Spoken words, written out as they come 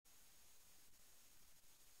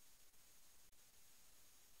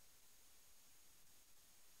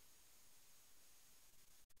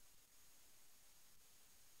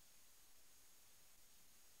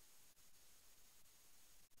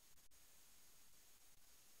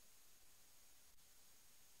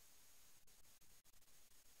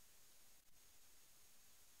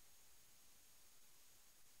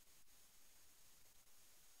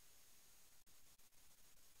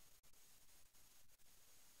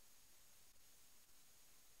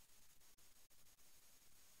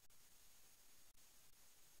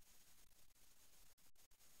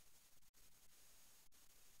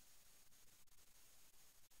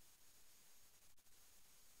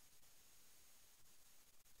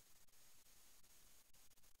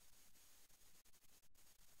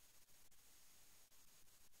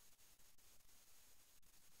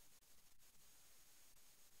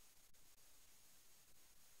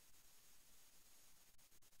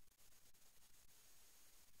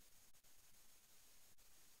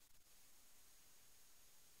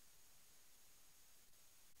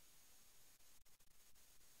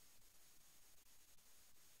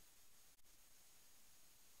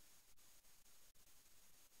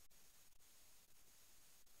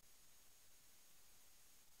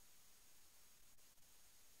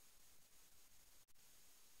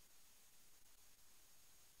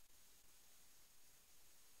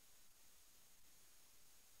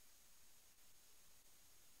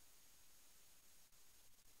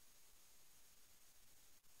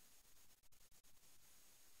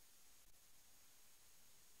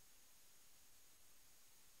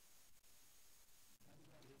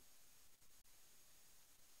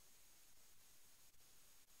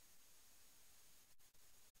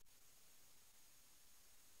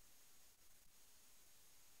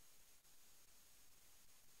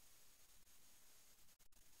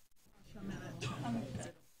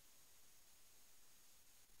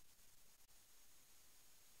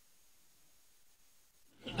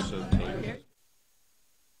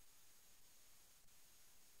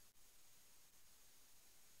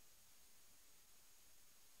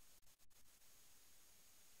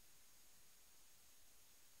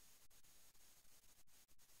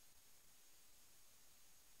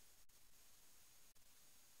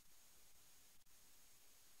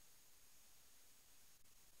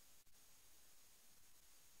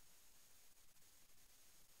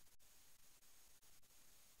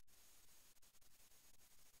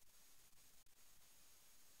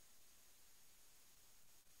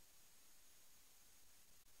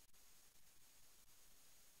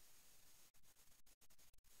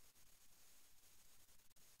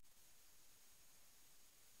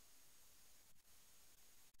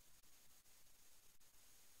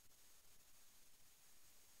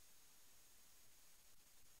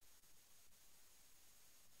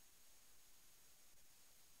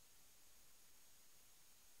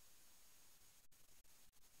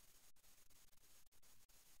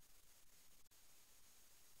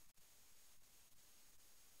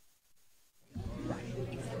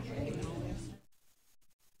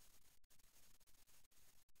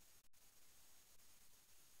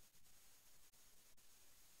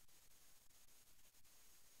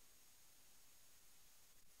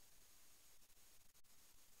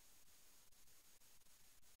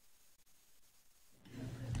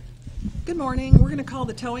Good morning. We're going to call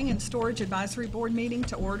the Towing and Storage Advisory Board meeting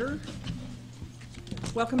to order.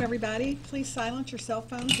 Welcome, everybody. Please silence your cell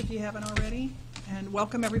phones if you haven't already. And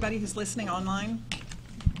welcome, everybody who's listening online.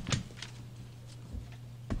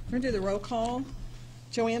 We're going to do the roll call.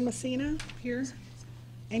 Joanne Messina, here.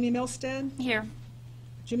 Amy Milstead. Here.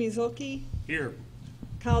 Jimmy Zilke. Here.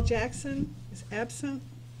 Kyle Jackson is absent.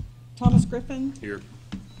 Thomas Griffin. Here.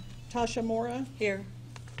 Tasha Mora. Here.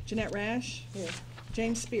 Jeanette Rash. Here.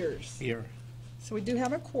 James Spears. Here. So we do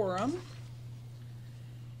have a quorum.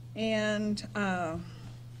 And I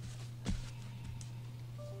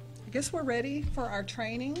guess we're ready for our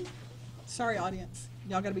training. Sorry, audience.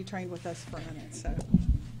 Y'all got to be trained with us for a minute. So,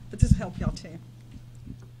 but this will help y'all too.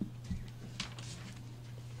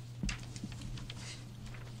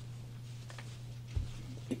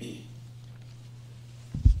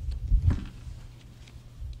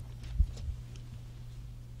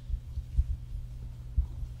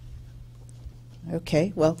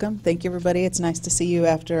 Okay, welcome. Thank you, everybody. It's nice to see you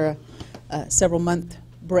after a several-month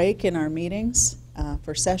break in our meetings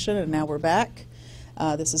for session, and now we're back.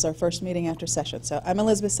 This is our first meeting after session. So I'm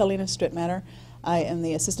Elizabeth Salinas Strittmatter. I am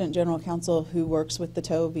the Assistant General Counsel who works with the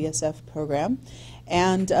TOW VSF program.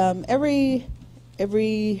 And every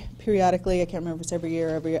periodically, I can't remember if it's every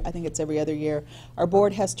year, I think it's every other year, our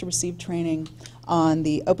board has to receive training on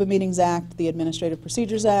the Open Meetings Act, the Administrative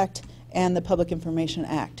Procedures Act, and the Public Information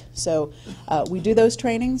Act. So we do those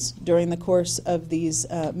trainings during the course of these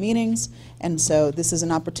meetings, and so this is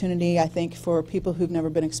an opportunity, I think, for people who've never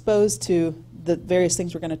been exposed to the various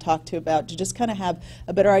things we're going to talk to about to just kind of have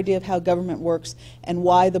a better idea of how government works and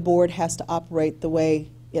why the board has to operate the way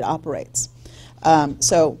it operates.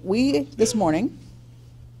 So we, this morning,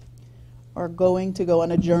 are going to go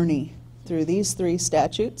on a journey through these three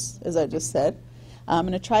statutes, as I just said. I'm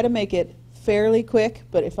going to try to make it fairly quick,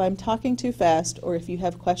 but if I'm talking too fast or if you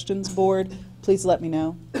have questions, board, please let me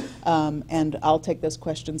know, and I'll take those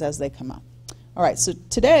questions as they come up. All right, so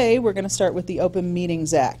today we're going to start with the Open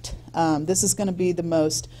Meetings Act. This is going to be the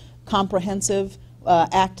most comprehensive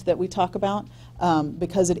act that we talk about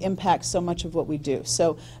because it impacts so much of what we do.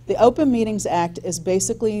 So the Open Meetings Act is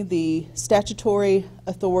basically the statutory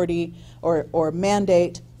authority or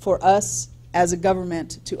mandate for us as a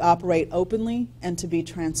government to operate openly and to be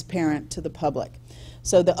transparent to the public.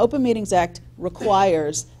 So the Open Meetings Act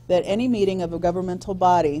requires that any meeting of a governmental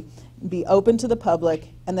body be open to the public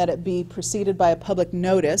and that it be preceded by a public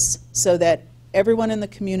notice so that everyone in the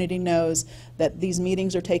community knows that these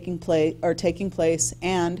meetings are taking place,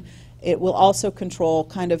 and it will also control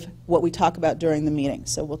kind of what we talk about during the meeting.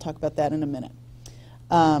 So we'll talk about that in a minute.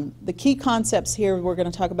 The key concepts here we're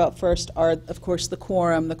going to talk about first are, of course, the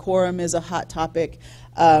quorum. The quorum is a hot topic.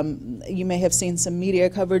 You may have seen some media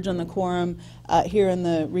coverage on the quorum here in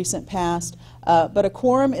the recent past. But a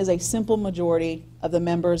quorum is a simple majority of the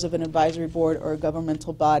members of an advisory board or a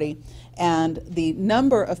governmental body. And the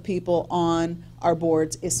number of people on our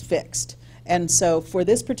boards is fixed. And so for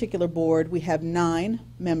this particular board, we have 9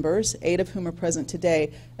 members, 8 of whom are present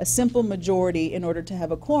today. A simple majority in order to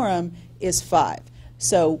have a quorum is 5.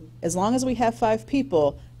 So as long as we have 5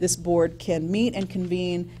 people, this board can meet and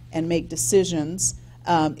convene and make decisions.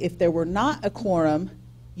 If there were not a quorum,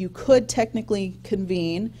 you could technically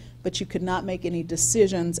convene, but you could not make any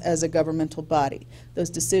decisions as a governmental body. Those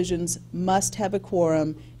decisions must have a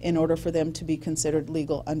quorum in order for them to be considered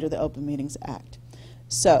legal under the Open Meetings Act.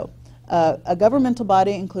 So a governmental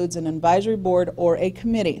body includes an advisory board or a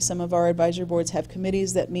committee. Some of our advisory boards have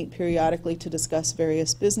committees that meet periodically to discuss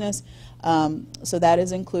various business, so that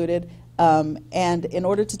is included. And in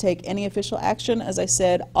order to take any official action, as I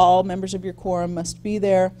said, all members of your quorum must be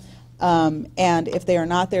there. And if they are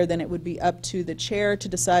not there, then it would be up to the chair to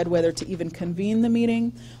decide whether to even convene the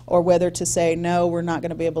meeting or whether to say, no, we're not going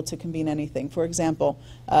to be able to convene anything. For example,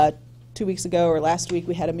 2 weeks ago or last week,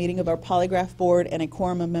 we had a meeting of our polygraph board, and a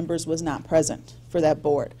quorum of members was not present for that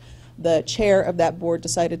board. The chair of that board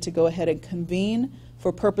decided to go ahead and convene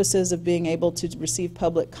for purposes of being able to receive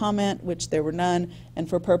public comment, which there were none, and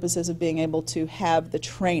for purposes of being able to have the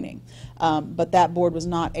training. But that board was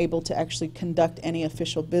not able to actually conduct any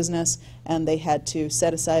official business, and they had to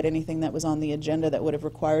set aside anything that was on the agenda that would have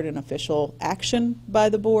required an official action by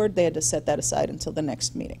the board. They had to set that aside until the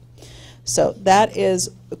next meeting. So that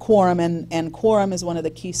is quorum, and quorum is one of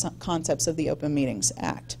the key concepts of the Open Meetings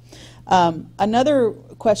Act. Another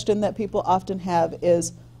question that people often have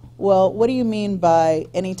is, well, what do you mean by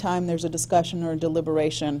any time there's a discussion or a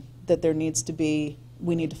deliberation that there needs to be,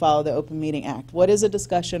 we need to follow the Open Meeting Act? What is a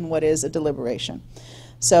discussion? What is a deliberation?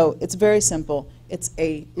 So it's very simple. It's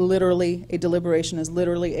a deliberation is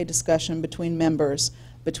literally a discussion between members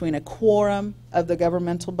between a quorum of the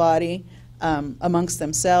governmental body amongst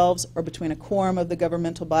themselves, or between a quorum of the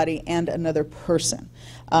governmental body and another person.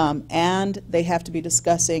 And they have to be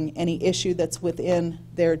discussing any issue that's within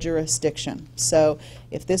their jurisdiction. So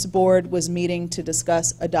if this board was meeting to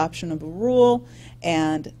discuss adoption of a rule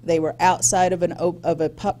and they were outside of a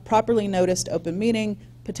properly noticed open meeting,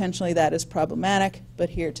 potentially that is problematic. But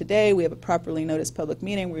here today we have a properly noticed public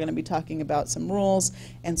meeting. We're going to be talking about some rules,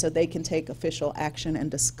 and so they can take official action and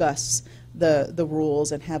discuss the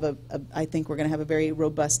rules and have I think we're going to have a very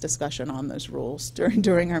robust discussion on those rules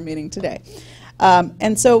during our meeting today.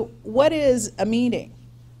 And so what is a meeting?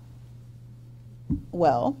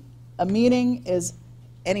 Well, a meeting is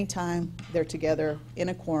any time they're together in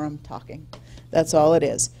a quorum talking. That's all it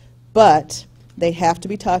is. But they have to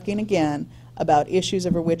be talking again about issues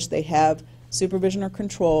over which they have supervision or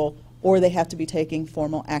control, or they have to be taking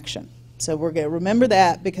formal action. So we're going to remember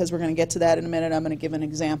that, because we're going to get to that in a minute. I'm going to give an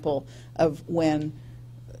example of where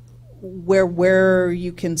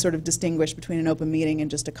you can sort of distinguish between an open meeting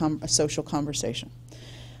and just a social conversation.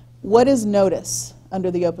 What is notice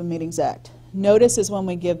under the Open Meetings Act? Notice is when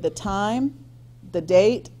we give the time, the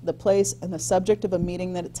date, the place, and the subject of a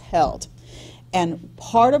meeting that it's held. And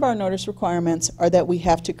part of our notice requirements are that we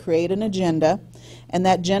have to create an agenda, and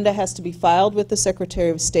that agenda has to be filed with the Secretary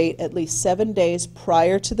of State at least 7 days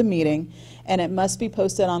prior to the meeting, and it must be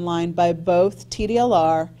posted online by both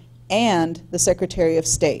TDLR and the Secretary of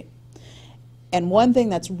State. And one thing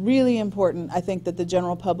that's really important, I think, that the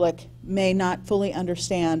general public may not fully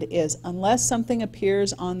understand is, unless something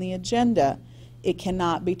appears on the agenda, it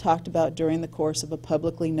cannot be talked about during the course of a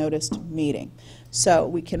publicly noticed meeting. So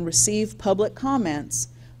we can receive public comments,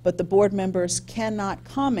 but the board members cannot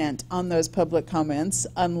comment on those public comments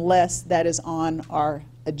unless that is on our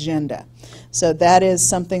agenda. So that is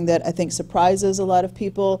something that I think surprises a lot of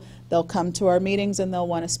people. They'll come to our meetings and they'll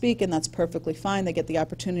want to speak, and that's perfectly fine. They get the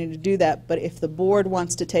opportunity to do that. But if the board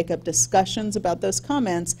wants to take up discussions about those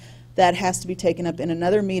comments, that has to be taken up in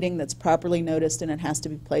another meeting that's properly noticed, and it has to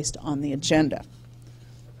be placed on the agenda.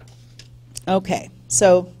 Okay,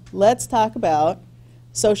 so let's talk about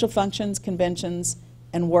social functions, conventions,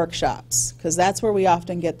 and workshops, because that's where we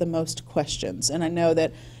often get the most questions. And I know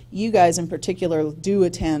that you guys in particular do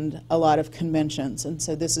attend a lot of conventions, and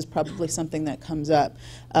so this is probably something that comes up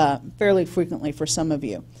fairly frequently for some of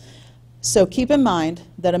you. So keep in mind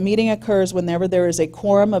that a meeting occurs whenever there is a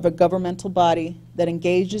quorum of a governmental body that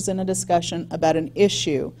engages in a discussion about an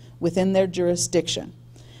issue within their jurisdiction.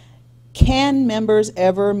 Can members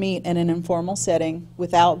ever meet in an informal setting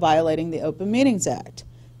without violating the Open Meetings Act?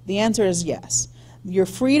 The answer is yes. You're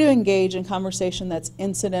free to engage in conversation that's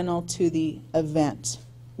incidental to the event.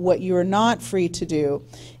 What you are not free to do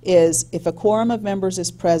is, if a quorum of members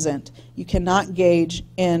is present, you cannot engage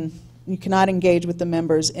with the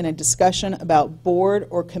members in a discussion about board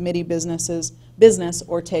or committee business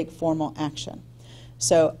or take formal action.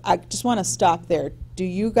 So I just want to stop there. Do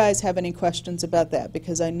you guys have any questions about that?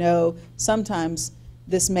 Because I know sometimes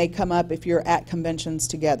this may come up if you're at conventions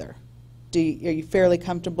together. Are you fairly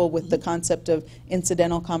comfortable with the concept of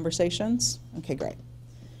incidental conversations? Okay, great.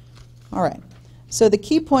 All right. So the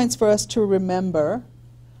key points for us to remember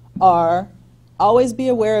are: always be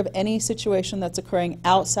aware of any situation that's occurring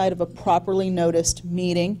outside of a properly noticed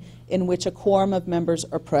meeting in which a quorum of members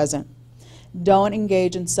are present. Don't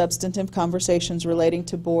engage in substantive conversations relating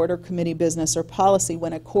to board or committee business or policy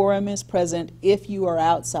when a quorum is present if you are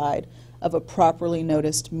outside of a properly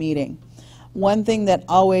noticed meeting. One thing that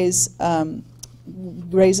always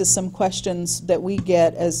raises some questions that we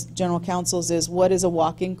get as general counsels is, what is a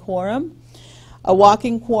walking quorum? A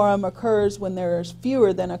walking quorum occurs when there's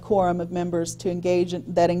fewer than a quorum of members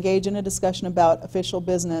that engage in a discussion about official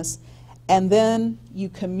business, and then you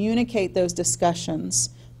communicate those discussions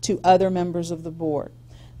to other members of the board.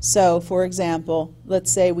 So, for example,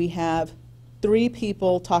 let's say we have 3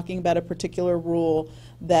 people talking about a particular rule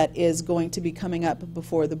that is going to be coming up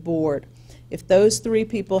before the board. If those 3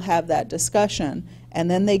 people have that discussion and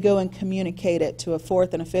then they go and communicate it to a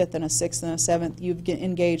 4th and a 5th and a 6th and a 7th, you've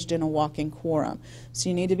engaged in a walking quorum. So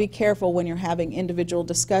you need to be careful when you're having individual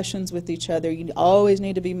discussions with each other. You always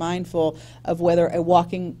need to be mindful of whether a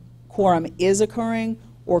walking quorum is occurring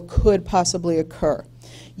or could possibly occur.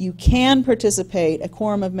 You can participate, a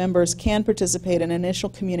quorum of members can participate in initial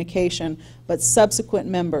communication, but subsequent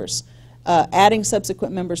members, adding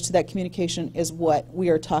subsequent members to that communication is what we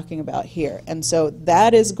are talking about here. And so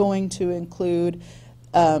that is going to include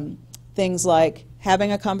things like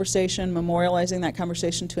having a conversation, memorializing that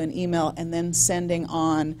conversation to an email, and then sending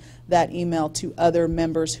on that email to other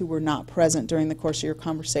members who were not present during the course of your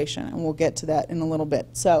conversation. And we'll get to that in a little bit.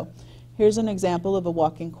 So Here's an example of a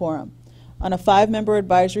walking quorum. On a 5-member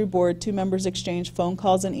advisory board, 2 members exchange phone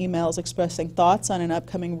calls and emails expressing thoughts on an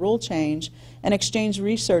upcoming rule change and exchange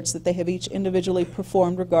research that they have each individually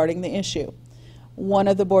performed regarding the issue. One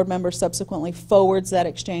of the board members subsequently forwards that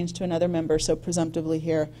exchange to another member, so presumptively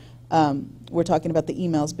here we're talking about the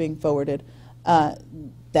emails being forwarded.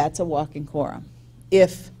 That's a walking quorum,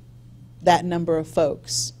 if that number of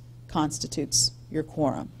folks constitutes your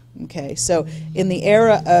quorum. Okay, so in the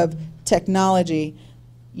era of technology,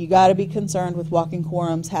 you got to be concerned with walking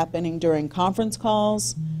quorums happening during conference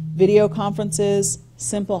calls, video conferences,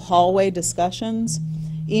 simple hallway discussions,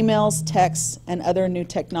 emails, texts, and other new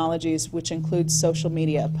technologies, which includes social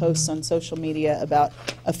media, posts on social media about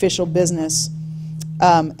official business.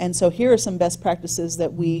 And so here are some best practices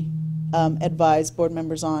that we advise board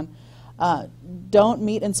members on. Don't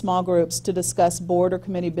meet in small groups to discuss board or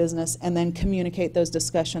committee business and then communicate those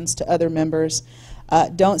discussions to other members.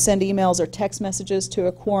 Don't send emails or text messages to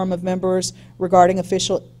a quorum of members regarding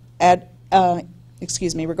official business,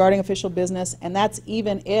 and that's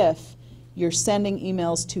even if you're sending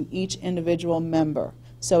emails to each individual member.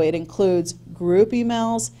 So it includes group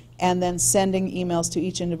emails and then sending emails to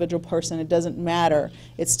each individual person. It doesn't matter.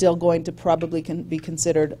 It's still going to probably be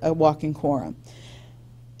considered a walking quorum.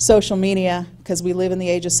 Social media, because we live in the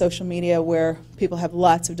age of social media where people have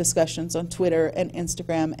lots of discussions on Twitter and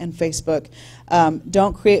Instagram and Facebook.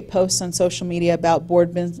 Don't create posts on social media about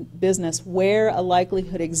board business where a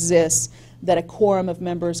likelihood exists that a quorum of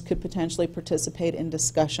members could potentially participate in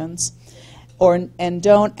discussions. And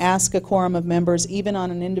don't ask a quorum of members, even on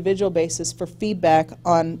an individual basis, for feedback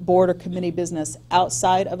on board or committee business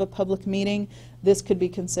outside of a public meeting. This could be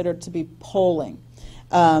considered to be polling.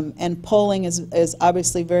 And polling is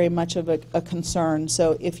obviously very much of a concern.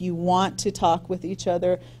 So if you want to talk with each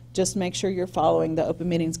other, just make sure you're following the open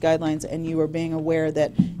meetings guidelines and you are being aware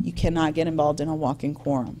that you cannot get involved in a walking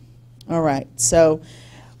quorum. All right, so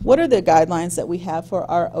what are the guidelines that we have for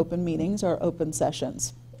our open meetings, our open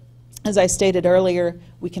sessions? As I stated earlier,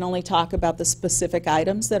 we can only talk about the specific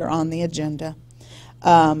items that are on the agenda.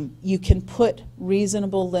 You can put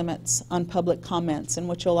reasonable limits on public comments, and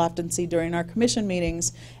what you'll often see during our commission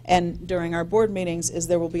meetings and during our board meetings is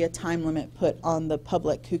there will be a time limit put on the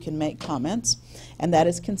public who can make comments, and that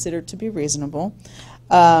is considered to be reasonable.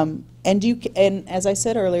 And as I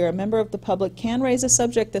said earlier, a member of the public can raise a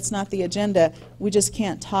subject that's not the agenda. We just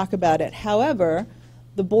can't talk about it. However,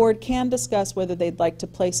 the board can discuss whether they'd like to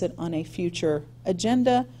place it on a future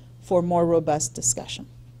agenda for more robust discussion.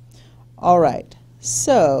 All right.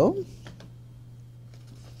 So,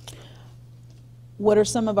 what are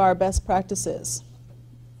some of our best practices?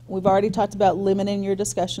 We've already talked about limiting your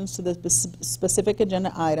discussions to the specific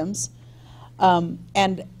agenda items.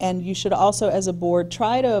 And you should also, as a board,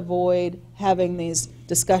 try to avoid having these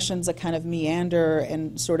discussions that kind of meander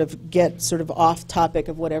and sort of get sort of off topic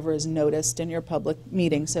of whatever is noticed in your public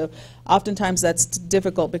meeting. So oftentimes that's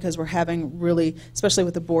difficult because we're having really, especially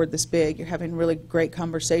with a board this big, you're having really great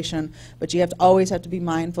conversation, but you always have to be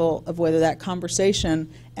mindful of whether that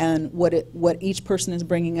conversation and what each person is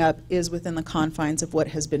bringing up is within the confines of what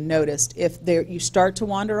has been noticed. If you start to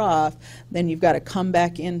wander off, then you've got to come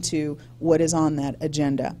back into what is on that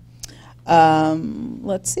agenda.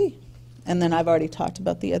 Let's see. And then I've already talked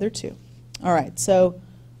about the other two. All right, so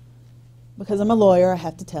because I'm a lawyer, I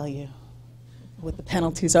have to tell you what the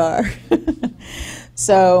penalties are.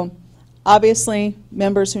 So obviously,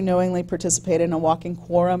 members who knowingly participate in a walking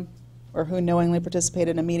quorum or who knowingly participate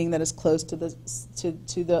in a meeting that is closed to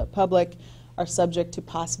the public are subject to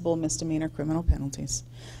possible misdemeanor criminal penalties.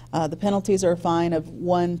 The penalties are a fine of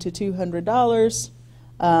 $100 to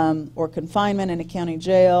 $200 or confinement in a county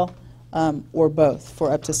jail, or both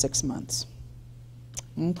for up to 6 months.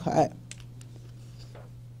 Okay.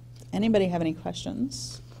 Anybody have any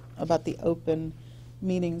questions about the Open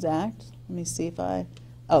Meetings Act? Let me see if I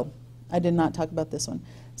did not talk about this one.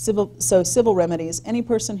 Civil remedies, any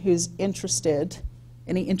person who's interested,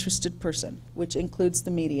 any interested person, which includes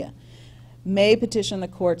the media, may petition the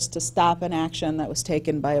courts to stop an action that was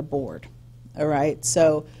taken by a board. All right,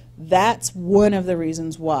 so that's one of the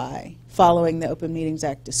reasons why following the Open Meetings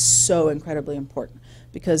Act is so incredibly important.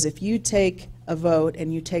 Because if you take a vote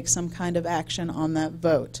and you take some kind of action on that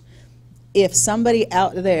vote, if somebody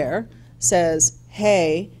out there says,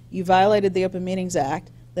 hey, you violated the Open Meetings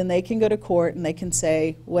Act, then they can go to court and they can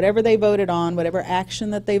say whatever they voted on, whatever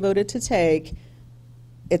action that they voted to take,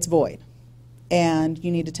 it's void. And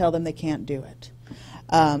you need to tell them they can't do it.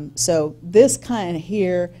 So this kind of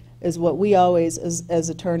here is what we always, as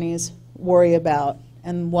attorneys, worry about,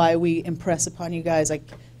 and why we impress upon you guys, like,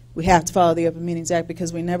 we have to follow the Open Meetings Act,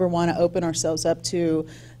 because we never want to open ourselves up to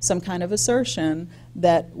some kind of assertion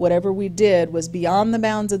that whatever we did was beyond the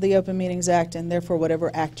bounds of the Open Meetings Act, and therefore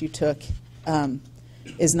whatever act you took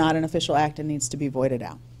is not an official act and needs to be voided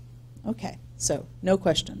out. Okay, so no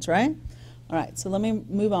questions, right? All right, so let me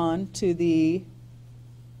move on to these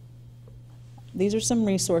are some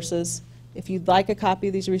resources. If you'd like a copy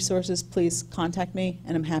of these resources, please contact me,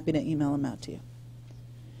 and I'm happy to email them out to you.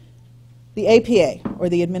 The APA, or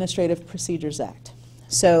the Administrative Procedures Act.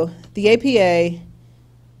 So the APA,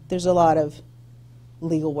 there's a lot of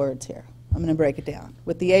legal words here. I'm going to break it down.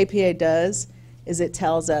 What the APA does is it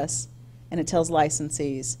tells us, and it tells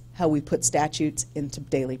licensees, how we put statutes into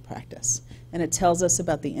daily practice. And it tells us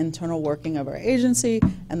about the internal working of our agency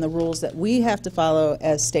and the rules that we have to follow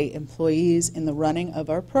as state employees in the running of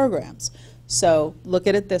our programs. So look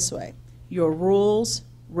at it this way. Your rules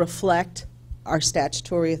reflect our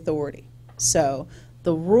statutory authority. So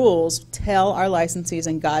the rules tell our licensees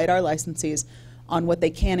and guide our licensees on what they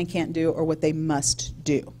can and can't do or what they must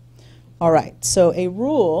do. All right, so a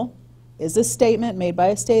rule is a statement made by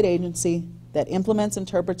a state agency that implements,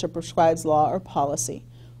 interprets, or prescribes law or policy,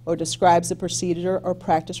 or describes the procedure or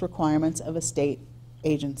practice requirements of a state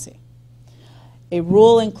agency. A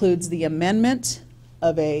rule includes the amendment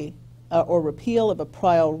of or repeal of a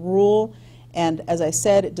prior rule, and as I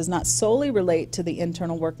said, it does not solely relate to the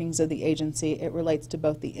internal workings of the agency. It relates to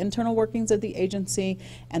both the internal workings of the agency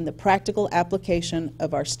and the practical application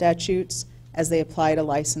of our statutes as they apply to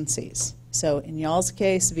licensees. So in y'all's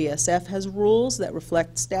case, VSF has rules that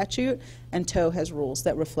reflect statute, and TOW has rules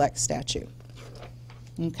that reflect statute.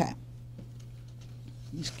 Okay.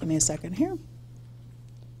 Just give me a second here.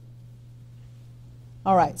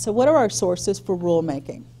 All right, so what are our sources for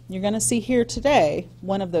rulemaking? You're going to see here today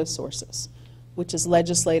one of those sources, which is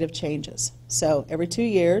legislative changes. So every 2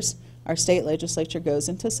 years, our state legislature goes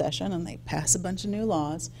into session and they pass a bunch of new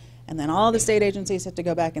laws, and then all the state agencies have to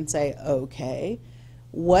go back and say, okay,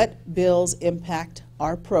 what bills impact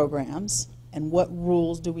our programs and what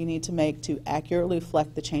rules do we need to make to accurately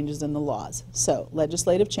reflect the changes in the laws? So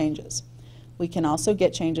legislative changes. We can also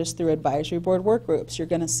get changes through advisory board work groups. You're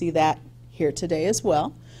going to see that here today as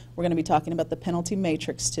well. We're going to be talking about the penalty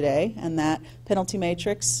matrix today, and that penalty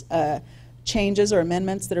matrix changes or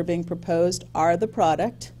amendments that are being proposed are the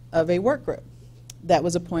product of a work group that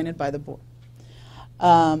was appointed by the board.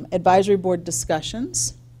 Advisory board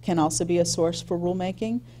discussions can also be a source for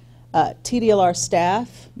rulemaking. TDLR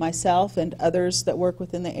staff, myself, and others that work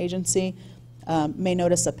within the agency may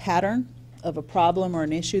notice a pattern of a problem or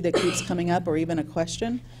an issue that keeps coming up, or even a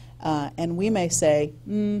question. And we may say,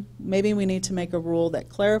 maybe we need to make a rule that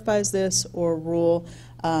clarifies this, or a rule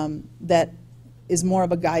that is more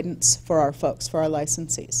of a guidance for our folks, for our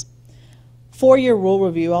licensees. 4-year rule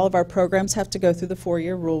review. All of our programs have to go through the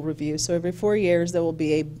 4-year rule review. So every 4 years there will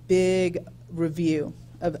be a big review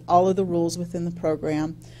of all of the rules within the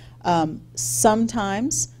program.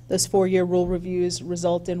 Sometimes those 4-year rule reviews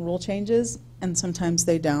result in rule changes, and sometimes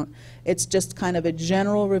they don't. It's just kind of a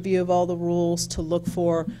general review of all the rules to look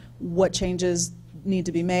for what changes need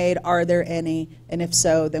to be made, are there any, and if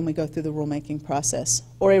so, then we go through the rulemaking process.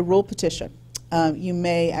 Or a rule petition. You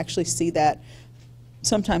may actually see that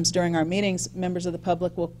sometimes during our meetings, members of the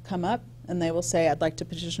public will come up and they will say, I'd like to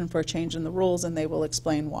petition for a change in the rules, and they will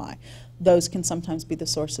explain why. Those can sometimes be the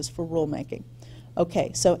sources for rulemaking.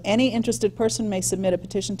 Okay, so any interested person may submit a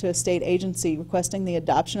petition to a state agency requesting the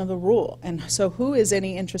adoption of a rule. And so who is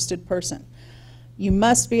any interested person? You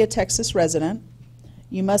must be a Texas resident.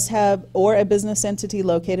 You must have, or a business entity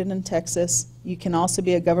located in Texas. You can also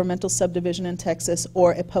be a governmental subdivision in Texas,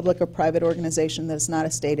 or a public or private organization that is not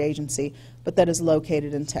a state agency, but that is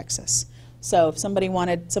located in Texas. So if somebody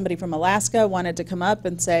from Alaska wanted to come up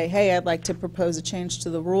and say, hey, I'd like to propose a change to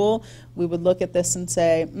the rule, we would look at this and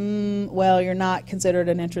say, well, you're not considered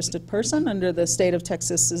an interested person under the state of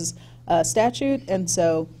Texas's statute, and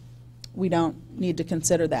so we don't need to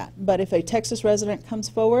consider that. But if a Texas resident comes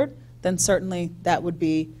forward, then certainly that would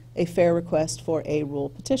be a fair request for a rule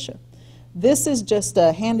petition. This is just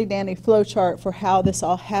a handy-dandy flow chart for how this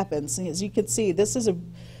all happens. As you can see, this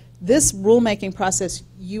rulemaking process,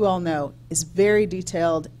 you all know, is very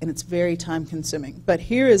detailed and it's very time-consuming. But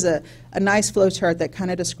here is a nice flow chart that kind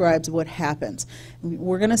of describes what happens.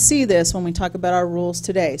 We're going to see this when we talk about our rules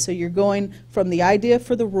today. So you're going from the idea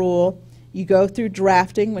for the rule, you go through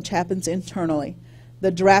drafting, which happens internally.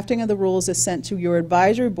 The drafting of the rules is sent to your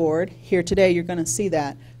advisory board. Here today, you're going to see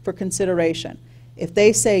that for consideration. If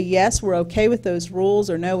they say, yes, we're okay with those rules,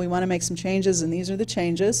 or no, we want to make some changes, and these are the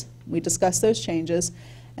changes, we discuss those changes.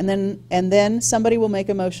 and then somebody will make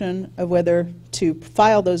a motion of whether to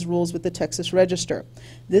file those rules with the Texas Register.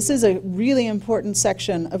 This is a really important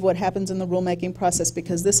section of what happens in the rulemaking process,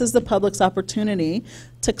 because this is the public's opportunity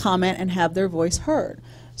to comment and have their voice heard.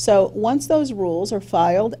 So once those rules are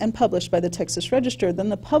filed and published by the Texas Register, then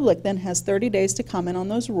the public then has 30 days to comment on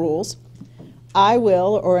those rules. I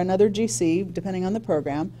will, or another GC, depending on the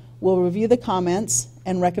program, will review the comments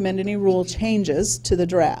and recommend any rule changes to the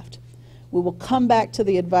draft. We will come back to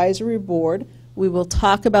the advisory board. We will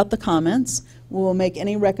talk about the comments. We will make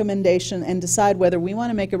any recommendation and decide whether we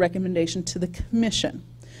want to make a recommendation to the commission.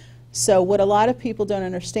 So what a lot of people don't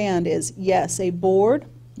understand is, yes, a board,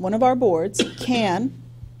 one of our boards, can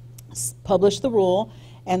publish the rule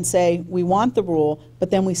and say we want the rule, but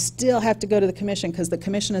then we still have to go to the commission, because the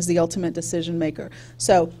commission is the ultimate decision maker.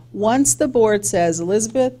 So once the board says,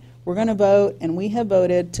 Elizabeth, we're going to vote, and we have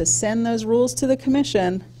voted to send those rules to the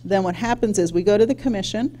commission, then what happens is we go to the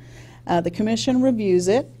commission reviews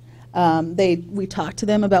it. We talk to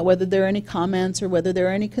them about whether there are any comments or whether there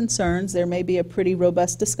are any concerns. There may be a pretty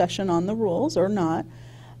robust discussion on the rules or not.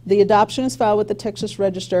 The adoption is filed with the Texas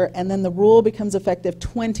Register, and then the rule becomes effective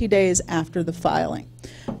 20 days after the filing.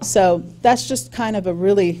 So that's just kind of a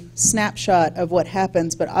really snapshot of what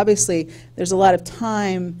happens, but obviously there's a lot of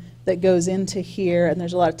time that goes into here, and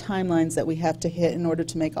there's a lot of timelines that we have to hit in order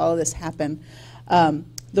to make all of this happen.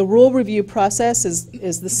 The rule review process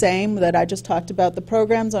is the same that I just talked about. The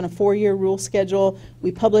program's on a 4-year rule schedule.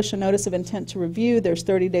 We publish a notice of intent to review. There's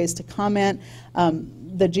 30 days to comment.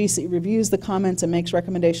 The GC reviews the comments and makes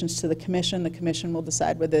recommendations to the commission. The commission will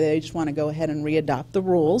decide whether they just want to go ahead and re-adopt the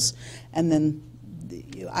rules. And then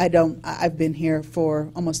I've been here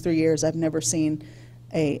for almost 3 years. I've never seen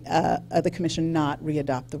the commission not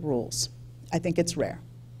re-adopt the rules. I think it's rare.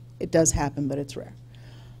 It does happen, but it's rare.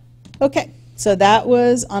 Okay, so that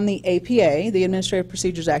was on the APA, the Administrative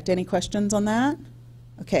Procedures Act. Any questions on that?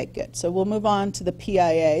 Okay, good. So we'll move on to the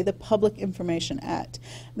PIA, the Public Information Act.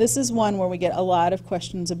 This is one where we get a lot of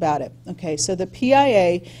questions about it. Okay, so the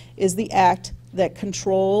PIA is the act that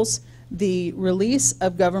controls the release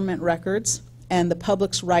of government records and the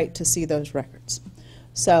public's right to see those records.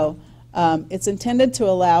 So it's intended to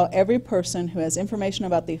allow every person who has information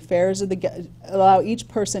about the affairs of allow each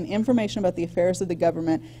person information about the affairs of the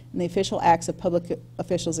government and the official acts of public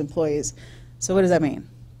officials, employees. So what does that mean?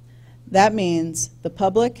 That means the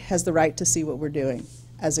public has the right to see what we're doing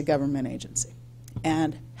as a government agency.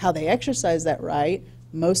 And how they exercise that right,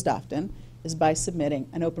 most often, is by submitting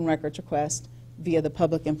an open records request via the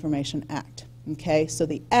Public Information Act. Okay, so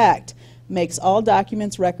the Act makes all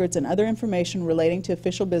documents, records, and other information relating to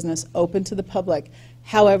official business open to the public.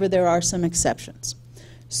 However, there are some exceptions.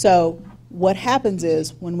 So what happens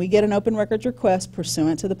is, when we get an open records request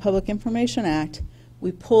pursuant to the Public Information Act,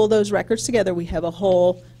 we pull those records together. We have a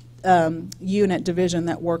whole unit division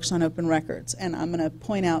that works on open records. And I'm going to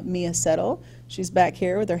point out Mia Settle. She's back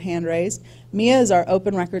here with her hand raised. Mia is our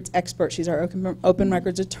open records expert. She's our open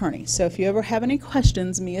records attorney. So if you ever have any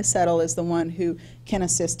questions, Mia Settle is the one who can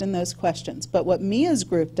assist in those questions. But what Mia's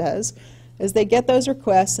group does is they get those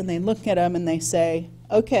requests and they look at them and they say,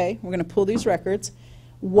 okay, we're going to pull these records.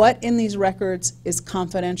 What in these records is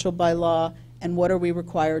confidential by law, and what are we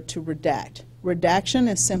required to redact? Redaction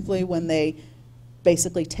is simply when they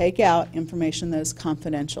basically take out information that is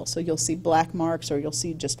confidential. So you'll see black marks or you'll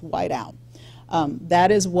see just white out.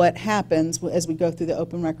 That is what happens as we go through the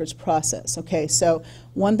open records process. Okay, so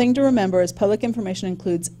one thing to remember is public information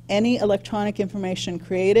includes any electronic information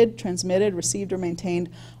created, transmitted, received, or maintained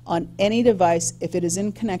on any device if it is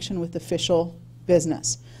in connection with official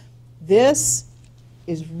business. This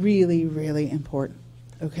is really, really important.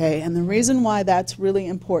 Okay, and the reason why that's really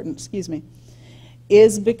important,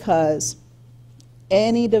 is because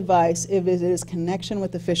any device, if it is connection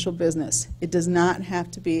with official business, it does not have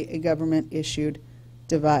to be a government-issued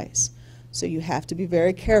device. So you have to be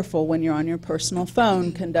very careful when you're on your personal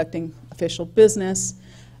phone conducting official business.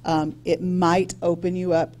 It might open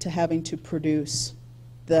you up to having to produce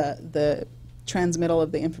the transmittal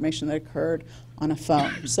of the information that occurred on a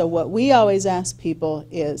phone. So what we always ask people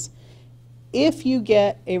is, if you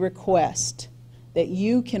get a request that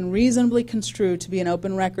you can reasonably construe to be an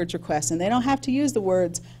open records request, and they don't have to use the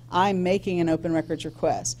words, I'm making an open records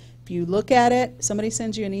request. If you look at it, somebody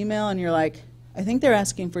sends you an email and you're like, I think they're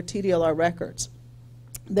asking for TDLR records,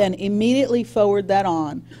 then immediately forward that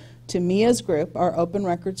on to Mia's group, our open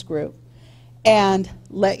records group, and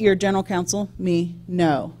let your general counsel, me,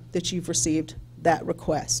 know that you've received that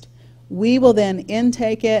request. We will then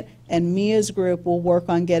intake it, and Mia's group will work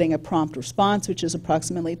on getting a prompt response, which is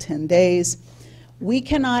approximately 10 days. We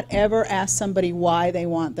cannot ever ask somebody why they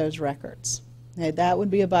want those records. Okay, that would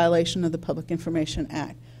be a violation of the Public Information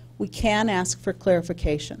Act. We can ask for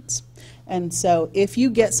clarifications. And so if you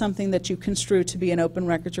get something that you construe to be an open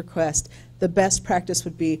records request, the best practice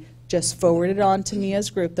would be just forward it on to Mia's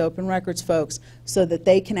group, the open records folks, so that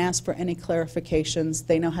they can ask for any clarifications.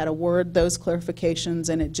 They know how to word those clarifications,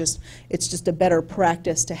 and it's just a better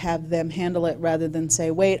practice to have them handle it rather than say,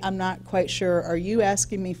 wait, I'm not quite sure, are you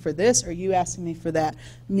asking me for this, or are you asking me for that?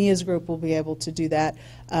 Mia's group will be able to do that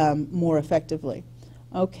more effectively.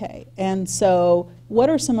 Okay, and so what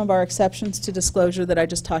are some of our exceptions to disclosure that I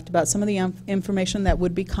just talked about? Some of the information that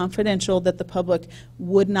would be confidential that the public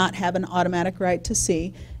would not have an automatic right to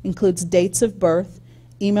see includes dates of birth,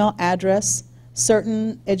 email address,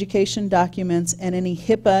 certain education documents, and any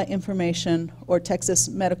HIPAA information or Texas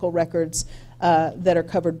medical records that are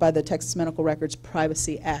covered by the Texas Medical Records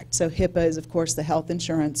Privacy Act. So HIPAA is, of course, the Health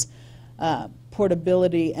Insurance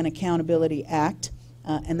Portability and Accountability Act.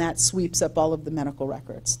 And that sweeps up all of the medical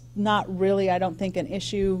records. Not really, I don't think, an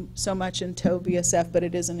issue so much in TOE VSF, but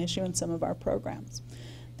it is an issue in some of our programs.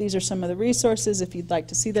 These are some of the resources. If you'd like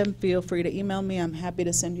to see them, feel free to email me. I'm happy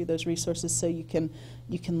to send you those resources so you can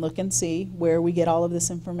look and see where we get all of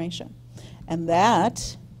this information. And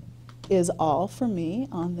that is all for me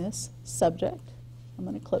on this subject. I'm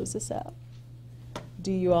going to close this out.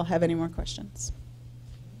 Do you all have any more questions?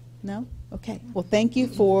 No? Okay. Well, thank you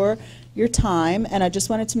for your time. And I just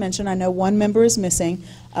wanted to mention, I know one member is missing.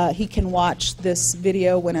 He can watch this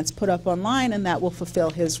video when it's put up online, and that will fulfill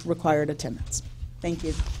his required attendance. Thank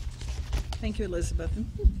you. Thank you, Elizabeth.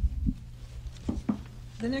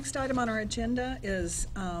 The next item on our agenda is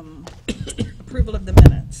approval of the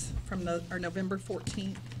minutes from our November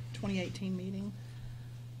 14th, 2018 meeting.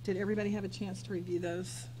 Did everybody have a chance to review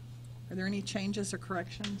those? Are there any changes or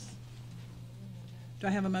corrections? Do I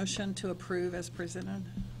have a motion to approve as presented?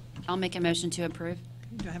 I'll make a motion to approve.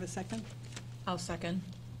 Do I have a second? I'll second.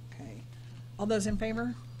 Okay. All those in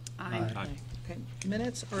favor? Aye. Okay.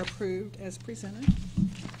 Minutes are approved as presented.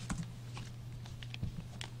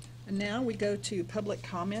 And now we go to public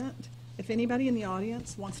comment. If anybody in the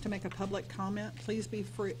audience wants to make a public comment, please be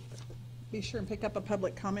sure and pick up a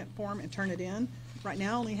public comment form and turn it in. Right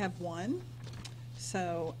now I only have one.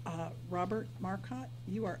 So, Robert Marcotte,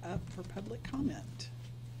 you are up for public comment.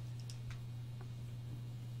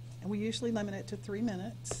 And we usually limit it to 3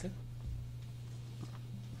 minutes. Okay.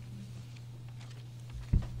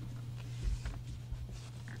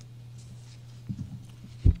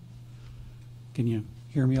 Can you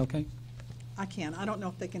hear me okay? I can. I don't know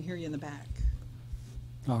if they can hear you in the back.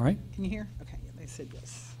 All right. Can you hear? Okay, yeah, they said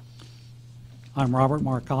yes. I'm Robert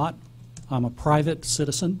Marcotte. I'm a private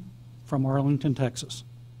citizen from Arlington, Texas.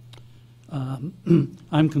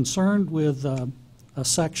 I'm concerned with a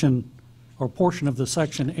section or portion of the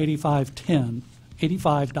section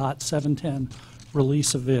 85.710,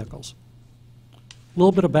 release of vehicles. A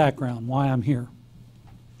little bit of background why I'm here.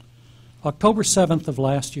 October 7th of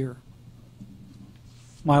last year,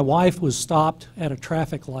 my wife was stopped at a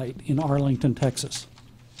traffic light in Arlington, Texas.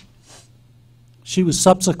 She was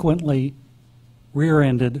subsequently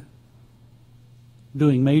rear-ended,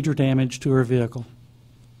 doing major damage to her vehicle.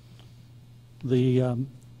 The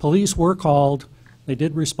police were called. They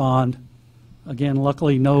did respond. Again,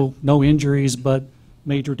 luckily no injuries, but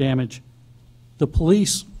major damage. The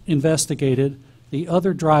police investigated. The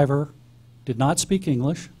other driver did not speak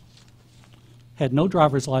English, had no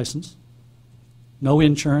driver's license, no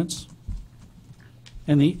insurance,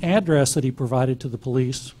 and the address that he provided to the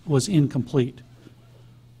police was incomplete.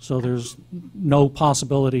 So there's no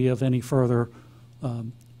possibility of any further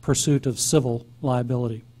pursuit of civil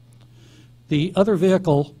liability. The other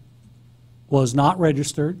vehicle was not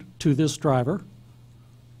registered to this driver.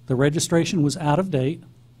 The registration was out of date,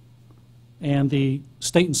 and the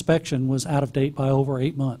state inspection was out of date by over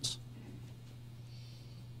 8 months.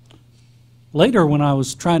 Later, when I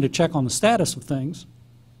was trying to check on the status of things,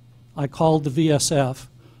 I called the VSF,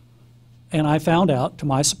 and I found out, to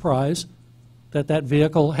my surprise, that that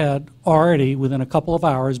vehicle had already, within a couple of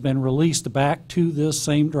hours, been released back to this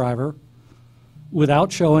same driver without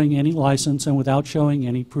showing any license and without showing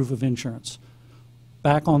any proof of insurance,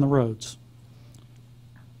 back on the roads.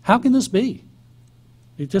 How can this be?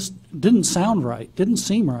 It just didn't sound right, didn't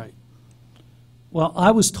seem right. Well,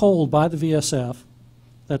 I was told by the VSF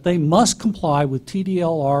that they must comply with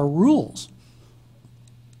TDLR rules.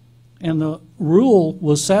 And the rule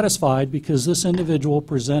was satisfied because this individual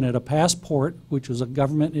presented a passport, which was a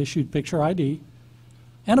government-issued picture ID,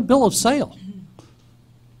 and a bill of sale.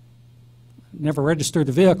 Never registered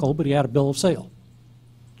the vehicle, but he had a bill of sale.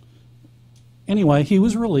 Anyway, he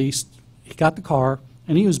was released, he got the car,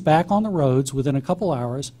 and he was back on the roads within a couple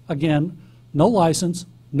hours, again, no license,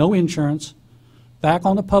 no insurance, back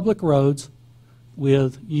on the public roads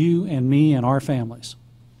with you and me and our families.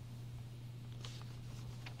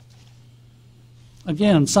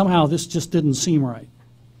 Again, somehow this just didn't seem right.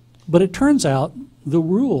 But it turns out the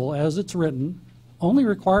rule, as it's written, only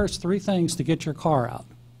requires 3 things to get your car out.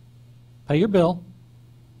 Pay your bill,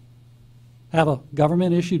 have a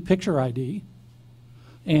government-issued picture ID,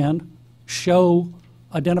 and show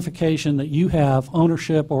identification that you have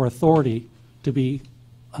ownership or authority to be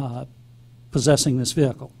possessing this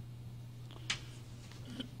vehicle.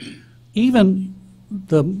 Even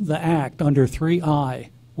the act under 3I,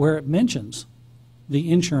 where it mentions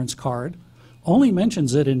the insurance card, only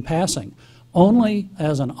mentions it in passing, only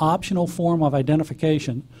as an optional form of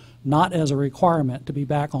identification, not as a requirement to be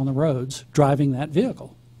back on the roads driving that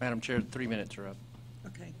vehicle. Madam Chair, 3 minutes are up.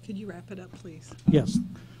 Okay, could you wrap it up, please? Yes.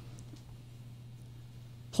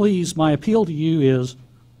 Please, my appeal to you is,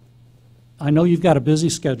 I know you've got a busy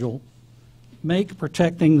schedule. Make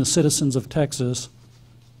protecting the citizens of Texas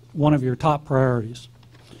one of your top priorities.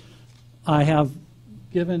 I have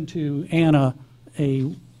given to Anna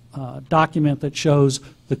a document that shows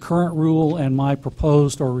the current rule and my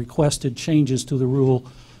proposed or requested changes to the rule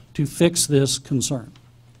to fix this concern.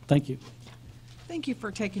 Thank you. Thank you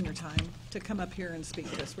for taking your time to come up here and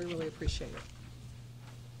speak to us. We really appreciate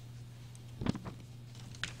it.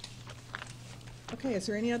 Okay, is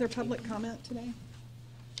there any other public comment today?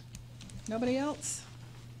 Nobody else?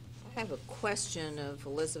 I have a question of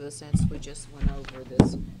Elizabeth, since we just went over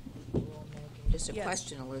this rulemaking. Just a Yes.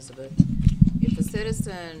 question, Elizabeth. If a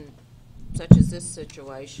citizen, such as this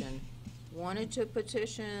situation, wanted to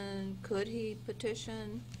petition, could he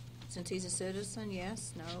petition since he's a citizen?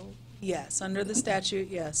 Yes, no? Yes, under the statute,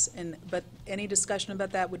 yes. But any discussion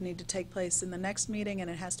about that would need to take place in the next meeting, and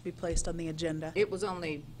it has to be placed on the agenda. It was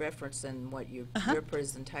only referenced in what your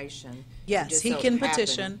presentation. Yes, Just he so it can happened.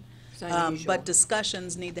 petition, It's unusual. but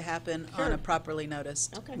discussions need to happen on Sure. a properly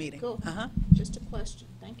noticed Okay, meeting. cool. Uh-huh. Just a question.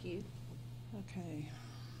 Thank you. Okay.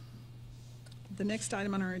 The next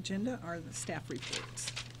item on our agenda are the staff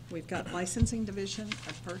reports. We've got licensing division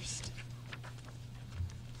at first.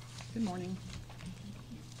 Good morning.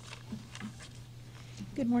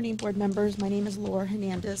 Good morning, board members. My name is Laura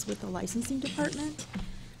Hernandez with the licensing department.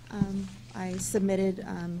 I submitted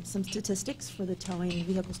some statistics for the towing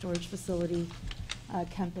vehicle storage facility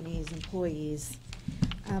companies, employees.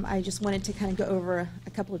 I just wanted to kind of go over a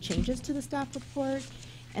couple of changes to the staff report,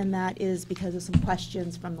 and that is because of some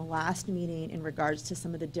questions from the last meeting in regards to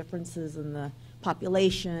some of the differences in the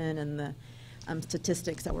population and the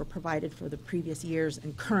statistics that were provided for the previous years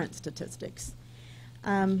and current statistics.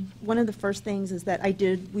 One of the first things is that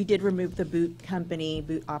we did remove the boot company,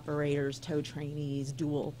 boot operators, tow trainees,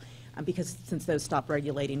 dual, because since those stopped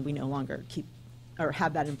regulating, we no longer keep or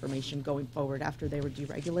have that information going forward after they were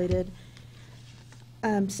deregulated.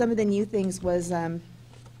 Some of the new things was,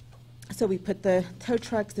 so we put the tow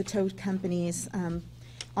trucks, the tow companies,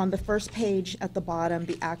 on the first page at the bottom,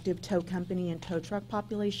 the active tow company and tow truck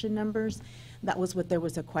population numbers. That was what there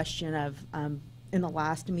was a question of in the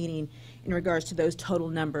last meeting in regards to those total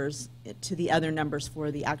numbers to the other numbers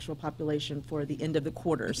for the actual population for the end of the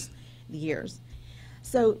quarters, the years.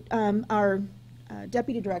 So our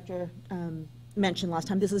deputy director mentioned last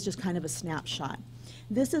time, this is just kind of a snapshot.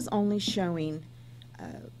 This is only showing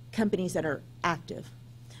companies that are active.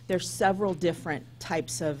 There's several different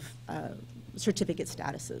types of certificate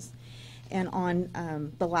statuses. And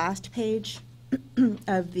on the last page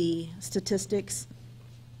of the statistics,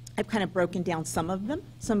 I've kind of broken down some of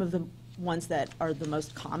the ones that are the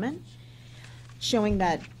most common, showing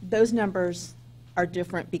that those numbers are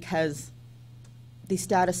different because the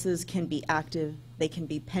statuses can be active, they can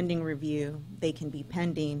be pending review, they can be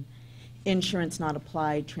pending, insurance not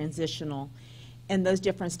applied, transitional, and those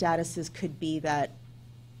different statuses could be that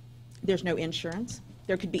there's no insurance.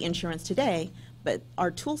 There could be insurance today, but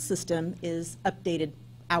our tool system is updated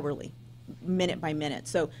hourly, minute by minute.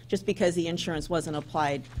 So just because the insurance wasn't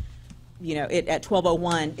applied, you know, at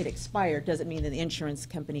 12:01 it expired, doesn't mean that the insurance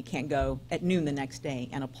company can't go at noon the next day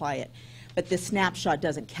and apply it. But this snapshot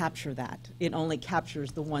doesn't capture that. It only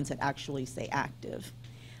captures the ones that actually say active.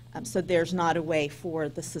 So there's not a way for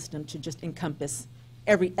the system to just encompass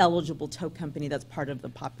every eligible tow company that's part of the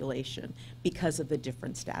population because of the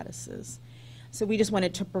different statuses. So we just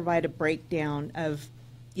wanted to provide a breakdown of,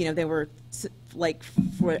 you know, there were, like,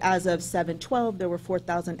 as of 7/12, there were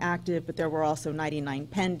 4,000 active, but there were also 99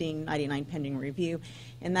 pending review,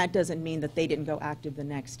 and that doesn't mean that they didn't go active the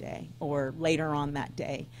next day or later on that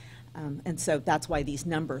day. And so that's why these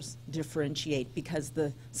numbers differentiate, because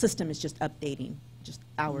the system is just updating just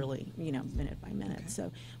hourly, minute by minute.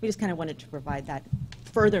 So we just kind of wanted to provide that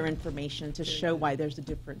further information to show why there's a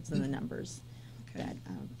difference in the numbers Okay.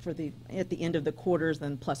 that at the end of the quarters,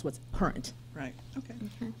 then plus what's current. Right, okay.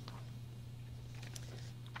 Okay.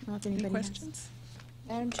 Well, if Any anybody has- questions?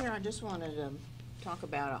 Madam Chair, I just wanted to talk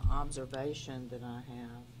about an observation that I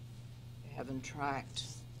have, having tracked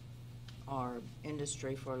our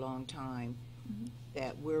industry for a long time,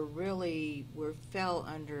 that we fell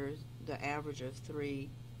under the average of 3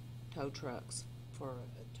 tow trucks for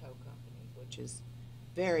a tow company, which is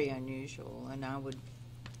very unusual. And I would,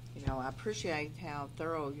 I appreciate how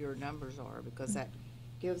thorough your numbers are, because that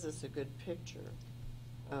gives us a good picture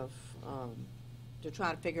of, to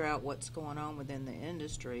try to figure out what's going on within the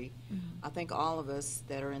industry. I think all of us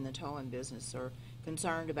that are in the towing business are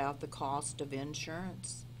concerned about the cost of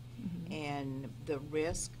insurance and the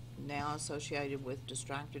risk now associated with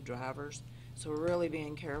distracted drivers. So we're really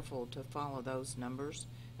being careful to follow those numbers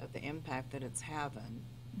of the impact that it's having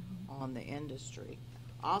on the industry.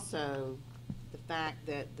 Also, the fact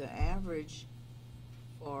that the average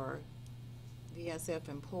for VSF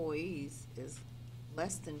employees is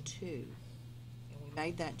less than 2. And we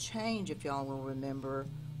made that change, if y'all will remember,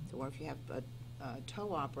 so where if you have a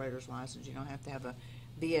tow operator's license, you don't have to have a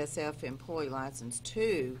VSF employee license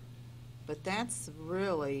too. But that's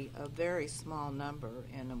really a very small number,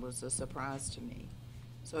 and it was a surprise to me.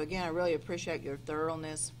 So again, I really appreciate your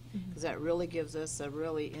thoroughness, because that really gives us a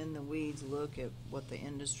really in-the-weeds look at what the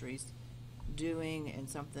industry's doing, and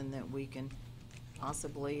something that we can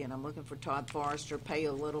possibly, and I'm looking for Todd Forrester, pay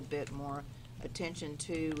a little bit more attention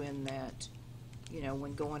to, in that,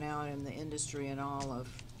 when going out in the industry and all of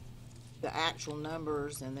the actual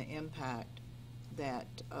numbers and the impact that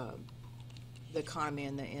the economy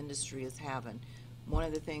and the industry is having. One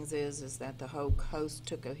of the things is that the whole coast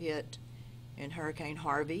took a hit in Hurricane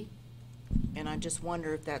Harvey, and I just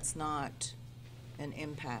wonder if that's not an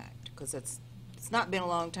impact, because it's not been a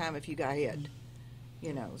long time if you got hit,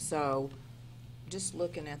 so just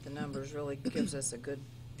looking at the numbers really gives us a good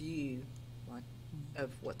view of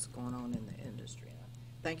what's going on in the industry.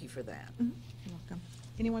 Thank you for that. You're welcome.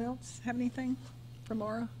 Anyone else have anything for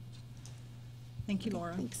Laura? Thank you,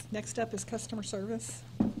 Laura. Thanks. Next up is customer service.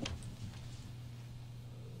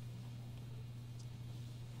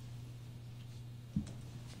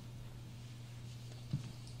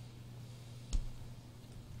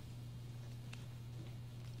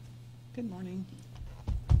 Good morning.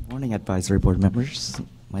 Morning, advisory board members.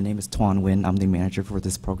 My name is Tuan Nguyen. I'm the manager for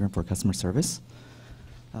this program for customer service.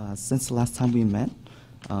 Since the last time we met,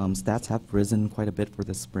 stats have risen quite a bit for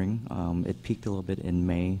this spring. It peaked a little bit in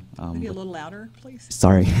May. Maybe a little louder, please.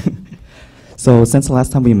 Sorry. So since the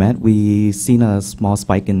last time we met, we've seen a small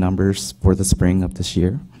spike in numbers for the spring of this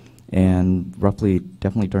year. And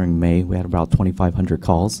definitely during May, we had about 2,500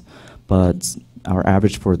 calls. But our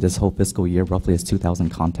average for this whole fiscal year roughly is 2,000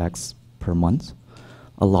 contacts per month.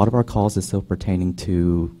 A lot of our calls is still pertaining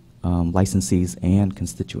to licensees and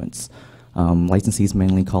constituents. Licensees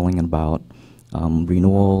mainly calling about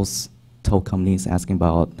renewals, tow companies asking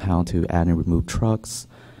about how to add and remove trucks,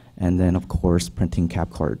 and then of course printing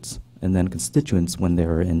cab cards. And then constituents when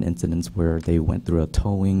they're in incidents where they went through a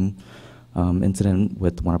towing incident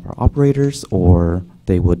with one of our operators, or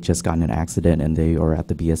they would just got in an accident and they are at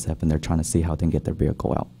the BSF and they're trying to see how they can get their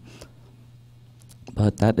vehicle out.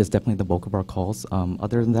 But that is definitely the bulk of our calls.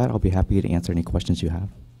 Other than that, I'll be happy to answer any questions you have.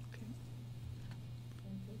 Okay.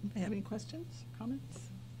 Anybody have any questions, comments?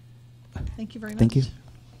 Thank you very much. Thank you.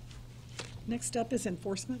 Next up is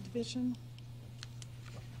Enforcement Division.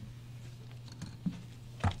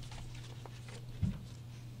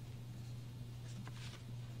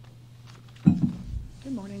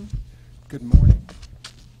 Good morning. Good morning.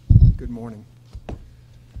 Good morning.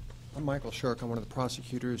 I'm Michael Shirk. I'm one of the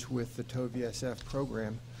prosecutors with the TOW VSF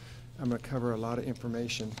program. I'm going to cover a lot of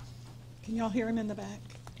information. Can y'all hear him in the back?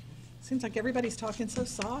 Seems like everybody's talking so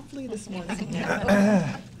softly this morning.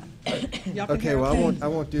 Y'all can Okay, hear well, okay? I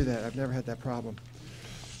won't do that. I've never had that problem.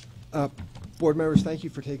 Board members, thank you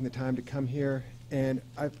for taking the time to come here. And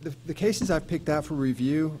the cases I've picked out for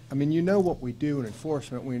review, I mean, you know what we do in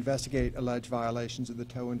enforcement. We investigate alleged violations of the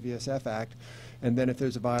TOW and VSF Act, and then if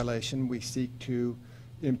there's a violation, we seek to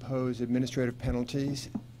impose administrative penalties,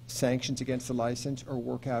 sanctions against the license, or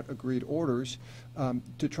work out agreed orders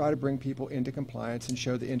to try to bring people into compliance and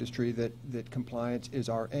show the industry that compliance is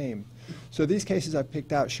our aim. So these cases I've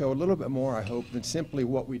picked out show a little bit more, I hope, than simply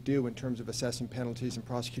what we do in terms of assessing penalties and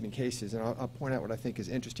prosecuting cases, and I'll point out what I think is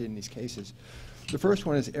interesting in these cases. The first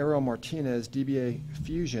one is Ariel Martinez, DBA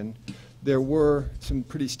Fusion. There were some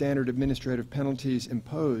pretty standard administrative penalties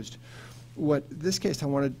imposed. what this case I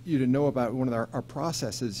wanted you to know about, one of our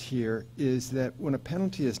processes here, is that when a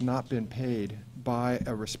penalty has not been paid by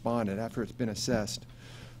a respondent after it's been assessed,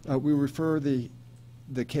 we refer the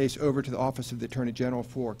case over to the Office of the Attorney General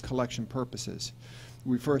for collection purposes.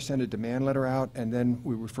 We first send a demand letter out, and then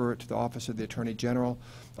we refer it to the Office of the Attorney General.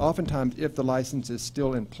 Oftentimes, if the license is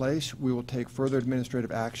still in place, we will take further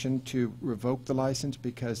administrative action to revoke the license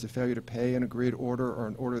because the failure to pay an agreed order or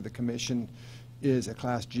an order of the Commission is a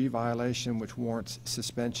Class G violation which warrants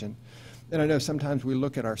suspension. And I know sometimes we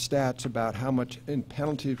look at our stats about how much in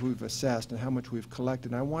penalties we've assessed and how much we've collected.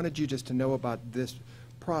 And I wanted you just to know about this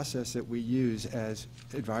process that we use as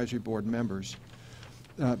advisory board members.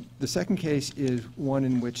 The second case is one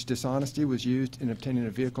in which dishonesty was used in obtaining a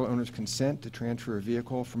vehicle owner's consent to transfer a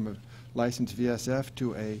vehicle from a licensed VSF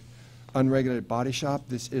to a unregulated body shop.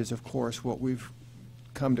 This is, of course, what we've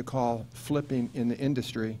come to call flipping in the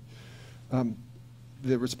industry.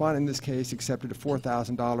 The respondent in this case accepted a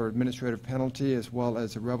 $4,000 administrative penalty as well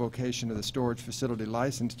as a revocation of the storage facility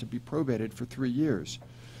license to be probated for 3 years.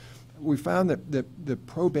 We found that the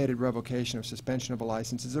probated revocation or suspension of a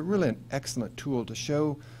license is really an excellent tool to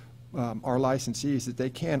show our licensees that they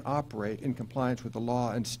can operate in compliance with the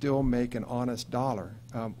law and still make an honest dollar.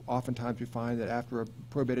 Oftentimes we find that after a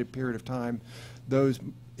probated period of time, those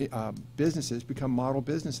businesses become model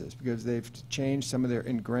businesses because they've changed some of their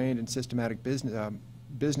ingrained and systematic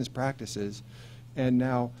business practices and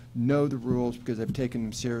now know the rules because they've taken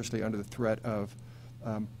them seriously under the threat of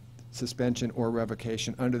suspension or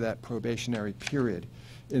revocation under that probationary period.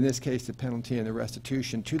 In this case, the penalty and the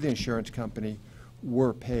restitution to the insurance company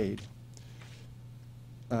were paid.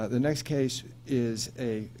 The next case is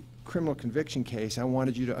a criminal conviction case. I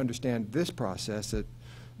wanted you to understand this process, that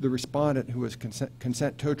the respondent, who was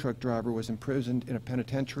consent tow truck driver, was imprisoned in a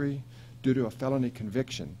penitentiary due to a felony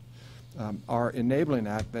conviction. Our Enabling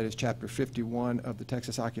Act, that is Chapter 51 of the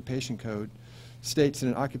Texas Occupation Code, states that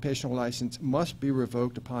an occupational license must be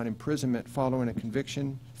revoked upon imprisonment following a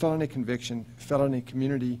conviction, felony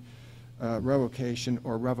community revocation,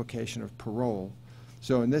 or revocation of parole.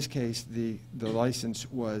 So in this case, the license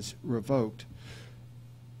was revoked.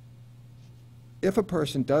 If a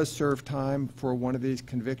person does serve time for one of these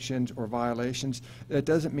convictions or violations, that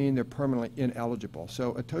doesn't mean they're permanently ineligible.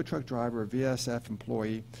 So a tow truck driver, a VSF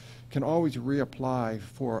employee, can always reapply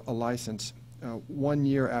for a license 1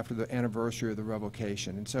 year after the anniversary of the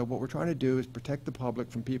revocation. And so what we're trying to do is protect the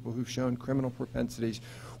public from people who've shown criminal propensities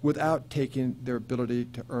without taking their ability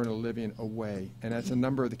to earn a living away. And that's a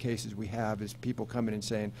number of the cases we have, is people coming and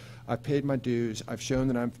saying, I've paid my dues, I've shown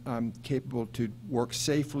that I'm capable to work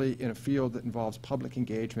safely in a field that involves public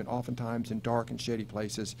engagement, oftentimes in dark and shady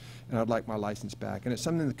places, and I'd like my license back. And it's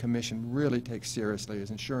something the Commission really takes seriously,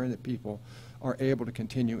 is ensuring that people are able to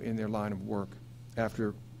continue in their line of work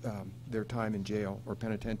after their time in jail or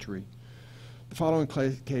penitentiary. The following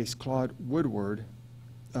case, Claude Woodward,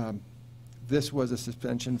 this was a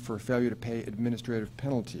suspension for failure to pay administrative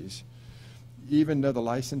penalties. Even though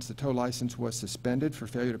the tow license was suspended for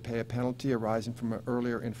failure to pay a penalty arising from an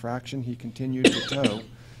earlier infraction, he continued to tow,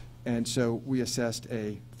 and so we assessed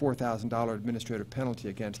a $4,000 administrative penalty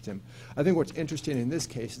against him. I think what's interesting in this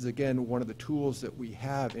case is, again, one of the tools that we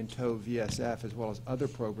have in tow VSF as well as other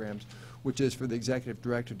programs, which is for the executive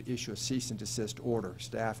director to issue a cease and desist order.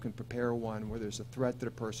 Staff can prepare one where there's a threat that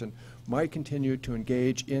a person might continue to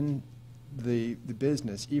engage in the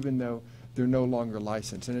business even though they're no longer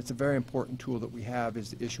licensed. And it's a very important tool that we have,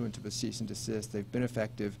 is the issuance of a cease and desist. They've been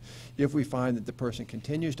effective. If we find that the person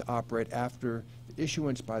continues to operate after the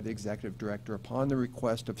issuance by the executive director upon the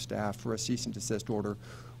request of staff for a cease and desist order,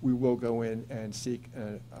 we will go in and seek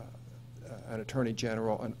an attorney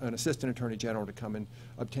general, an assistant attorney general, to come and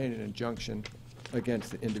obtain an injunction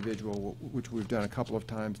against the individual, which we've done a couple of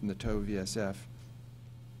times in the tow VSF.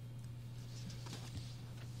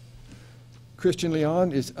 Christian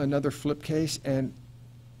Leon is another flip case, and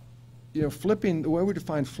flipping, the way we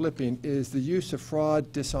define flipping is the use of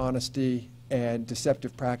fraud, dishonesty, and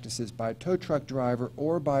deceptive practices by a tow truck driver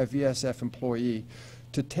or by a VSF employee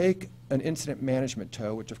to take an incident management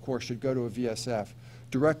tow, which of course should go to a VSF,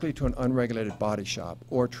 directly to an unregulated body shop,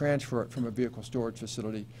 or transfer it from a vehicle storage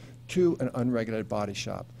facility to an unregulated body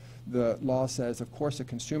shop. The law says, of course, a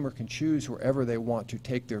consumer can choose wherever they want to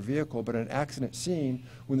take their vehicle, but in an accident scene,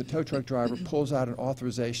 when the tow truck driver pulls out an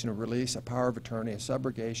authorization of release, a power of attorney, a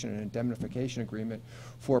subrogation, an indemnification agreement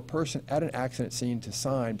for a person at an accident scene to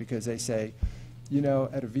sign because they say, you know,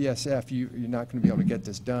 at a VSF, you're not going to be able to get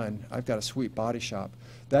this done. I've got a sweet body shop.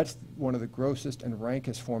 That's one of the grossest and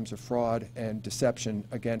rankest forms of fraud and deception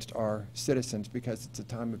against our citizens because it's a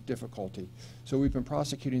time of difficulty. So we've been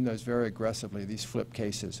prosecuting those very aggressively, these flip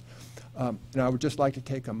cases. And I would just like to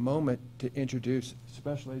take a moment to introduce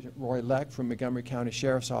Special Agent Roy Leck from Montgomery County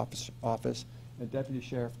Sheriff's Office and Deputy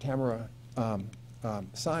Sheriff Tamara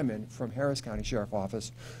Simon from Harris County Sheriff's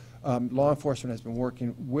Office. Law enforcement has been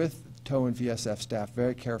working with TOW and VSF staff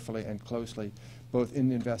very carefully and closely, both in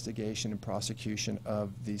the investigation and prosecution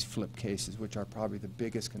of these flip cases, which are probably the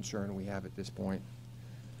biggest concern we have at this point.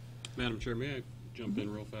 Madam Chair, may I jump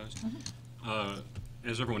in real fast?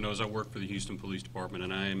 As everyone knows, I work for the Houston Police Department,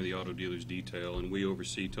 and I am in the auto dealers detail, and we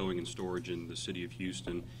oversee towing and storage in the city of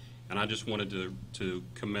Houston. And I just wanted to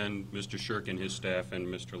commend Mr. Shirk and his staff and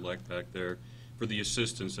Mr. Leck back there for the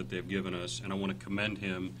assistance that they've given us, and I want to commend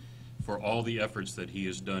him for all the efforts that he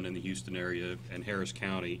has done in the Houston area and Harris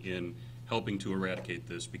County in helping to eradicate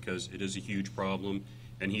this, because it is a huge problem,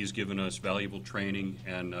 and he's given us valuable training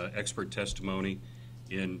and expert testimony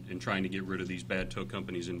in trying to get rid of these bad tow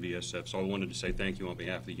companies in VSF. So I wanted to say thank you on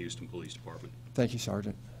behalf of the Houston Police Department. Thank you,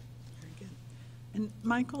 Sergeant. Very good. And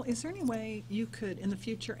Michael, is there any way you could, in the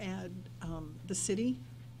future, add the city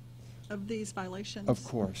of these violations? Of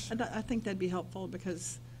course. I think that'd be helpful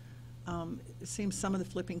because it seems some of the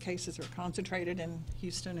flipping cases are concentrated in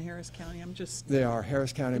Houston and Harris County. They are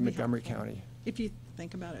Harris County and It'd be Montgomery helpful. County. If you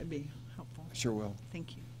think about it, it'd be helpful. Sure will.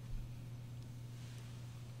 Thank you.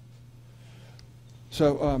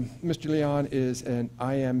 So Mr. Leon is an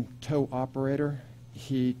IM tow operator.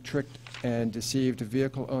 He tricked and deceived a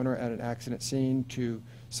vehicle owner at an accident scene to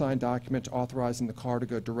sign documents authorizing the car to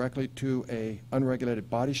go directly to a unregulated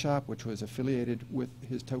body shop, which was affiliated with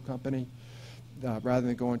his tow company, rather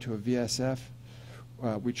than going to a VSF.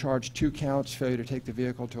 We charged 2 counts, failure to take the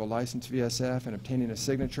vehicle to a licensed VSF and obtaining a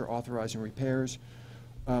signature authorizing repairs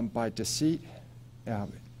by deceit.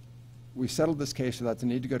 We settled this case without the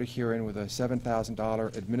need to go to hearing with a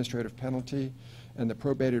 $7,000 administrative penalty and the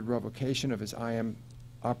probated revocation of his IM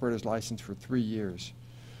operator's license for 3 years.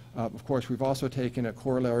 Of course, we've also taken a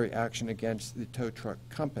corollary action against the tow truck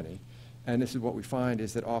company. And this is what we find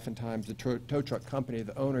is that oftentimes the tow truck company,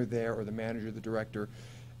 the owner there or the manager, the director,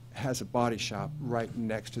 has a body shop right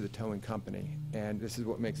next to the towing company. And this is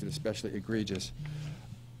what makes it especially egregious.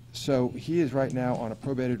 So he is right now on a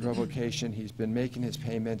probated revocation. He's been making his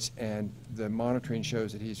payments, and the monitoring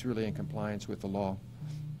shows that he's really in compliance with the law.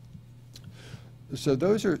 So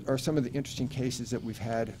those are some of the interesting cases that we've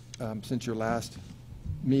had since your last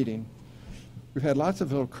meeting. We've had lots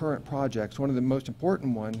of little current projects. One of the most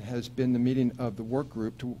important one has been the meeting of the work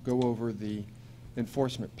group to go over the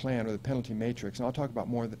enforcement plan or the penalty matrix, and I'll talk about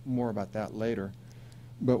more about that later.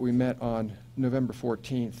 But we met on November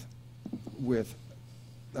 14th with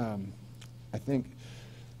I think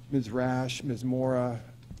Ms. Rash, Ms. Mora,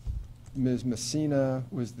 Ms. Messina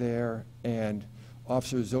was there, and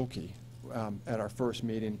Officer Zolke at our first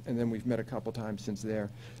meeting, and then we've met a couple times since there.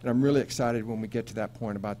 And I'm really excited when we get to that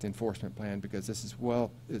point about the enforcement plan, because this is,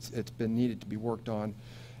 well, it's been needed to be worked on,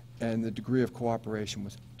 and the degree of cooperation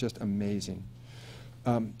was just amazing.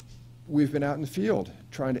 We've been out in the field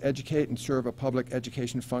trying to educate and serve a public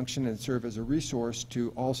education function and serve as a resource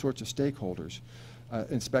to all sorts of stakeholders.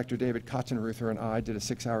 Inspector David Kotzenruther and I did a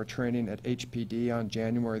 6-hour training at HPD on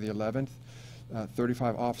January the 11th,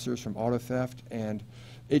 35 officers from auto theft, and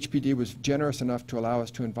HPD was generous enough to allow us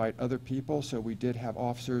to invite other people, so we did have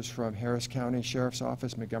officers from Harris County Sheriff's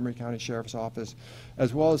Office, Montgomery County Sheriff's Office,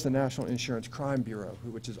 as well as the National Insurance Crime Bureau,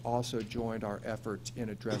 which has also joined our efforts in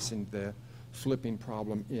addressing the flipping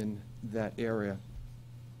problem in that area.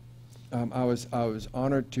 I was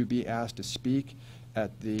honored to be asked to speak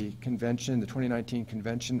at the convention, the 2019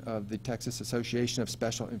 convention of the Texas Association of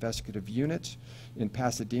Special Investigative Units in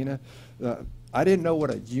Pasadena. I didn't know what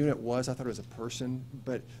a unit was. I thought it was a person,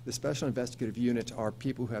 but the special investigative units are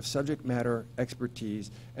people who have subject matter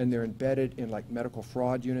expertise, and they're embedded in like medical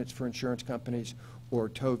fraud units for insurance companies or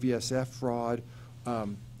tow VSF fraud,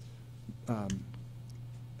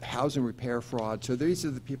 housing repair fraud. So these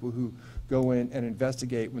are the people who go in and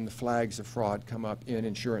investigate when the flags of fraud come up in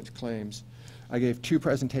insurance claims. I gave 2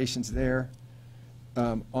 presentations there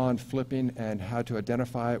on flipping and how to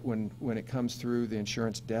identify it when it comes through the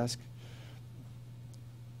insurance desk.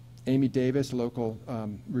 Amy Davis, a local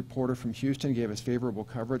reporter from Houston, gave us favorable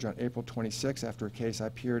coverage on April 26th after a case I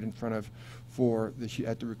appeared in front of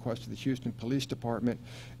at the request of the Houston Police Department.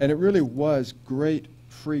 And it really was great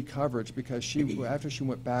free coverage because after she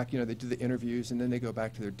went back, they do the interviews and then they go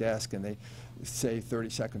back to their desk and they say 30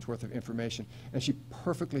 seconds worth of information. And she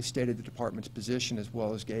perfectly stated the department's position as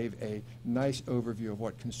well as gave a nice overview of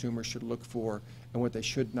what consumers should look for and what they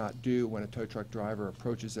should not do when a tow truck driver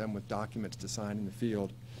approaches them with documents to sign in the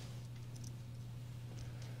field.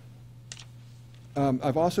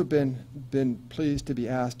 I've also been pleased to be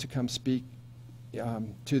asked to come speak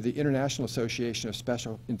to the International Association of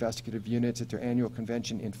Special Investigative Units at their annual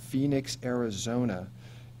convention in Phoenix, Arizona.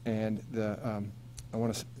 And I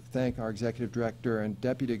want to thank our executive director and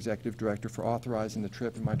deputy executive director for authorizing the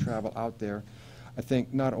trip and my travel out there. I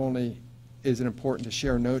think not only is it important to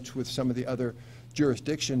share notes with some of the other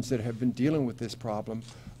jurisdictions that have been dealing with this problem,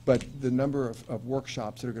 but the number of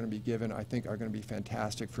workshops that are going to be given, I think, are going to be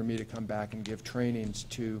fantastic for me to come back and give trainings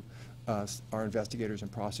to our investigators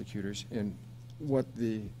and prosecutors in what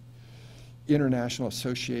the International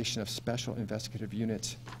Association of Special Investigative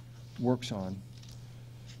Units works on.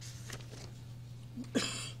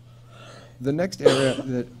 The next area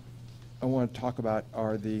that I want to talk about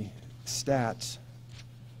are the stats.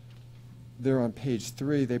 They're on page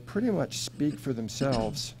 3. They pretty much speak for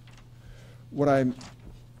themselves. What I'm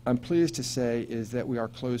pleased to say is that we are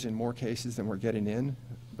closing more cases than we're getting in,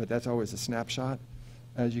 but that's always a snapshot.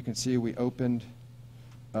 As you can see, we opened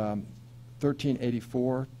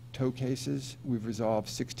 1384 tow cases. We've resolved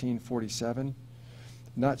 1647.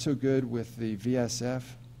 Not so good with the VSF,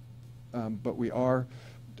 but we are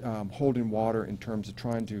holding water in terms of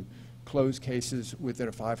trying to close cases within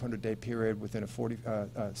a 500-day period, within a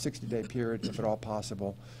 60-day period, if at all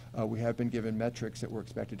possible. We have been given metrics that we're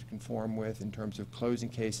expected to conform with in terms of closing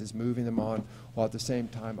cases, moving them on, while at the same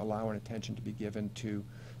time allowing attention to be given to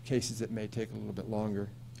cases that may take a little bit longer.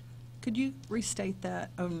 Could you restate that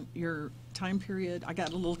on your time period? I got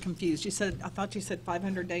a little confused. I thought you said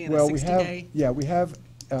 500-day and a 60-day.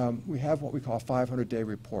 We have what we call 500-day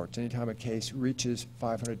reports. Anytime a case reaches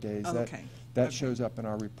 500 days, that shows up in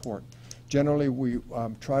our report. Generally, we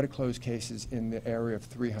try to close cases in the area of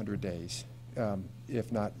 300 days,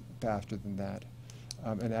 if not faster than that.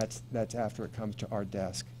 And that's after it comes to our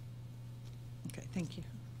desk. Okay, thank you.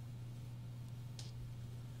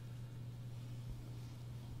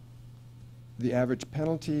 The average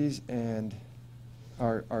penalties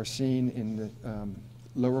are seen in the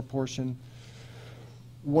lower portion.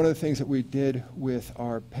 One of the things that we did with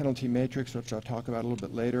our penalty matrix, which I'll talk about a little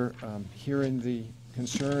bit later, hearing the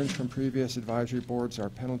concerns from previous advisory boards, our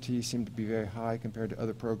penalties seem to be very high compared to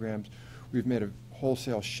other programs. We've made a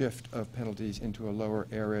wholesale shift of penalties into a lower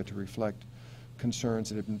area to reflect concerns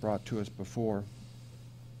that have been brought to us before.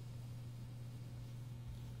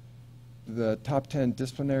 The top 10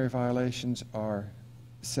 disciplinary violations are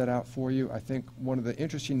set out for you. I think one of the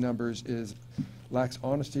interesting numbers is lacks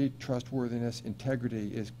honesty, trustworthiness,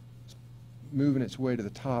 integrity is moving its way to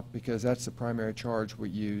the top because that's the primary charge we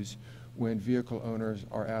use when vehicle owners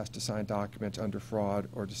are asked to sign documents under fraud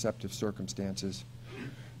or deceptive circumstances.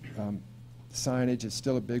 Signage is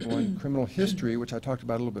still a big one. Criminal history, which I talked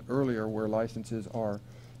about a little bit earlier, where licenses are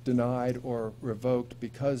denied or revoked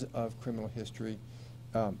because of criminal history.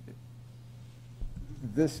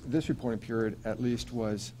 This reporting period, at least,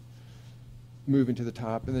 was moving to the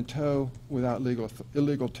top. And then tow without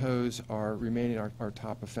illegal tows are remaining our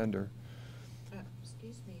top offender.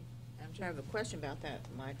 Excuse me, I'm trying to have a question about that,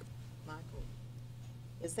 Michael.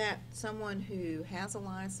 Is that someone who has a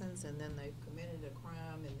license and then they've committed a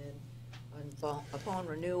crime and then upon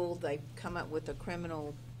renewal they come up with a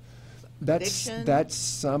criminal conviction? That's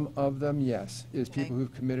some of them, yes, is Okay. people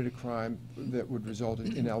who've committed a crime that would result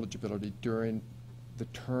in ineligibility during the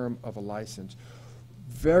term of a license.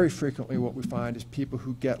 Very frequently what we find is people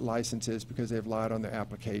who get licenses because they've lied on their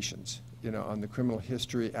applications. On the criminal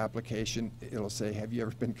history application, it'll say, have you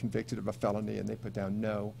ever been convicted of a felony? And they put down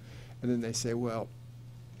no. And then they say, well,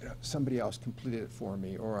 somebody else completed it for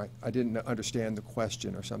me, or I didn't understand the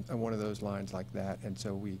question, or one of those lines like that. And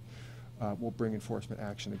so we'll bring enforcement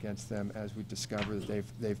action against them as we discover that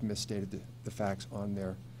they've misstated the facts on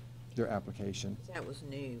their application. That was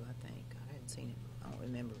new, I think. I hadn't seen it. I don't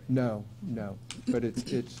remember it. No, but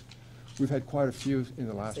we've had quite a few in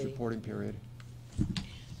the last See. reporting period.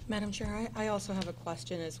 Madam Chair, I also have a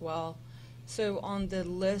question as well. So on the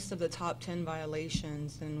list of the top 10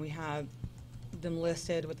 violations, and we have them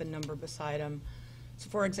listed with a number beside them. So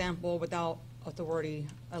for example, without authority,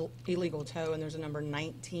 illegal tow, and there's a number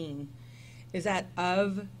 19. Is that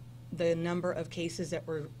of the number of cases that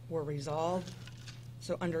were resolved?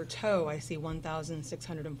 So under tow, I see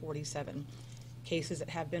 1,647 cases that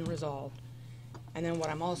have been resolved. And then what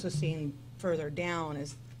I'm also seeing further down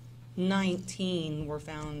is 19 were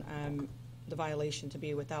found the violation to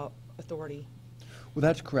be without authority. Well,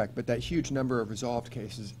 that's correct, but that huge number of resolved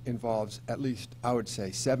cases involves at least, I would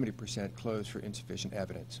say, 70% closed for insufficient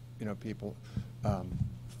evidence. You know, people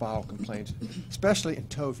file complaints, especially in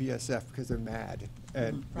tow VSF, because they're mad.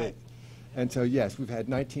 And, Right. and so, yes, we've had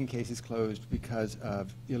 19 cases closed because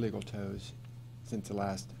of illegal tows since the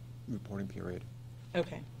last reporting period.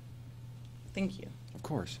 Okay. Thank you. Of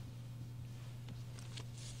course.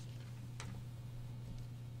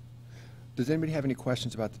 Does anybody have any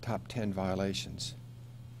questions about the top 10 violations?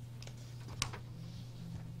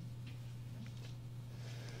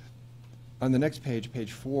 On the next page,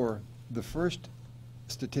 page 4, the first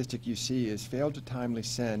statistic you see is failed to timely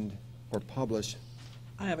send or publish.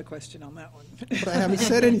 I have a question on that one. But I haven't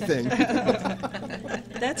said anything.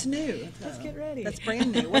 That's new. Let's get ready. That's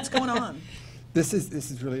brand new. What's going on? This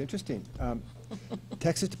is really interesting.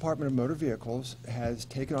 Texas Department of Motor Vehicles has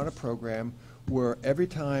taken on a program where every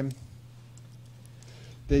time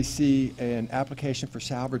they see an application for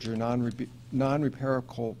salvage or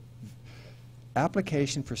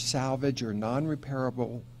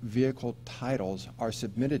non-repairable vehicle titles are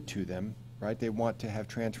submitted to them, right? They want to have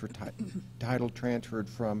title transferred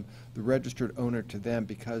from the registered owner to them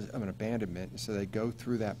because of an abandonment, so they go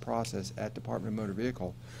through that process at Department of Motor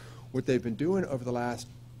Vehicle. What they've been doing over the last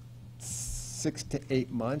 6 to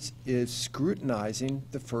 8 months is scrutinizing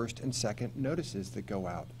the first and second notices that go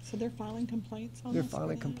out. So they're filing complaints on They're this filing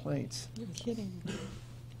already? complaints. You're kidding. It's an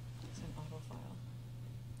auto file.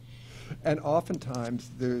 And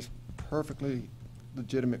oftentimes, there's perfectly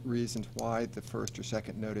legitimate reasons why the first or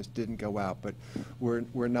second notice didn't go out, but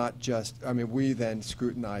we're not just, I mean, we then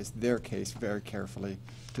scrutinize their case very carefully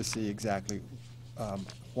to see exactly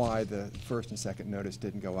why the first and second notice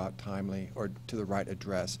didn't go out timely or to the right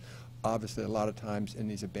address. Obviously, a lot of times in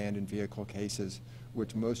these abandoned vehicle cases,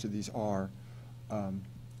 which most of these are,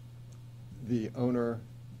 the owner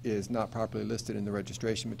is not properly listed in the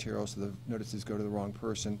registration material, so the notices go to the wrong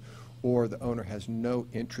person, or the owner has no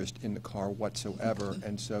interest in the car whatsoever,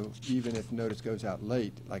 and so even if notice goes out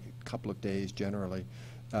late, like a couple of days generally,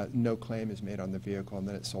 no claim is made on the vehicle, and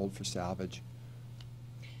then it's sold for salvage.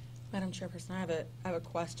 Madam Chairperson, I have a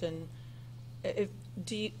question.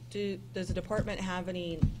 Does the department have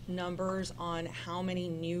any numbers on how many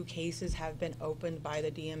new cases have been opened by the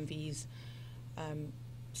DMV's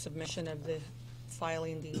submission of the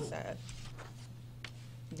filing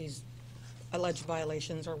these alleged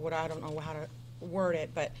violations, or what, I don't know how to word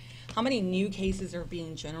it, but how many new cases are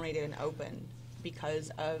being generated and opened because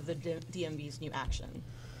of the DMV's new action?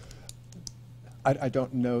 I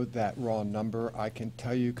don't know that raw number. I can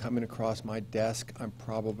tell you, coming across my desk, I'm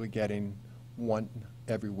probably getting one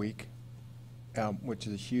every week, which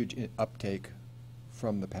is a huge uptake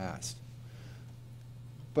from the past.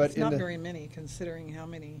 But It's not very many, considering how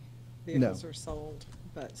many vehicles are sold,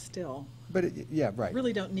 but still. But yeah, right.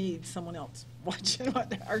 Really don't need someone else watching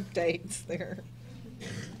what our dates there.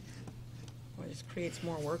 Well, it just creates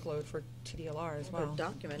more workload for TDLR as well. But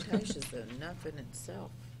documentation's enough in itself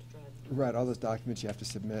to drive. Right, all those documents you have to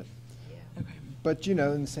submit. Yeah. Okay. But, you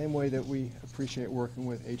know, in the same way that we appreciate working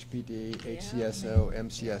with HPD, HCSO,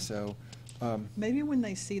 MCSO, Maybe when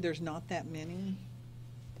they see there's not that many,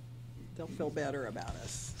 they'll feel better about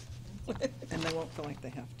us. And they won't feel like they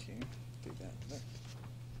have to do that.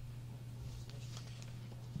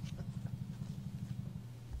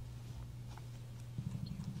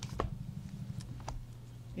 But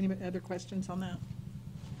any other questions on that?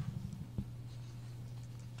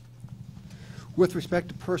 with respect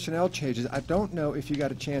to personnel changes, I don't know if you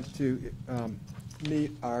got a chance to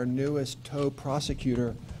meet our newest tow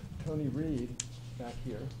prosecutor, Tony Reed, back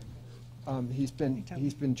here. He's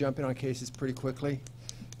been jumping on cases pretty quickly.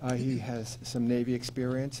 He has some Navy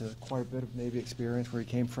experience, quite a bit of Navy experience where he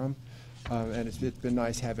came from, and it's been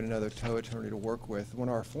nice having another tow attorney to work with. One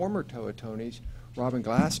of our former tow attorneys, Robin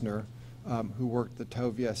Glassner, who worked the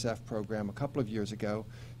tow VSF program a couple of years ago,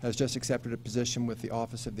 has just accepted a position with the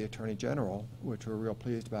Office of the Attorney General, which we're real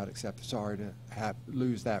pleased about, except sorry to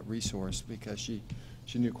lose that resource because she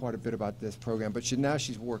knew quite a bit about this program. But now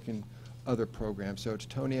she's working other programs. So it's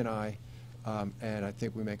Tony and I, and I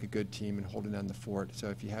think we make a good team in holding down the fort. So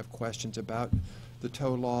if you have questions about the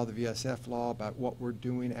tow law, the VSF law, about what we're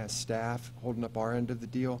doing as staff, holding up our end of the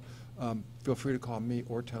deal, feel free to call me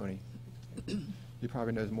or Tony. He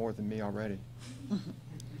probably knows more than me already.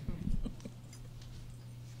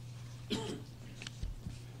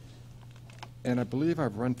 And I believe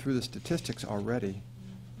I've run through the statistics already.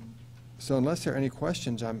 So unless there are any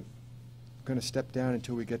questions, I'm going to step down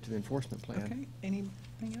until we get to the enforcement plan. Okay,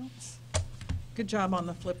 anything else? Good job on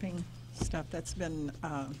the flipping stuff. That's been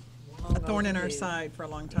a thorn in our side for a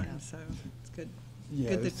long time, so it's good. Yeah,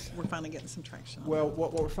 Good that it's- we're finally getting some traction on Well,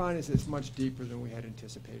 what we're finding is it's much deeper than we had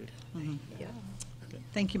anticipated. Yeah. it.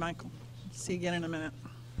 Thank you, Michael. See you again in a minute.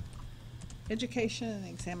 Education and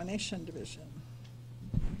Examination Division.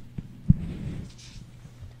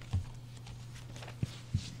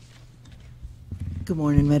 Good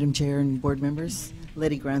morning, Madam Chair and board members.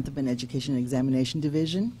 Letty Grantham in Education and Examination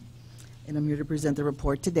Division, and I'm here to present the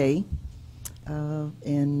report today.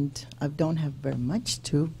 And I don't have very much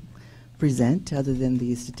to present other than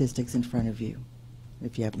the statistics in front of you,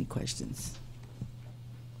 if you have any questions.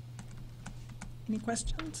 Any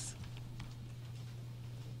questions?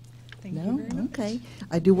 Thank you No? very much. Okay.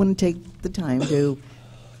 I do want to take the time to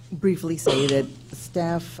briefly say that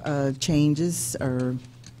staff changes are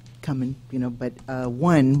coming, but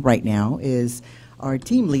one right now is our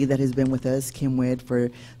team lead that has been with us, Kim Wedd,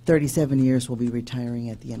 for 37 years, will be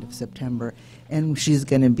retiring at the end of September, and she's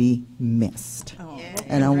going to be missed. Oh, Yeah. well,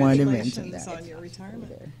 And I wanted to mention congratulations that. on your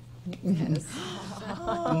retirement.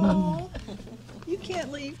 Oh, you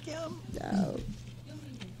can't leave, Kim. No.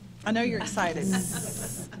 I know you're excited.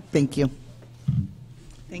 Thank you.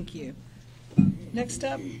 Thank you. Next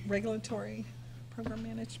up, Regulatory Program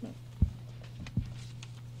Management.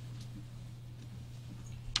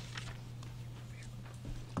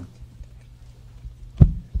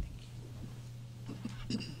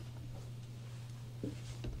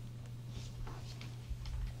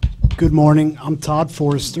 Good morning. I'm Todd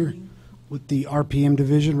Forrester with the RPM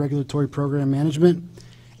Division, Regulatory Program Management,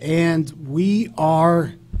 and we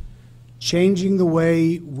are changing the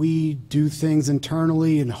way we do things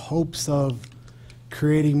internally in hopes of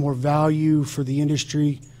creating more value for the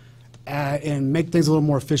industry and make things a little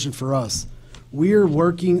more efficient for us. We are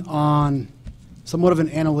working on somewhat of an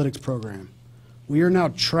analytics program. We are now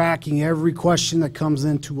tracking every question that comes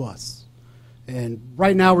into us. And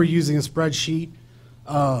right now we're using a spreadsheet.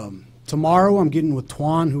 Tomorrow I'm getting with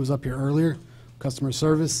Twan, who was up here earlier, customer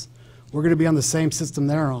service. We're going to be on the same system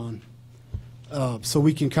they're on. So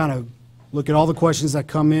we can kind of look at all the questions that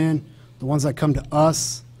come in, the ones that come to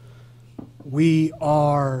us. We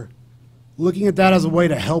are looking at that as a way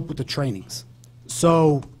to help with the trainings.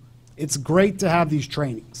 So it's great to have these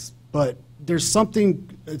trainings, but there's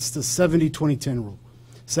something, it's the 70-20-10 rule.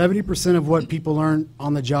 70% of what people learn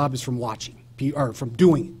on the job is from watching, or from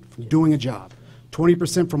doing a job.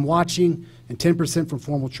 20% from watching, and 10% from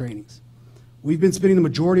formal trainings. We've been spending the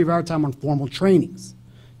majority of our time on formal trainings,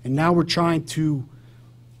 and now we're trying to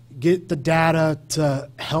get the data to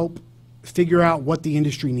help figure out what the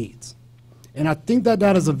industry needs. And I think that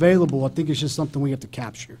data is available. I think it's just something we have to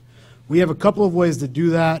capture. We have a couple of ways to do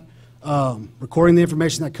that, recording the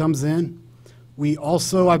information that comes in. We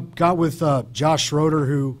also, I got with Josh Schroeder,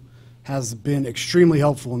 who has been extremely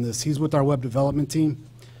helpful in this. He's with our web development team.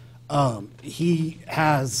 He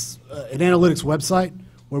has an analytics website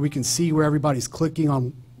where we can see where everybody's clicking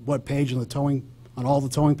on what page on the towing, on all the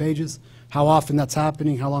towing pages, how often that's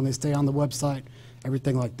happening, how long they stay on the website,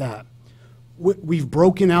 everything like that. We've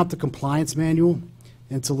broken out the compliance manual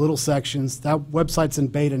into little sections. That website's in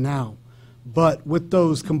beta now. But with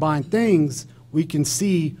those combined things, we can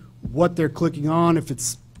see what they're clicking on, if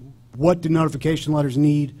it's what do notification letters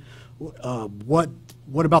need, what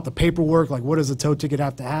about the paperwork, like what does a tow ticket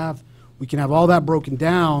have to have. We can have all that broken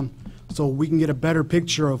down so we can get a better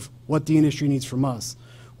picture of what the industry needs from us.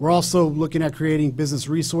 We're also looking at creating business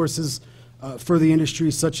resources for the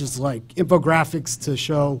industry, such as like infographics to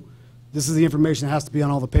show this is the information that has to be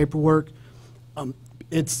on all the paperwork.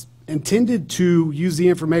 It's intended to use the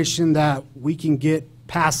information that we can get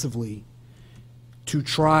passively to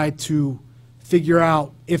try to figure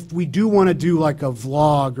out if we do want to do like a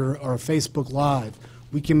vlog or a Facebook Live,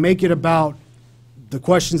 we can make it about the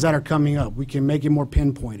questions that are coming up. We can make it more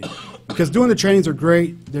pinpointed. Because doing the trainings are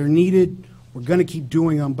great, they're needed, we're going to keep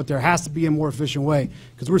doing them, but there has to be a more efficient way.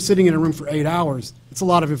 Because we're sitting in a room for 8 hours, it's a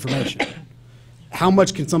lot of information. How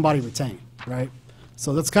much can somebody retain, right?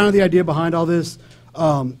 So that's kind of the idea behind all this.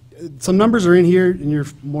 Some numbers are in here, and you're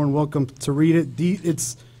more than welcome to read it.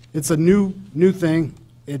 It's a new thing.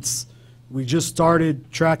 We just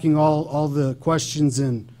started tracking all the questions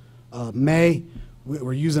in May.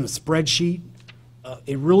 We're using a spreadsheet.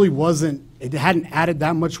 It really wasn't, it hadn't added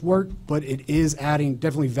that much work, but it is adding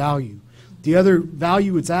definitely value. The other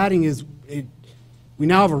value it's adding is we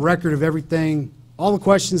now have a record of everything, all the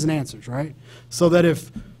questions and answers, right? So that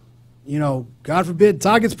if, God forbid,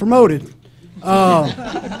 Todd gets promoted,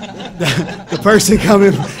 the person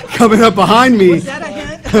coming up behind me. Was that a hint?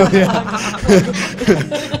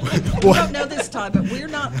 We don't know this, Todd, but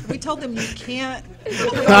we told them you can't.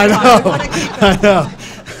 I know.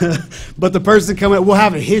 but the person coming, we'll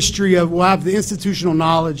have a history of, we'll have the institutional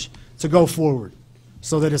knowledge to go forward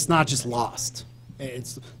so that it's not just lost.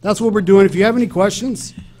 That's what we're doing. If you have any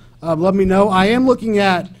questions, let me know. I am looking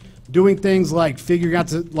at doing things like figuring out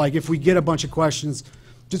to, like if we get a bunch of questions,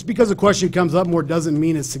 just because a question comes up more doesn't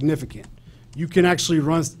mean it's significant. You can actually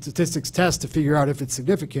run statistics tests to figure out if it's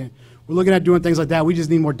significant. We're looking at doing things like that. We just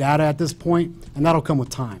need more data at this point, and that'll come with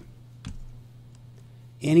time.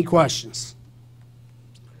 Any questions?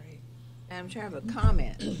 Madam Chair, I have a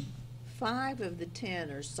comment. 5 of the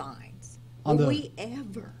 10 are signs. On Will the- we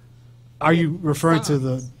ever? Are you referring to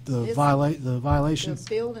the This- the The violations?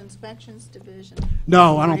 Field Inspections Division?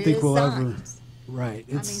 No, I don't It think is we'll ever. signs. Right.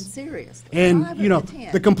 I mean, It's, seriously. and 5 you know, of the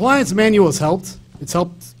 10. the compliance manual has helped. It's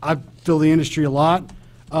helped. I feel the industry a lot.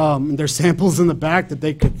 There's samples in the back that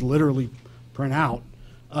they could literally print out.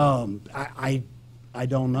 I don't I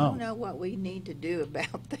don't know. know what we need to do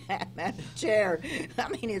about that, Madam Chair. I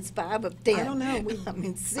mean, it's 5 of 10. I don't know. I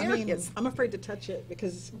mean, serious. I'm afraid to touch it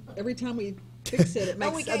because every time we fix it, it No,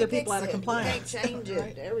 we makes can't other fix people out of it. compliance. We can't change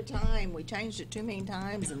it every time. We changed it too many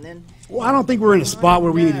times, and then. Well, I don't think we're in a spot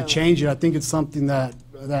where we need to No. change it. I think it's something that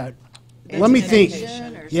let me think.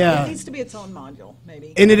 Education or Yeah. It needs to be its own module,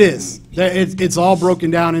 maybe. And it is. It's all broken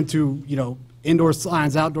down into, you know, indoor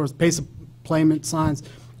signs, outdoor pace of playment signs,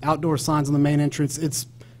 outdoor signs on the main entrance. It's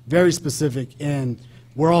very specific, and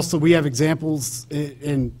we have examples,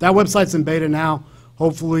 and that website's in beta now.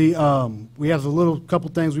 Hopefully, we have a couple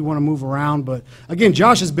things we want to move around, but again,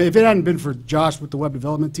 Josh has been, if it hadn't been for Josh with the web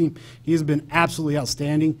development team, he has been absolutely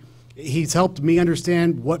outstanding. He's helped me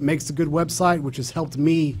understand what makes a good website, which has helped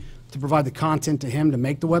me to provide the content to him to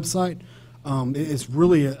make the website. It's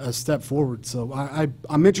really a step forward, so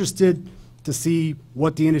I'm interested to see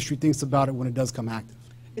what the industry thinks about it when it does come active.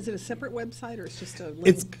 Is it a separate website or it's just a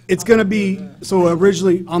link? It's going to be, so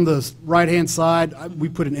originally on the right-hand side, we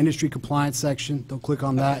put an industry compliance section. They'll click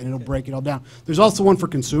on that and it'll break it all down. There's also one for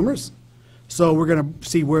consumers. So we're going to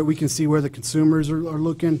see where we can see where the consumers are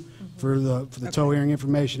looking for the tow hearing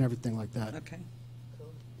information, everything like that. Okay.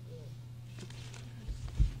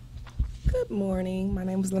 Good morning. My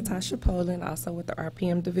name is Latasha Poland, also with the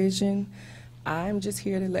RPM division. I'm just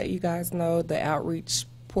here to let you guys know the outreach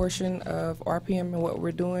portion of RPM and what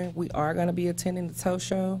we're doing. We are going to be attending the tow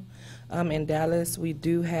show in Dallas. We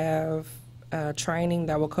do have training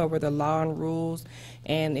that will cover the law and rules,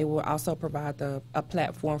 and it will also provide a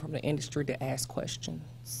platform from the industry to ask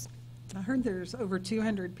questions. I heard there's over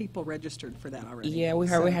 200 people registered for that already. Yeah, we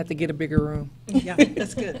heard we had to get a bigger room. Yeah,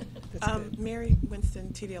 that's good. That's good. Mary Winston,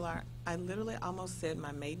 TDLR. I literally almost said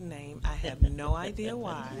my maiden name. I have no idea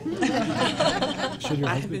why.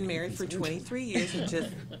 I have been married for 23 years and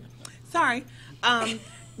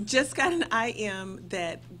just got an IM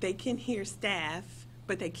that they can hear staff,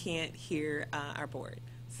 but they can't hear our board.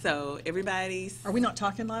 So everybody's. Are we not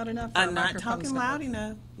talking loud enough? I'm not talking loud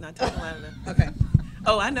enough. Not talking loud enough. Okay.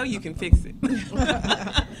 Oh, I know you can fix it.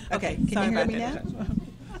 Okay, can sorry you hear about me that. now?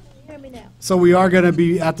 Hear me now. So we are going to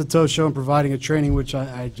be at the tow show and providing a training, which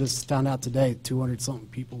I just found out today, 200-something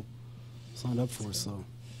people signed up for, so.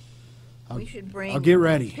 We should bring. I'll get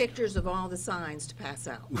ready. Pictures of all the signs to pass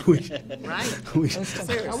out. We- Right? we-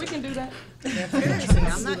 Seriously. We can do that. Seriously,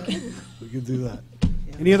 I'm not kidding. We could do that.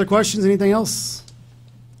 Any other questions, anything else?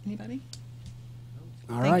 Anybody?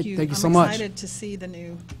 All right, thank you so I'm much. excited to see the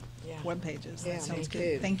new web pages. Yeah, That sounds me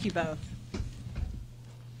good. too. Thank you both.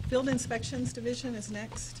 Field Inspections Division is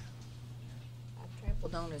next. I've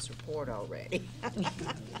trampled on his report already.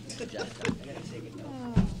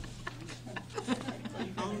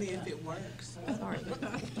 Only if it works. Sorry.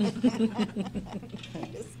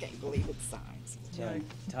 Just can't believe it's signs.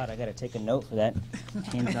 Todd, I got to take a note for that.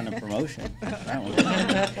 Hands on a promotion.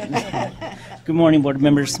 Good morning, board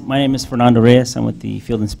members. My name is Fernando Reyes. I'm with the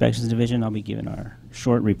Field Inspections Division. I'll be giving our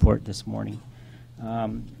short report this morning.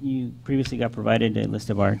 You previously got provided a list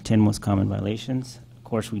of our 10 most common violations. Of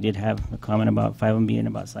course, we did have a comment about 5 of them being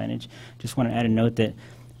about signage. Just want to add a note that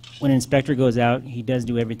when an inspector goes out, he does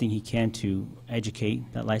do everything he can to educate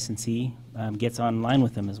that licensee, gets online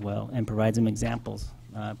with them as well, and provides them examples,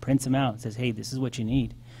 prints them out, says, hey, this is what you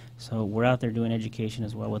need. So we're out there doing education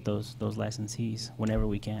as well with those licensees whenever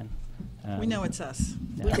we can. We know it's us.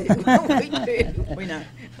 Yeah. We do. We know.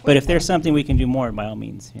 But if there's something we can do more, by all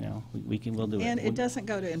means, we'll do it. And it doesn't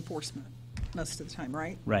go to enforcement most of the time,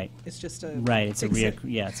 right? Right. It's just a. Right, it's a fix-it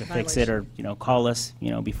fix it, or, violation. call us,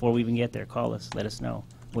 before we even get there, call us, let us know,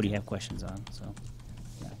 what do you have questions on? So,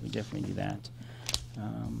 yeah, we definitely do that.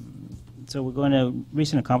 So we're going to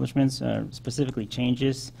recent accomplishments, specifically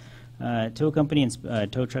changes. Tow company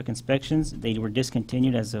and tow truck inspections, they were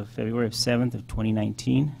discontinued as of February 7th of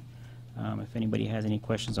 2019. If anybody has any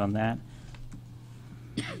questions on that.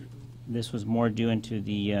 This was more due into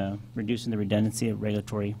the reducing the redundancy of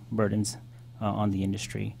regulatory burdens on the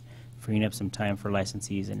industry, freeing up some time for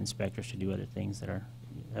licensees and inspectors to do other things that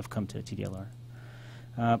have come to TDLR.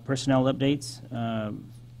 Personnel updates.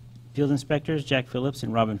 Field inspectors Jack Phillips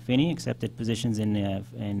and Robin Finney accepted positions in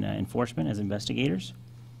enforcement as investigators.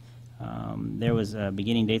 There was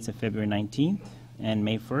beginning dates of February 19th and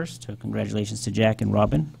May 1st, so congratulations to Jack and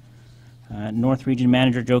Robin. North Region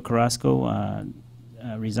Manager Joe Carrasco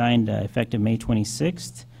resigned effective May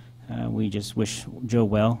 26th. We just wish Joe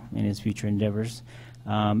well in his future endeavors.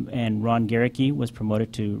 And Ron Garricky was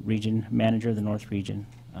promoted to Region Manager of the North Region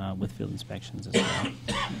with field inspections as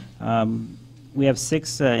well. We have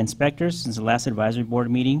 6 inspectors since the last advisory board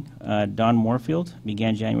meeting. Don Moorfield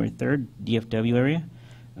began January 3rd, DFW area.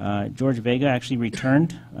 George Vega actually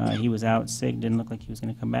returned. He was out sick, didn't look like he was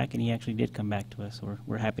going to come back, and he actually did come back to us, so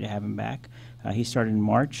we're happy to have him back. He started in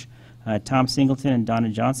March. Tom Singleton and Donna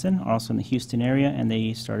Johnson, also in the Houston area, and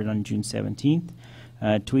they started on June 17th.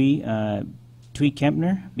 Twee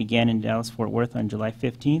Kempner began in Dallas-Fort Worth on July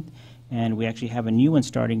 15th, and we actually have a new one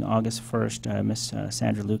starting August 1st, Miss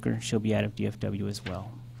Sandra Luker. She'll be out of DFW as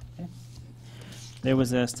well. Okay. There was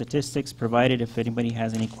statistics provided if anybody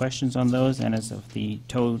has any questions on those, and as of the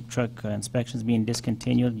tow truck inspections being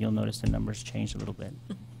discontinued, you'll notice the numbers changed a little bit,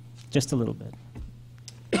 just a little bit.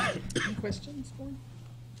 Any questions, board?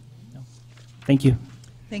 Thank you.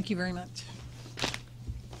 Thank you very much.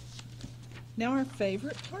 Now our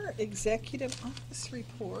favorite part, executive office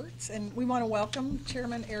reports. And we want to welcome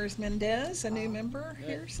Chairman Ayers Mendez, a new member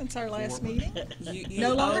here since our last meeting.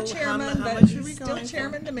 No longer chairman, but still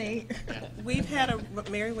chairman to me. We've had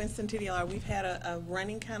Mary Winston TDLR, we've had a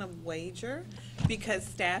running kind of wager because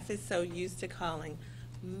staff is so used to calling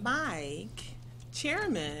Mike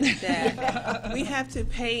chairman that we have to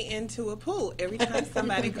pay into a pool every time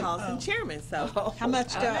somebody calls him chairman. So how much?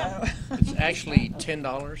 It's actually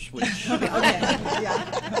 $10, which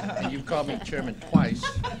and you've called me chairman twice.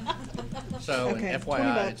 So, okay, and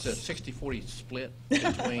FYI, it's a 60-40 split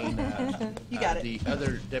between the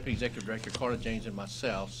other deputy executive director, Carla James, and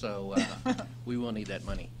myself. So we will need that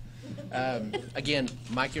money. Again,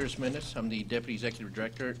 Mike Ayers Mendez. I'm the deputy executive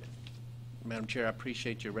director. Madam Chair, I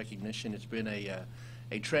appreciate your recognition. It's been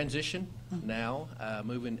a transition now,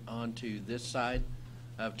 moving on to this side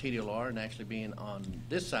of TDLR and actually being on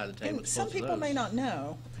this side of the table. And some people may not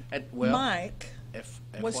know, Mike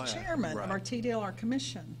was chairman of our TDLR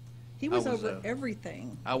commission. He was over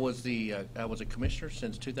everything. I was a commissioner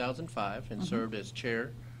since 2005 and served as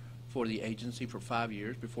chair for the agency for 5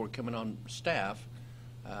 years before coming on staff.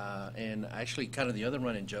 And actually, kind of the other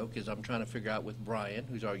running joke is I'm trying to figure out with Brian,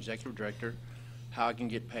 who's our executive director, how I can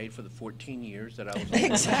get paid for the 14 years that I was on.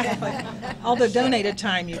 Exactly. All the donated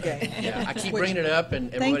time you gave. Yeah, I keep bringing it up,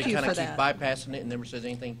 and everybody kind of keeps bypassing it and never says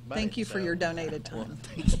anything about it. Thank you for your donated time. Well,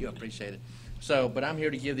 thank you. I appreciate it. So, but I'm here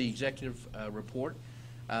to give the executive report.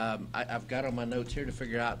 I've got on my notes here to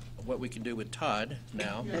figure out what we can do with Todd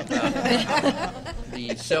now.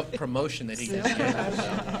 The self-promotion that he just gave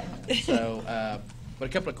us. So, but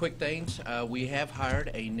a couple of quick things. We have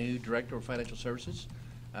hired a new director of financial services.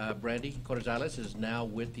 Brandy Cortazales is now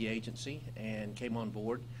with the agency and came on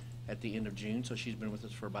board at the end of June, so she's been with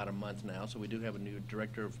us for about a month now. So we do have a new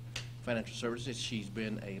director of financial services. She's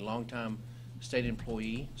been a longtime state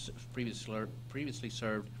employee, previously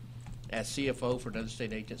served as CFO for another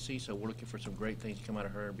state agency. So we're looking for some great things to come out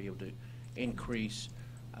of her and be able to increase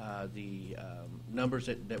the numbers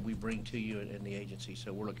that we bring to you in the agency.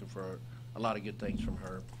 So we're looking for a lot of good things from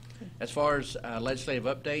her. As far as legislative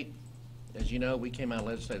update, as you know, we came out of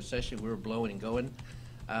legislative session. We were blowing and going.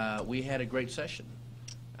 We had a great session.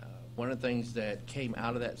 One of the things that came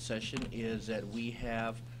out of that session is that we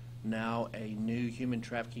have now a new human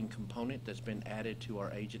trafficking component that's been added to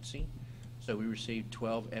our agency. So we received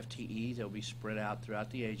 12 FTEs that will be spread out throughout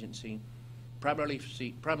the agency,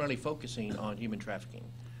 primarily focusing on human trafficking.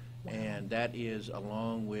 Wow. And that is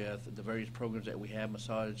along with the various programs that we have,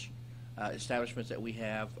 massage establishments that we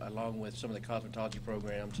have, along with some of the cosmetology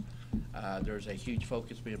programs. There's a huge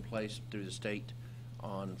focus being placed through the state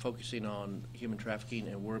on focusing on human trafficking,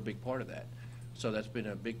 and we're a big part of that. So that's been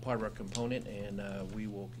a big part of our component, and we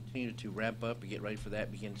will continue to ramp up and get ready for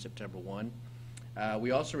that beginning September 1.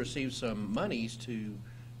 We also received some monies to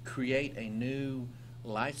create a new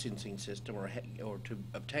licensing system or to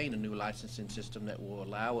obtain a new licensing system that will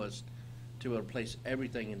allow us to replace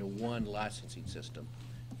everything into one licensing system.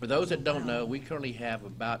 For those that don't know, we currently have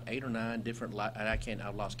about 8 or 9 different,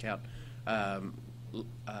 I've lost count,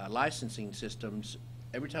 licensing systems.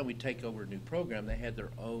 Every time we take over a new program, they had their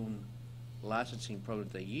own licensing program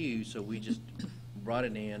that they use, so we just brought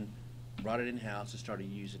it in-house and started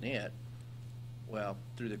using it. Well,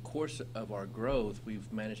 through the course of our growth,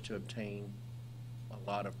 we've managed to obtain a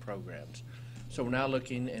lot of programs. So we're now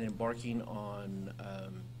looking and embarking on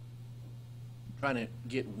trying to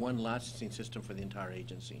get one licensing system for the entire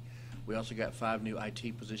agency. We also got 5 new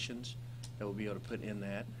IT positions that we'll be able to put in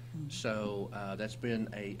that. So that's been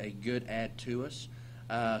a good add to us.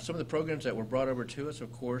 Some of the programs that were brought over to us,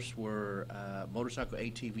 of course, were motorcycle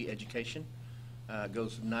ATV education.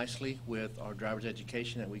 Goes nicely with our driver's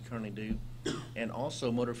education that we currently do, and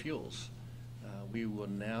also motor fuels. We will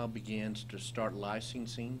now begin to start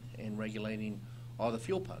licensing and regulating all the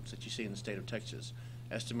fuel pumps that you see in the state of Texas.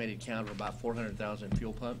 Estimated count of about 400,000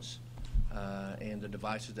 fuel pumps and the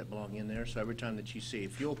devices that belong in there. So every time that you see a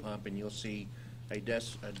fuel pump and you'll see a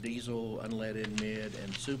diesel, unleaded, mid,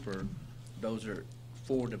 and super, those are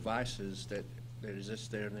 4 devices that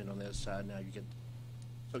exist there, and then on the other side now you get,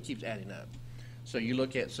 so it keeps adding up. So you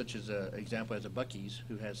look at such as an example as a Buc-ee's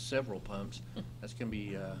who has several pumps. That's going to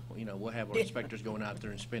be, we'll have our inspectors going out there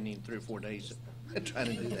and spending 3 or 4 days trying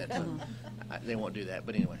to do that. So, they won't do that,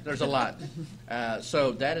 but anyway, there's a lot.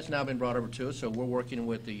 So that has now been brought over to us. So we're working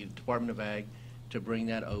with the Department of Ag to bring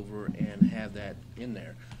that over and have that in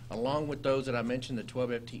there. Along with those that I mentioned, the 12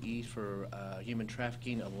 FTEs for human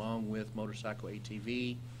trafficking, along with motorcycle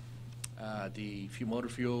ATV, the few motor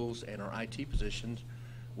fuels, and our IT positions,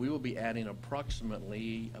 we will be adding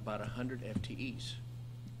approximately about 100 FTEs.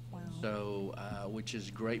 Wow. So, which is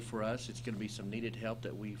great for us. It's going to be some needed help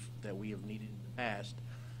that we have needed in the past.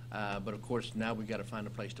 But of course, now we've got to find a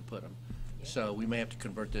place to put them. Yeah. So we may have to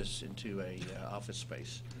convert this into a office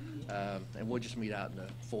space, and we'll just meet out in the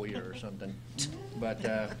foyer or something. But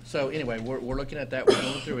so anyway, we're looking at that. We're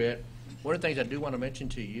going through it. One of the things I do want to mention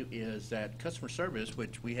to you is that customer service,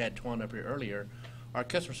 which we had Twan up here earlier. Our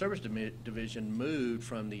customer service division moved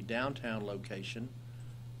from the downtown location.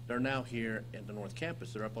 They're now here at the North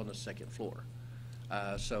Campus. They're up on the 2nd floor.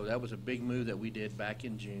 So that was a big move that we did back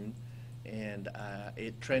in June, and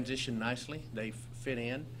it transitioned nicely. They fit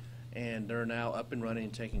in, and they're now up and running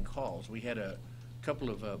and taking calls. We had a couple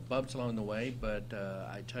of bumps along the way, but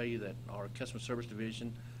I tell you that our customer service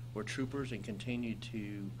division were troopers and continue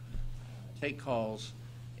to take calls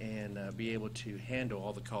and be able to handle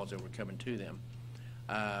all the calls that were coming to them.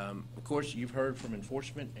 Of course, you've heard from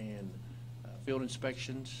enforcement and field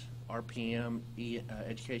inspections, RPM,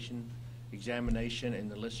 education, examination,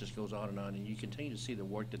 and the list just goes on, and you continue to see the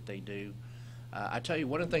work that they do. I tell you,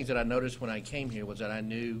 one of the things that I noticed when I came here was that I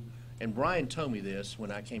knew, and Brian told me this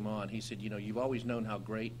when I came on, he said, you've always known how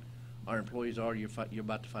great our employees are, you're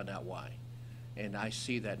about to find out why. And I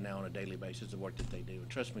see that now on a daily basis, the work that they do. And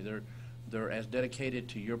trust me, they're as dedicated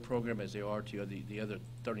to your program as they are to the other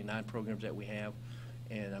 39 programs that we have.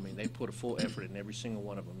 And, I mean, they put a full effort in every single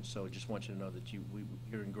one of them. So I just want you to know that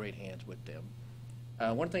you're in great hands with them.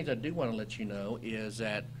 One of the things I do want to let you know is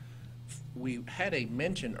that we had a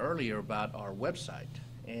mention earlier about our website.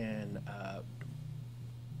 And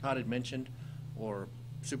Todd had mentioned, or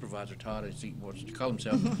Supervisor Todd, as he wants to call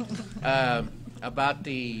himself, about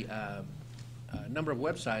the number of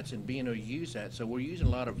websites and being able to use that. So we're using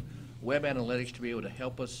a lot of web analytics to be able to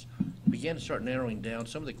help us begin to start narrowing down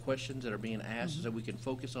some of the questions that are being asked so that we can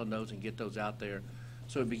focus on those and get those out there.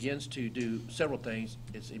 So it begins to do several things.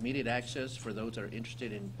 It's immediate access for those that are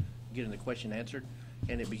interested in getting the question answered,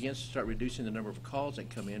 and it begins to start reducing the number of calls that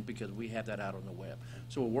come in because we have that out on the web.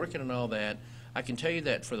 So we're working on all that. I can tell you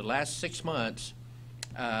that for the last 6 months,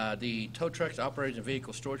 the tow trucks, operators, and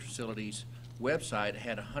vehicle storage facilities website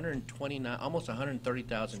had 129, almost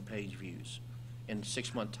 130,000 page views in a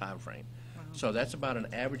 6-month time frame. Wow. So that's about an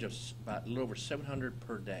average of about a little over 700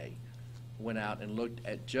 per day went out and looked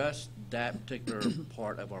at just that particular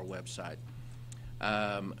part of our website.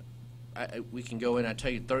 We can go in, I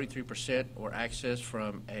tell you 33% were accessed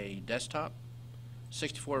from a desktop,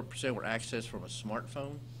 64% were accessed from a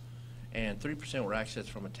smartphone, and 3% were accessed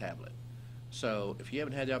from a tablet. So if you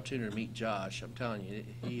haven't had the opportunity to meet Josh, I'm telling you,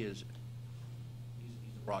 he's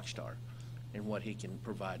a rock star in what he can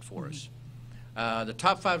provide for us. The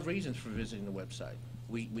top 5 reasons for visiting the website.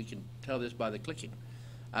 We can tell this by the clicking.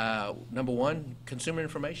 Number 1, consumer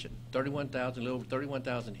information. 31,000, a little over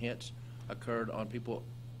 31,000 hits occurred on people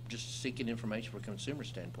just seeking information from a consumer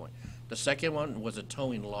standpoint. The second one was a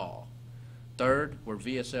towing law. Third were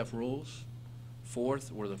VSF rules.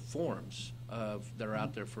 Fourth were the forums that are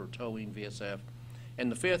out there for towing VSF.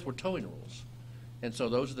 And the fifth were towing rules. And so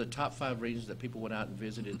those are the top 5 reasons that people went out and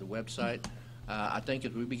visited the website. I think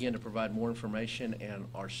as we begin to provide more information and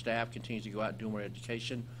our staff continues to go out and do more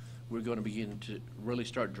education, we're going to begin to really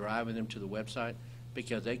start driving them to the website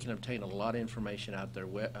because they can obtain a lot of information out there.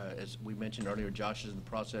 As we mentioned earlier, Josh is in the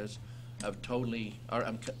process of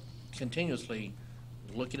continuously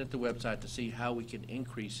looking at the website to see how we can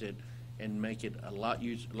increase it and make it a lot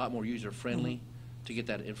more user-friendly to get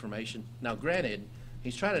that information. Now, granted,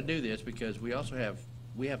 he's trying to do this because we have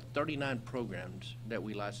 39 programs that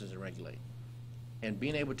we license and regulate. And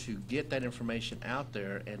being able to get that information out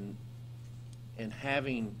there and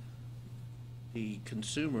having the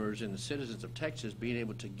consumers and the citizens of Texas being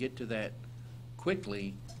able to get to that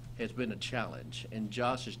quickly has been a challenge. And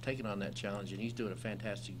Josh has taken on that challenge, and he's doing a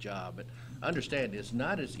fantastic job. But understand, it's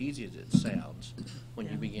not as easy as it sounds when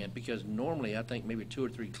you begin, because normally I think maybe 2 or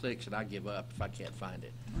 3 clicks and I give up if I can't find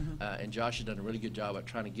it. And Josh has done a really good job at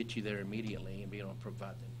trying to get you there immediately and being able to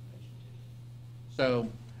provide the information to you. So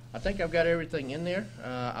I think I've got everything in there.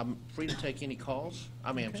 I'm free to take any calls.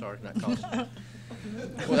 I mean, I'm sorry, not calls.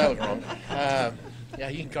 Well, that was wrong. Yeah,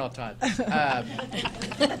 you can call Todd. Please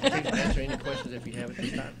answer any questions if you have at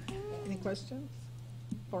this time. Any questions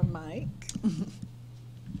for Mike?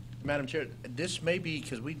 Madam Chair, this may be,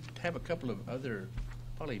 because we have a couple of other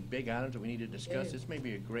probably big items that we need to discuss, this may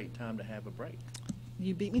be a great time to have a break.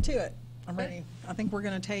 You beat me to it. I'm ready. I think we're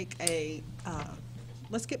going to take a,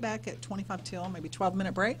 let's get back at 25 till, maybe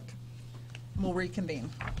 12-minute break, and we'll reconvene.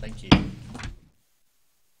 Thank you.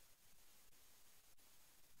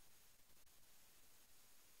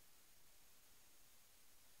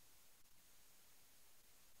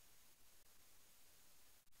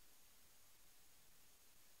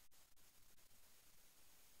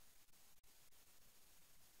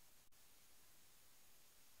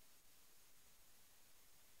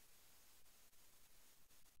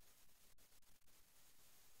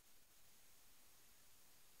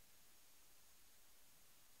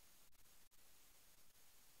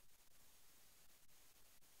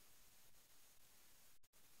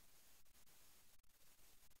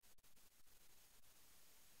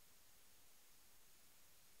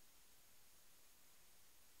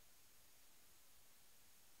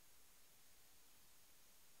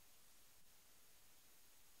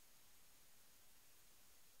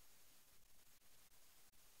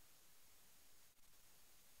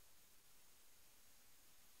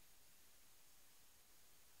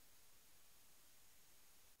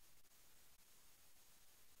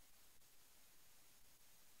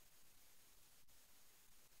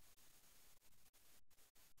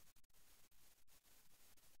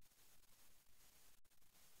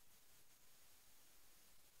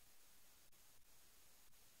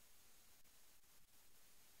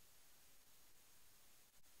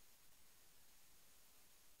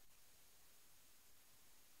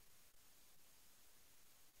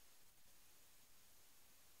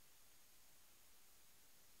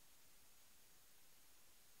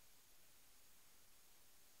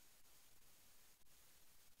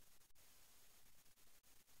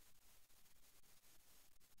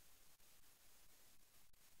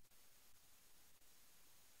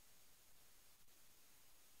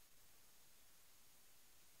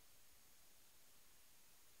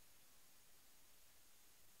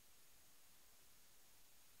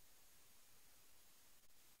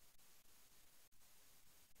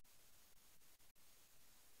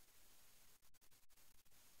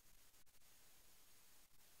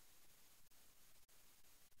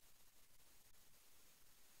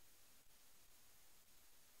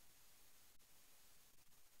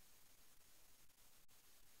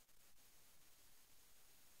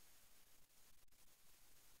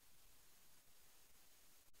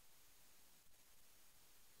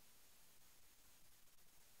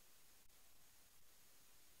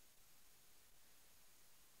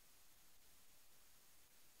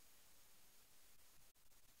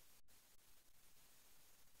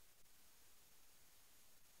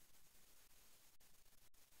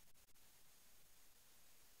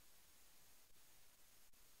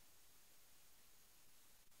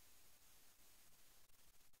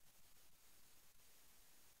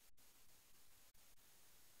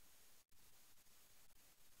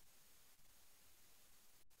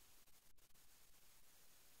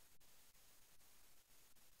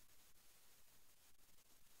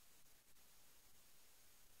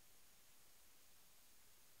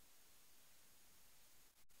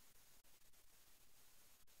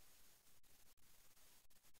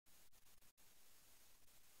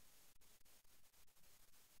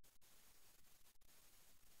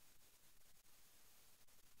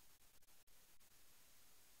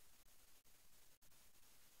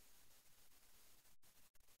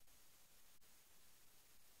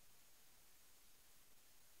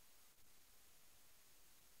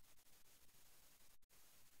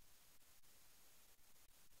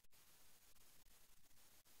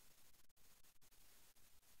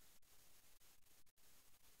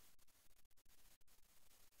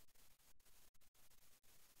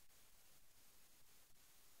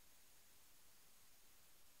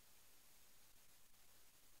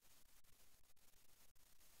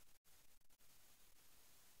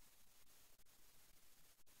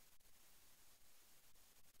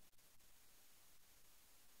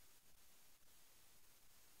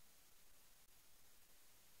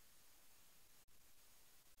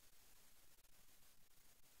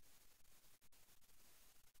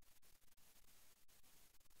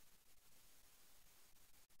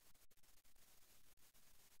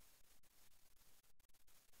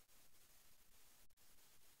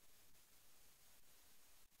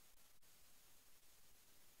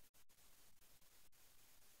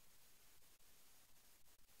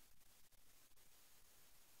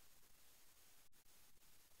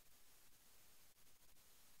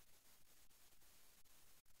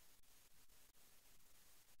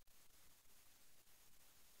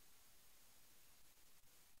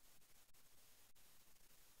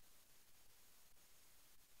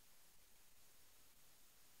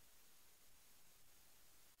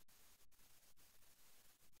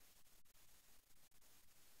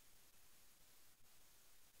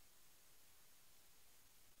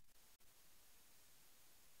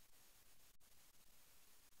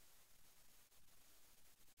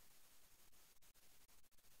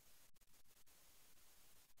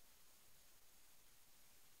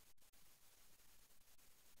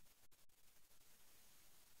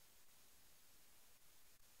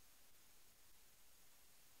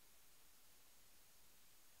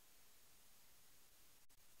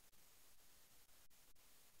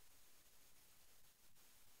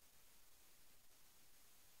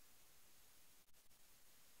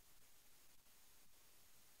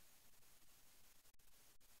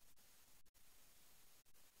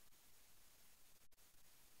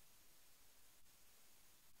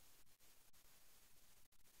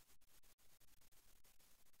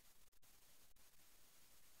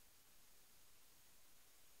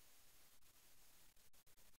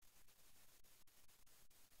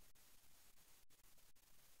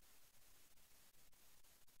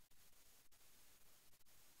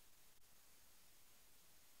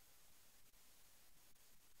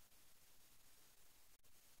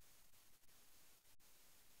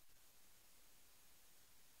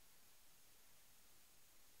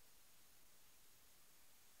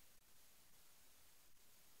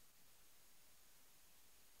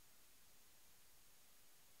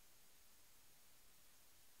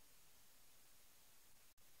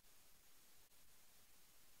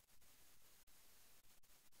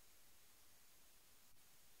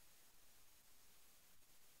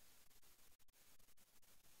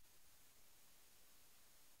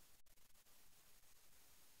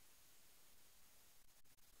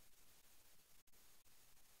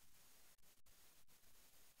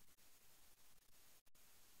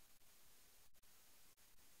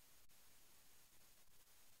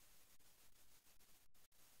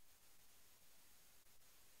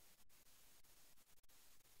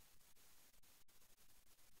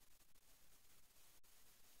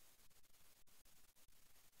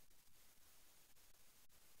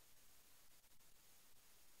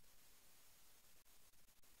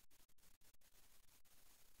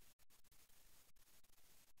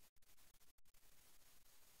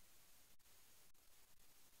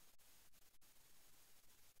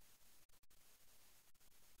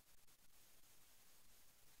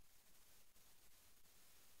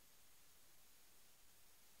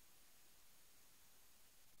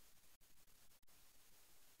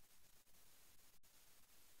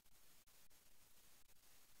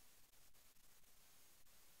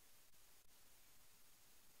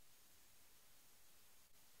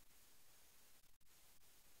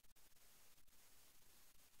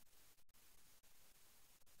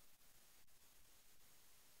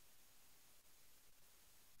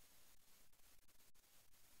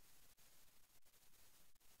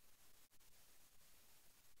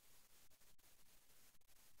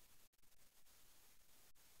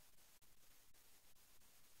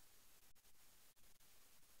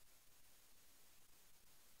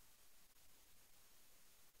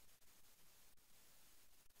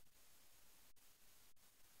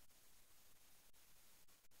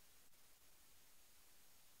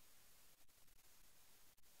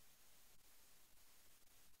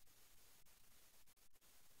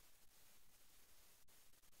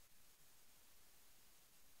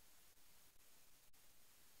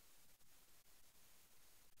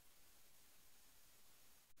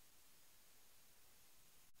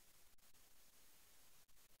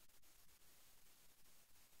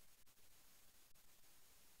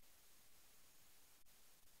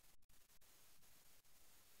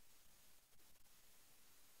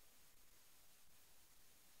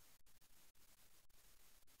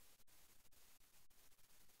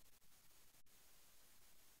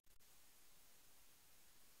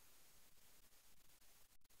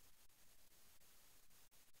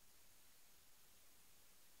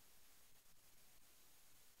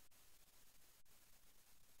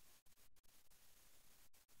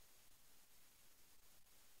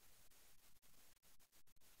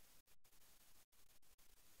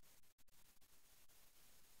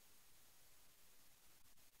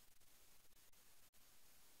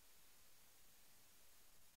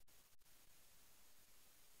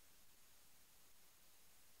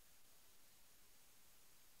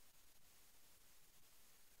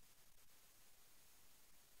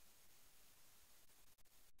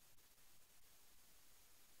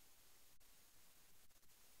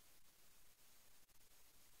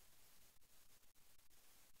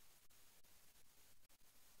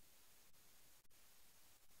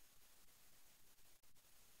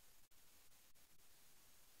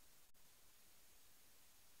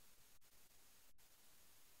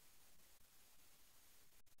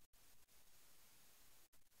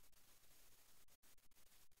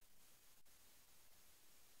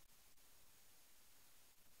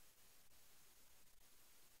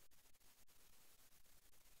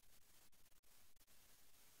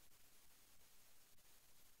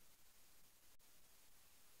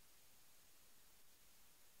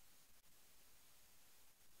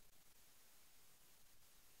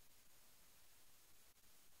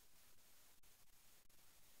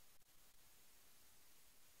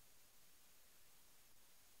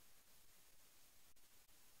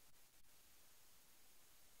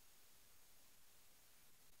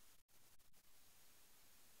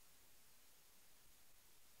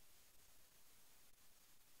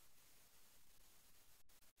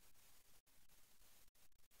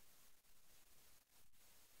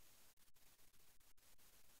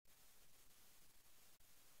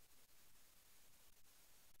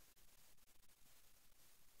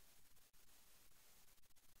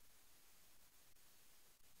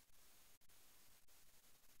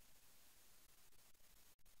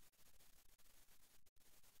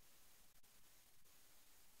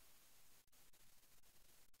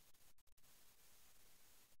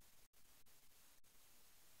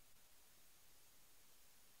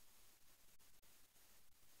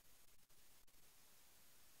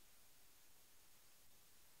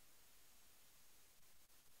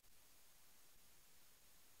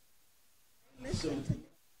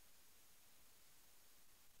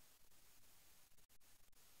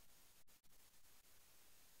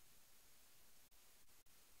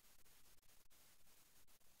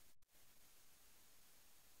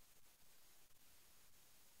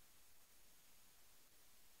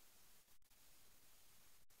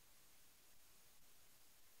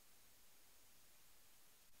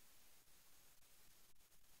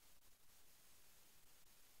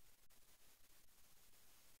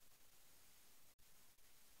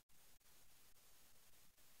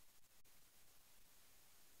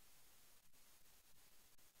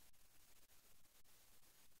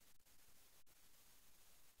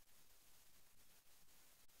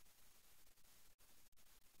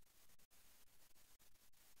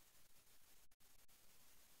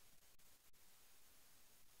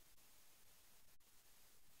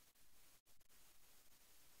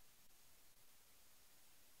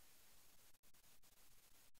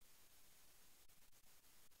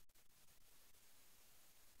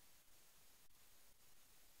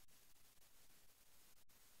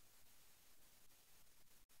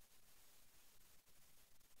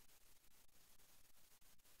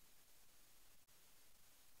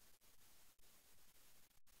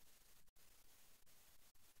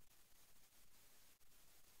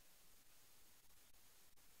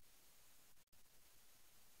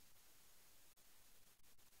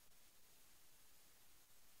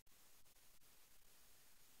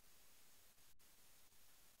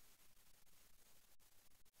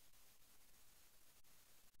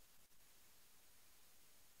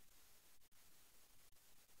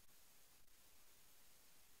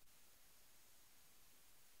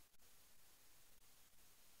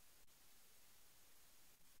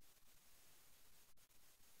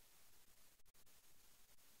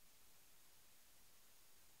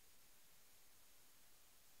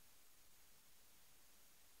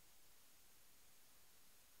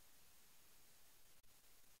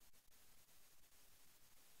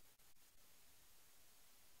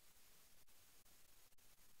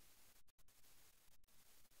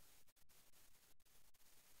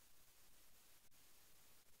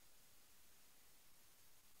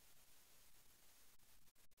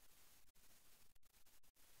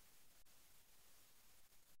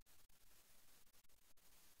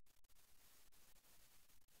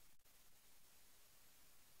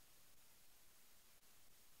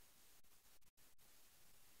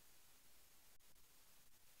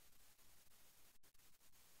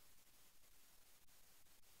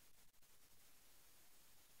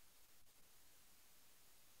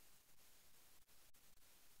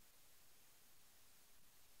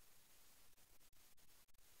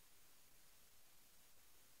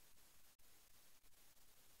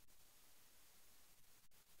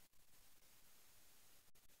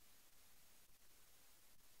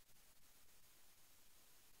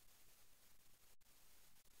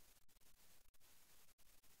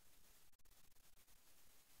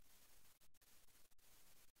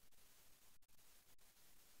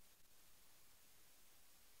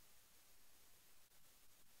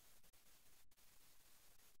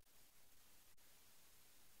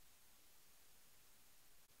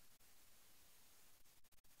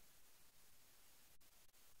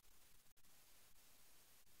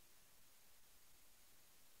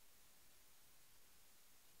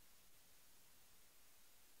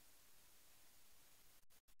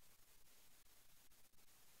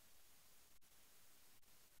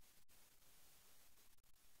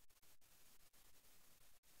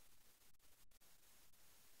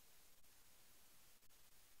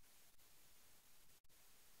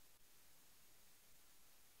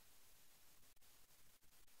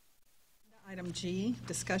 Item G,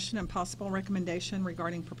 discussion and possible recommendation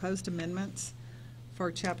regarding proposed amendments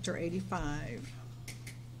for Chapter 85.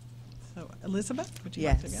 So, Elizabeth, would you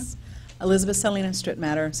like to begin? Yes. Elizabeth Salinas,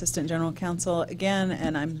 Strittmatter, Assistant General Counsel again,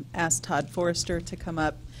 and I'm asked Todd Forrester to come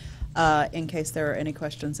up in case there are any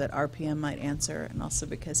questions that RPM might answer, and also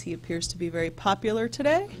because he appears to be very popular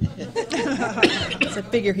today. So I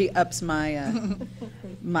figure he ups my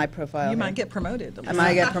my profile. You here. might get promoted. I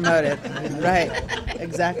might get promoted. Right,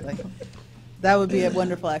 exactly. That would be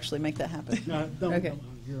wonderful, actually, make that happen. Okay.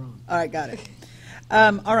 You're on. All right, got it.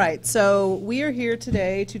 All right, so we are here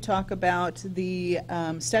today to talk about the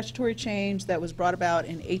statutory change that was brought about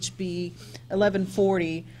in HB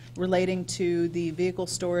 1140 relating to the vehicle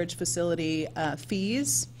storage facility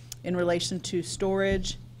fees in relation to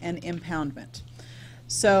storage and impoundment.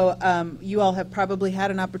 So you all have probably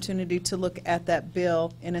had an opportunity to look at that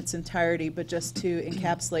bill in its entirety, but just to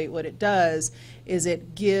encapsulate what it does is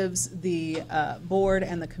it gives the board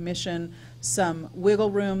and the commission some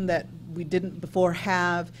wiggle room that we didn't before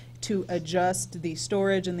have to adjust the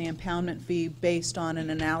storage and the impoundment fee based on an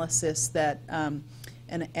analysis that and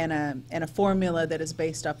a formula that is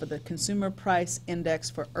based off of the Consumer Price Index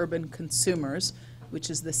for Urban Consumers, which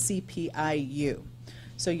is the CPIU.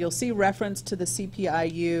 So you'll see reference to the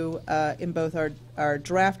CPIU in both our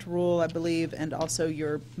draft rule, I believe, and also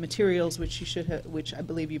your materials, which you should which I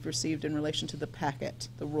believe you've received in relation to the packet,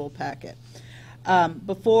 the rule packet.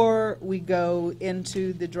 Before we go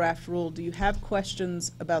into the draft rule, do you have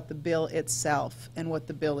questions about the bill itself and what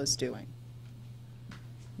the bill is doing?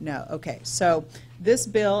 No. Okay. So this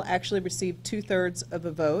bill actually received 2/3 of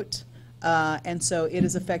a vote, and so it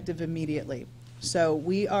is effective immediately. So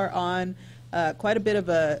we are on quite a bit of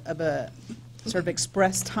a sort of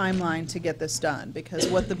express timeline to get this done, because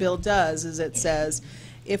what the bill does is it says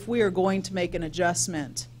if we are going to make an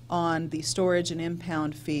adjustment on the storage and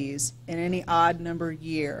impound fees in any odd number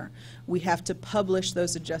year, we have to publish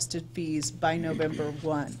those adjusted fees by November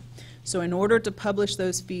 1. So in order to publish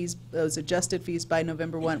those fees, those adjusted fees by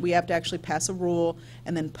November 1, we have to actually pass a rule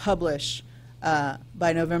and then publish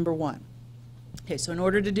by November 1. Okay, so in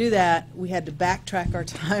order to do that, we had to backtrack our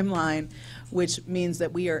timeline, which means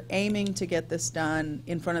that we are aiming to get this done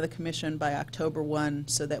in front of the Commission by October 1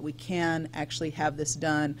 so that we can actually have this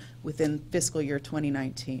done within fiscal year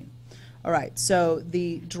 2019. All right, so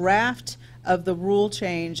the draft of the rule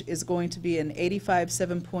change is going to be in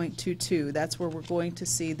 85.7.22. That's where we're going to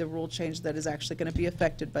see the rule change that is actually going to be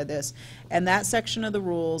affected by this. And that section of the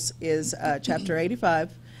rules is Chapter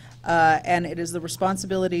 85. And it is the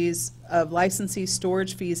responsibilities of licensees,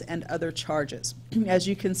 storage fees, and other charges. As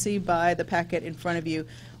you can see by the packet in front of you,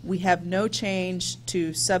 we have no change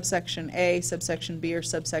to subsection A, subsection B, or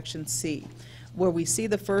subsection C. Where we see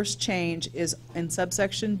the first change is in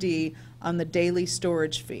subsection D on the daily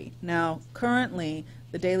storage fee. Now, currently,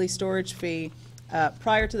 the daily storage fee,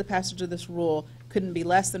 prior to the passage of this rule, couldn't be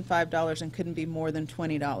less than $5 and couldn't be more than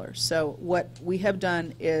 $20. So what we have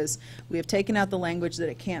done is we have taken out the language that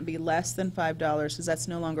it can't be less than $5 because that's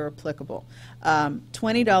no longer applicable.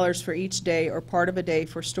 $20 for each day or part of a day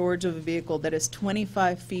for storage of a vehicle that is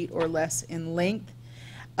 25 feet or less in length.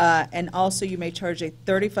 And also you may charge a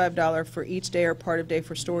 $35 for each day or part of day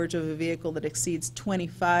for storage of a vehicle that exceeds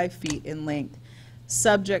 25 feet in length,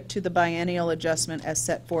 subject to the biennial adjustment as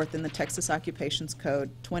set forth in the Texas Occupations Code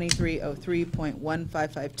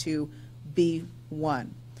 2303.1552B1.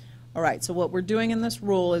 All right, so what we're doing in this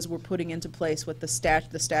rule is we're putting into place what the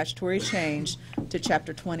statutory change to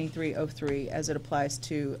Chapter 2303 as it applies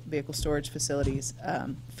to vehicle storage facilities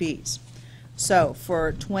fees. So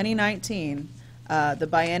for 2019, the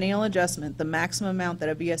biennial adjustment, the maximum amount that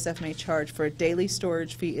a VSF may charge for a daily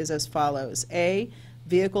storage fee is as follows. A,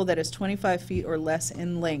 vehicle that is 25 feet or less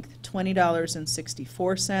in length,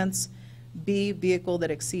 $20.64. B, vehicle that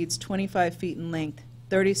exceeds 25 feet in length,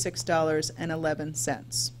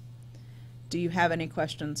 $36.11. Do you have any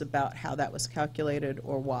questions about how that was calculated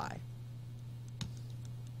or why?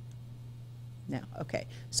 No. Okay.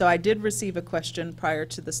 So I did receive a question prior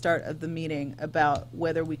to the start of the meeting about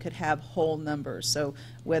whether we could have whole numbers. So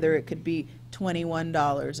whether it could be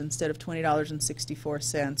 $21 instead of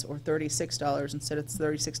 $20.64 or $36 instead of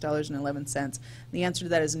 $36.11. The answer to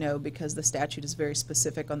that is no, because the statute is very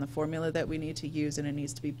specific on the formula that we need to use, and it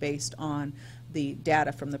needs to be based on the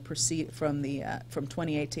data from the from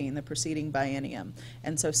 2018, the preceding biennium.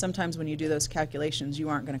 And so sometimes when you do those calculations, you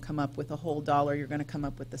aren't going to come up with a whole dollar, you're going to come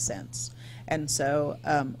up with the cents. And so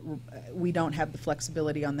we don't have the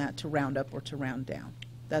flexibility on that to round up or to round down.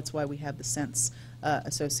 That's why we have the cents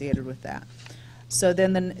associated with that. So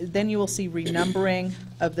then you will see renumbering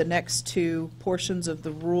of the next two portions of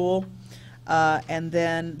the rule. And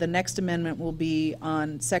then the next amendment will be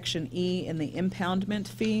on Section E in the impoundment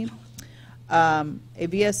fee. A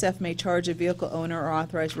VSF may charge a vehicle owner or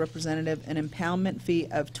authorized representative an impoundment fee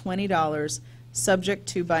of $20 subject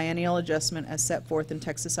to biennial adjustment as set forth in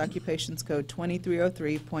Texas Occupations Code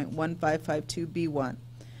 2303.1552B1.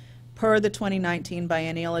 Per the 2019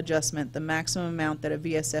 biennial adjustment, the maximum amount that a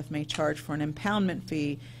VSF may charge for an impoundment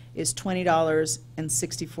fee is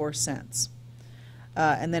 $20.64.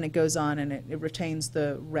 And then it goes on and it retains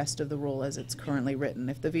the rest of the rule as it's currently written.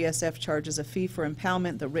 If the VSF charges a fee for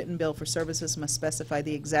impoundment, the written bill for services must specify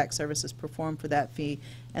the exact services performed for that fee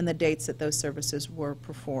and the dates that those services were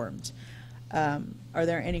performed. Are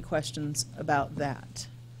there any questions about that?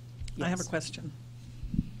 Yes. I have a question.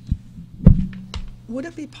 Would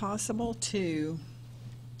it be possible to,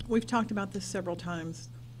 we've talked about this several times,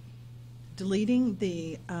 deleting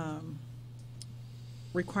the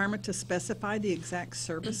requirement to specify the exact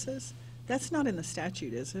services? That's not in the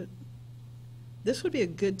statute, is it? This would be a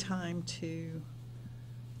good time to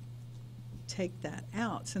take that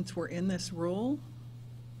out since we're in this rule?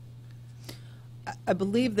 I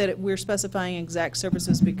believe that we're specifying exact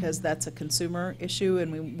services because that's a consumer issue,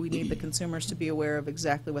 and we need the consumers to be aware of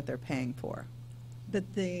exactly what they're paying for. But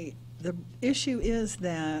the issue is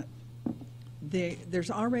that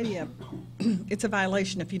there's already it's a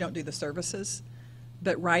violation if you don't do the services,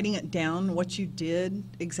 but writing it down, what you did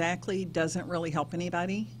exactly, doesn't really help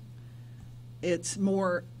anybody. It's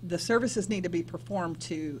more, the services need to be performed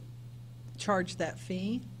to charge that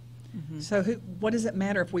fee. So what does it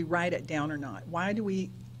matter if we write it down or not? Why do we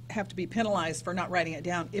have to be penalized for not writing it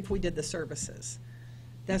down if we did the services?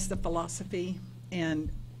 That's the philosophy, and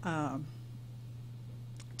to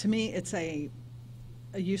me, it's a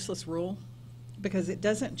useless rule because it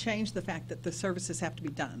doesn't change the fact that the services have to be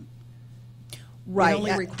done. Right. It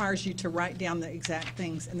only requires you to write down the exact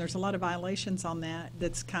things, and there's a lot of violations on that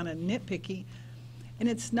that's kind of nitpicky. And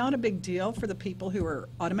it's not a big deal for the people who are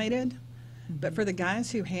automated, but for the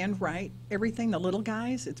guys who handwrite everything, the little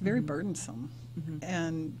guys, it's very burdensome.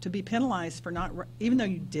 And to be penalized for not, even though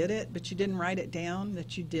you did it, but you didn't write it down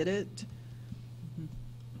that you did it,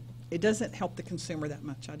 it doesn't help the consumer that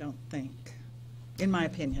much, I don't think, in my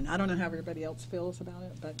opinion. I don't know how everybody else feels about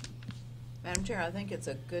it, but. Madam Chair, I think it's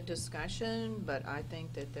a good discussion, but I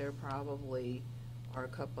think that there probably are a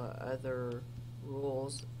couple of other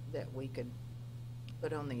rules that we could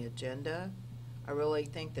put on the agenda. I really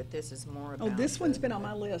think that this is more about. Oh, this one's been on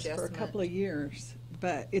my list for a adjustment. couple of years,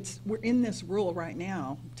 but we're in this rule right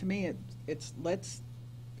now. To me, it's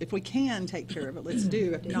if we can take care of it, let's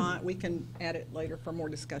do. If not, we can add it later for more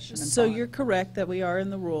discussion and So thought. you're correct that we are in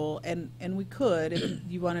the rule, and we could, if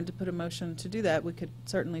you wanted to put a motion to do that, we could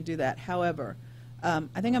certainly do that. However, I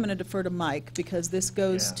think I'm going to defer to Mike because this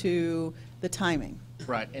goes Yeah. to the timing.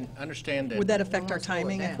 Right, and understand that. Would that affect our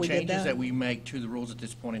timing if we did Changes that? that we make to the rules at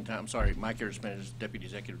this point in time, I'm sorry, Mike Ersman is Deputy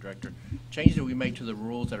Executive Director. Changes that we make to the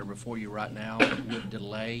rules that are before you right now would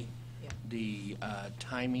delay the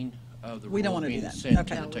timing of the We don't rules wanna do being that. sent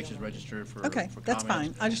Okay. to the Texas Register for Okay, for that's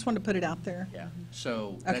comments. fine. I just wanted to put it out there. Yeah,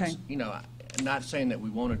 so Okay. that's, I'm not saying that we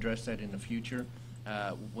won't address that in the future,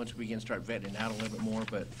 once we can start vetting it out a little bit more,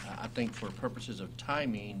 but I think for purposes of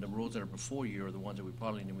timing, the rules that are before you are the ones that we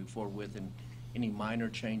probably need to move forward with, and any minor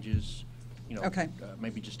changes, Okay.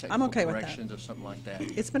 Maybe just I'm technical okay with that. corrections or something like that.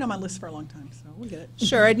 It's been on my list for a long time, so we'll get it.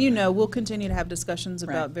 Sure, and we'll continue to have discussions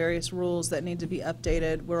about Right. various rules that need to be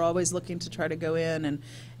updated. We're always looking to try to go in,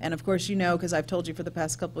 and of course, because I've told you for the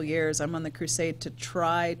past couple of years, I'm on the crusade to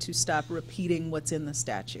try to stop repeating what's in the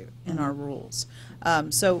statute, in our rules.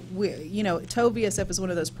 So, TOW VSF is one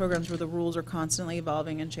of those programs where the rules are constantly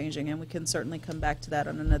evolving and changing, and we can certainly come back to that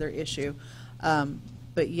on another issue.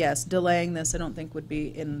 But yes, delaying this, I don't think would be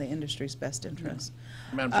in the industry's best interest.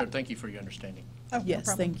 Madam Chair, thank you for your understanding. Oh, no Yes,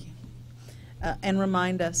 problem. thank you. And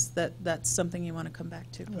remind us that that's something you want to come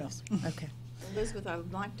back to, will. please. Okay. Elizabeth, I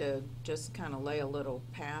would like to just kind of lay a little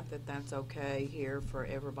path, if that's okay, here for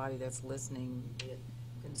everybody that's listening, be it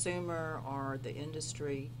consumer or the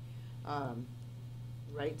industry.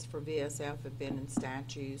 Rates for VSF have been in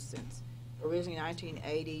statute since originally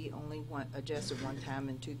 1980, only adjusted one time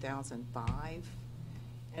in 2005.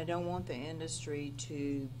 And I don't want the industry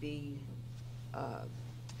to be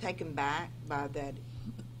taken back by that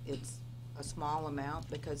it's a small amount,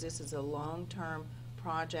 because this is a long-term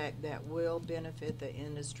project that will benefit the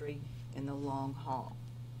industry in the long haul.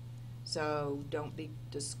 So don't be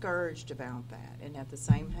discouraged about that. And at the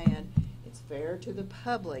same hand, it's fair to the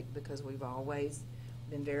public, because we've always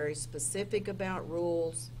been very specific about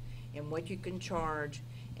rules and what you can charge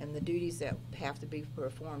and the duties that have to be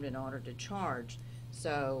performed in order to charge.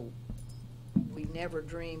 So we never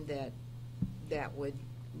dreamed that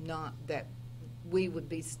we would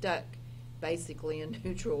be stuck basically in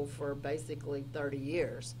neutral for basically 30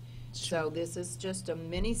 years. So this is just a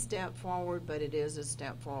mini step forward, but it is a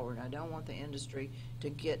step forward. I don't want the industry to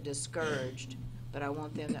get discouraged, but I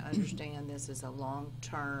want them to understand this is a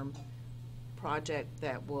long-term project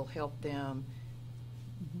that will help them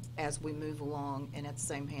as we move along, and at the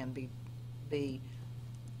same hand be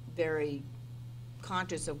very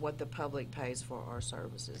conscious of what the public pays for our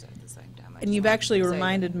services at the same time. And you've actually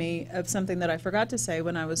reminded me of something that I forgot to say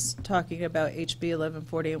when I was talking about HB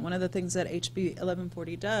 1140. And one of the things that HB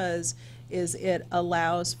 1140 does is it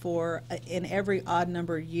allows for, in every odd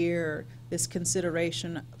number year, this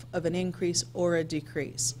consideration of an increase or a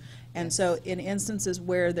decrease. And so in instances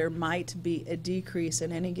where there might be a decrease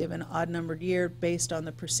in any given odd-numbered year based on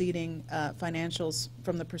the preceding financials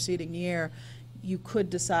from the preceding year, you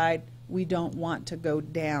could decide we don't want to go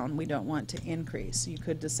down, we don't want to increase. You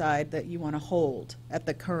could decide that you want to hold at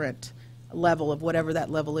the current level of whatever that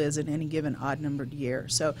level is in any given odd-numbered year.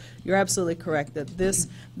 So you're absolutely correct that this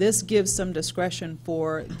gives some discretion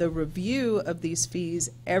for the review of these fees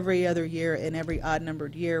every other year in every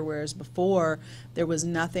odd-numbered year, whereas before there was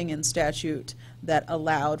nothing in statute that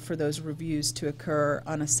allowed for those reviews to occur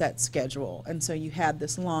on a set schedule. And so you had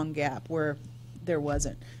this long gap where there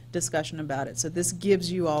wasn't discussion about it. So this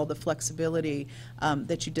gives you all the flexibility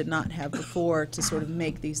that you did not have before to sort of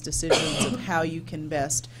make these decisions of how you can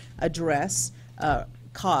best address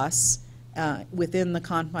costs within the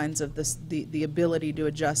confines of the ability to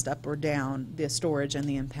adjust up or down the storage and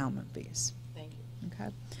the impoundment fees. Thank you.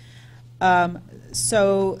 Okay.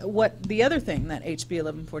 So what the other thing that HB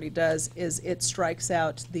 1140 does is it strikes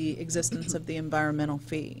out the existence of the environmental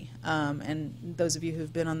fee. And those of you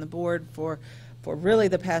who've been on the board for really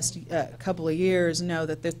the past couple of years know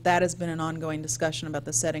that that has been an ongoing discussion about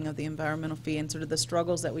the setting of the environmental fee and sort of the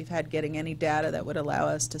struggles that we've had getting any data that would allow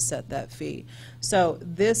us to set that fee. So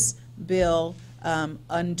this bill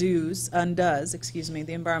undoes the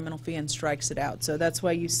environmental fee and strikes it out. So that's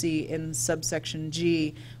why you see in subsection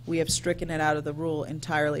G we have stricken it out of the rule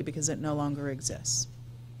entirely because it no longer exists.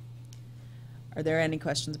 Are there any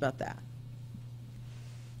questions about that?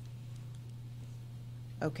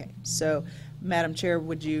 Okay, so Madam Chair,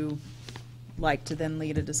 would you like to then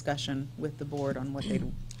lead a discussion with the board on what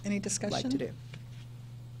they'd Any discussion? like to do?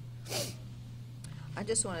 I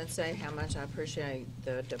just want to say how much I appreciate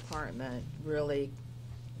the department really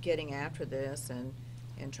getting after this and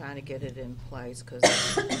trying to get it in place, because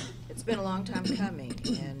it's been a long time coming.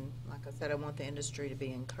 And like I said, I want the industry to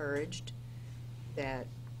be encouraged that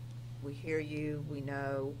we hear you, we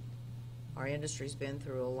know our industry's been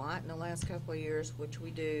through a lot in the last couple of years, which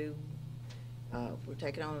we do. We're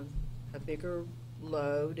taking on a bigger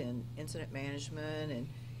load in incident management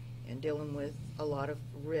and dealing with a lot of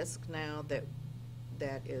risk now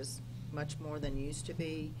that is much more than used to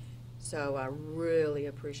be. So I really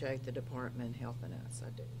appreciate the department helping us. I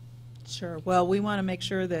do. Sure. Well, we want to make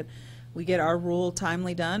sure that we get our rule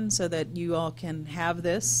timely done so that you all can have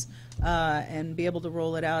this and be able to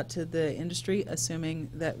roll it out to the industry, assuming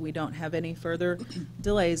that we don't have any further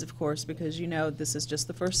delays, of course, because you know this is just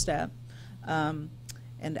the first step. And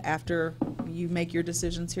after you make your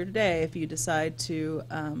decisions here today, if you decide to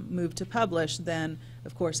move to publish, then,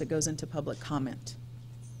 of course, it goes into public comment.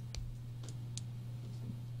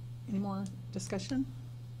 Any more discussion,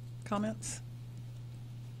 comments?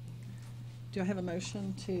 Do I have a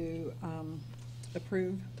motion to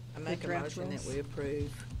approve? I make the a draft motion that rules? we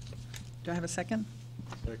approve. Do I have a second?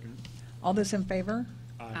 Second. All those in favor?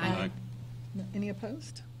 Aye. Any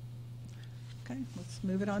opposed? Okay, let's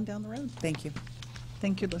move it on down the road. Thank you.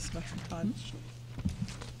 Thank you, Elizabeth and Todd.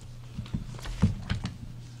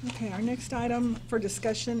 Okay, our next item for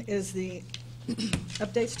discussion is the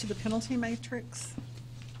updates to the penalty matrix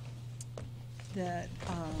that,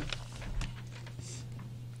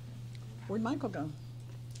 where'd Michael go?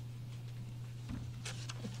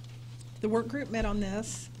 The work group met on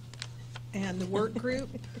this, and the work group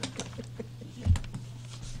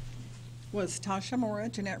was Tasha Mora,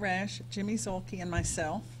 Jeanette Rash, Jimmy Zolke, and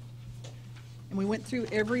myself. And we went through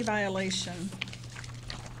every violation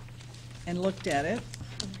and looked at it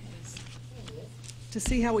to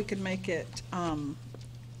see how we could make it,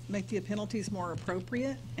 make the penalties more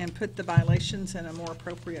appropriate and put the violations in a more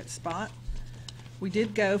appropriate spot. We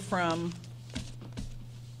did go from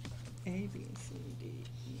A, B, C, D,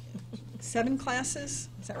 E, F, 7 classes,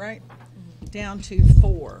 is that right? Down to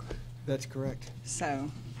 4. That's correct.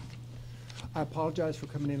 So, I apologize for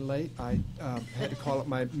coming in late. I had to call up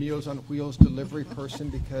my Meals on Wheels delivery person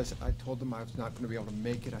because I told them I was not going to be able to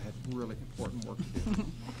make it. I had really important work to do.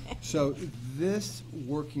 So this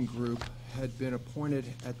working group had been appointed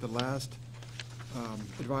at the last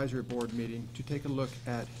advisory board meeting to take a look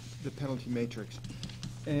at the penalty matrix.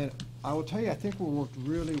 And I will tell you, I think we worked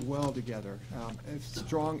really well together.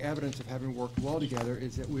 Strong evidence of having worked well together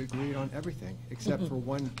is that we agreed on everything except for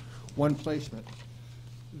one placement.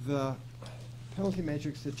 The penalty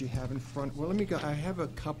matrix that you have in front, well, let me go, I have a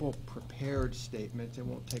couple prepared statements. It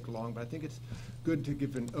won't take long, but I think it's good to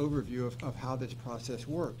give an overview of how this process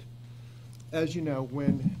worked. As you know,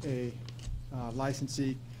 when a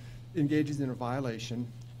licensee engages in a violation,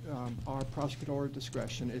 our prosecutorial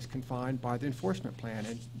discretion is confined by the enforcement plan.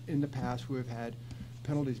 And in the past, we've had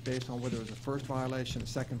penalties based on whether it was a first violation, a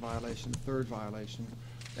second violation, a third violation.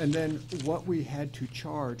 And then what we had to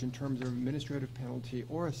charge in terms of administrative penalty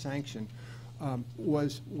or a sanction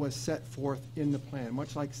was set forth in the plan,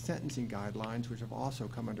 much like sentencing guidelines, which have also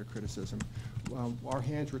come under criticism. Our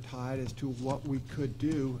hands were tied as to what we could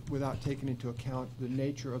do without taking into account the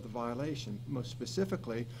nature of the violation. Most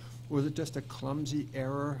specifically, Was it just a clumsy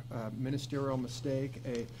error, a ministerial mistake,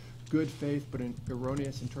 a good faith but an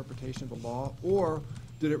erroneous interpretation of the law? Or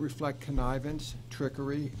did it reflect connivance,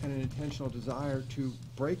 trickery, and an intentional desire to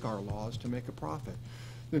break our laws to make a profit?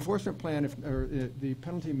 The enforcement plan, the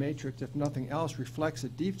penalty matrix, if nothing else, reflects a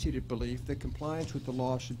deep-seated belief that compliance with the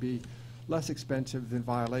law should be less expensive than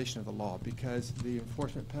violation of the law, because the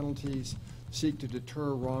enforcement penalties seek to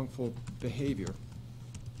deter wrongful behavior.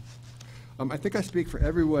 I think I speak for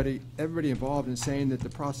everybody involved in saying that the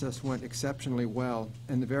process went exceptionally well,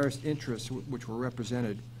 and the various interests which were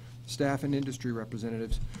represented, staff and industry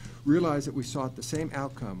representatives, realized that we sought the same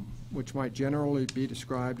outcome, which might generally be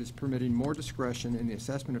described as permitting more discretion in the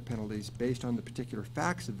assessment of penalties based on the particular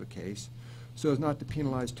facts of the case, so as not to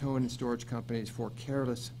penalize towing and storage companies for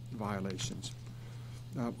careless violations.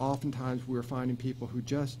 Oftentimes we were finding people who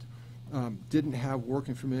just didn't have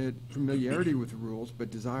working familiarity with the rules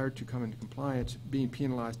but desired to come into compliance being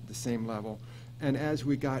penalized at the same level. And as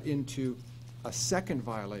we got into a second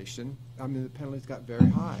violation, I mean, the penalties got very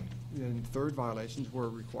high. And third violations were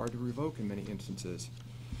required to revoke in many instances.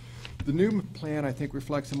 The new plan, I think,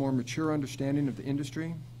 reflects a more mature understanding of the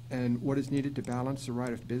industry and what is needed to balance the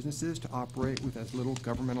right of businesses to operate with as little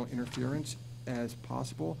governmental interference as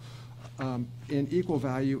possible, in equal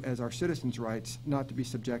value as our citizens' rights not to be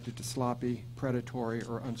subjected to sloppy, predatory,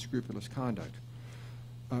 or unscrupulous conduct.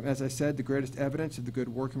 As I said, the greatest evidence of the good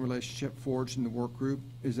working relationship forged in the work group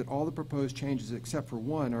is that all the proposed changes except for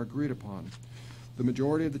one are agreed upon. The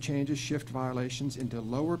majority of the changes shift violations into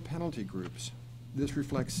lower penalty groups. This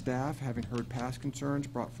reflects staff having heard past concerns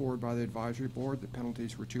brought forward by the advisory board that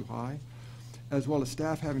penalties were too high, as well as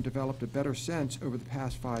staff having developed a better sense over the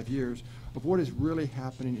past 5 years of what is really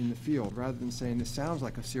happening in the field, rather than saying this sounds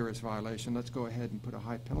like a serious violation, let's go ahead and put a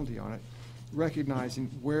high penalty on it, recognizing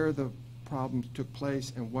where the problems took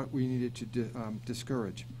place and what we needed to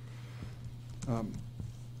discourage.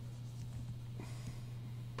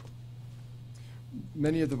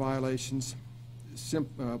 Many of the violations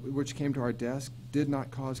which came to our desk did not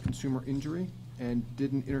cause consumer injury and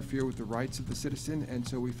didn't interfere with the rights of the citizen, and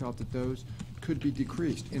so we felt that those could be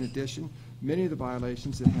decreased. In addition, many of the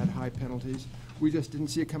violations that had high penalties, we just didn't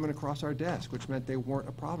see it coming across our desk, which meant they weren't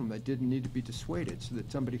a problem. They didn't need to be dissuaded, so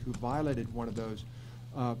that somebody who violated one of those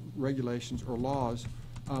regulations or laws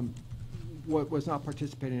was not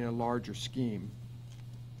participating in a larger scheme.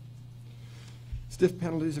 Stiff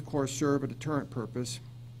penalties, of course, serve a deterrent purpose,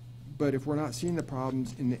 but if we're not seeing the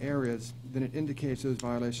problems in the areas, then it indicates those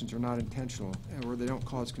violations are not intentional or they don't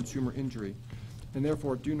cause consumer injury, and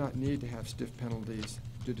therefore do not need to have stiff penalties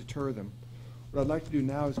to deter them. What I'd like to do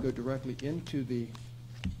now is go directly into the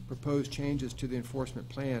proposed changes to the enforcement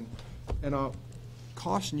plan, and I'll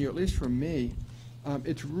caution you, at least from me,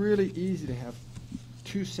 it's really easy to have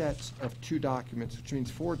 2 sets of 2 documents, which means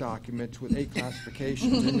 4 documents with 8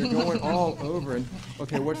 classifications, and you're going all over, and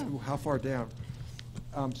okay, how far down?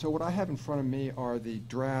 So what I have in front of me are the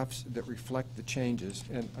drafts that reflect the changes,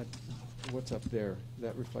 and what's up there?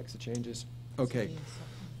 That reflects the changes? Okay.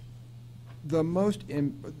 The most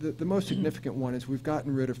significant one is we've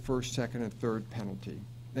gotten rid of first, second, and third penalty,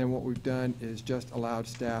 and what we've done is just allowed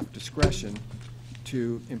staff discretion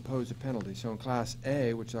to impose a penalty. So in Class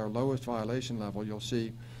A, which is our lowest violation level, you'll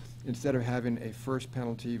see instead of having a first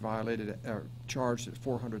penalty violated or charged at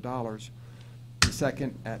 $400, the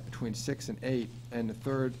second at between $600 and $800, and the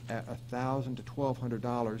third at $1,000 to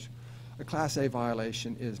 $1,200, a Class A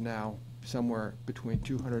violation is now somewhere between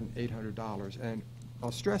 $200 and $800. And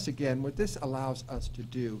I'll stress again, what this allows us to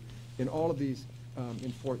do in all of these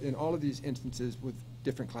in all of these instances with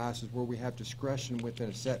different classes where we have discretion within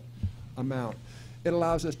a set amount, it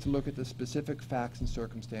allows us to look at the specific facts and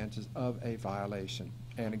circumstances of a violation.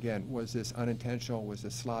 And again, was this unintentional? Was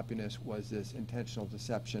this sloppiness? Was this intentional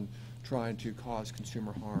deception trying to cause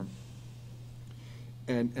consumer harm?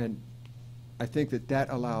 And I think that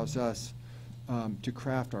allows us to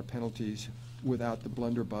craft our penalties without the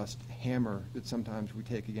blunderbuss hammer that sometimes we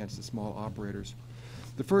take against the small operators.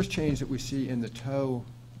 The first change that we see in the tow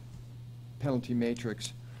penalty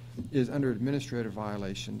matrix is under administrative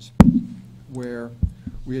violations, where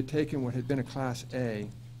we had taken what had been a Class A,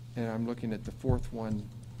 and I'm looking at the 4th one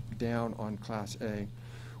down on Class A.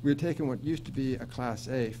 We had taken what used to be a Class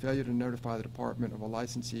A, failure to notify the department of a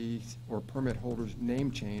licensee or permit holder's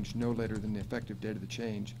name change no later than the effective date of the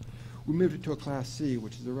change. We moved it to a Class C,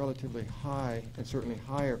 which is a relatively high and certainly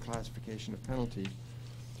higher classification of penalty.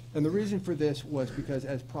 And the reason for this was because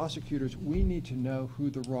as prosecutors, we need to know who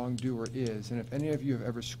the wrongdoer is. And if any of you have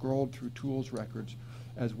ever scrolled through tools records,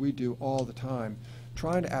 as we do all the time,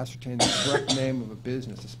 trying to ascertain the correct name of a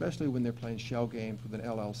business, especially when they're playing shell games with an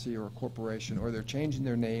LLC or a corporation, or they're changing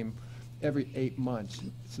their name every 8 months,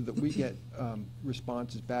 so that we get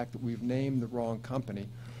responses back that we've named the wrong company,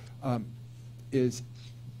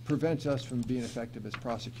 prevents us from being effective as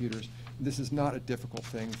prosecutors. This is not a difficult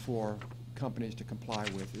thing for companies to comply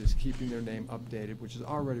with, is keeping their name updated, which is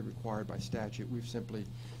already required by statute. We've simply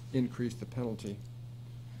increased the penalty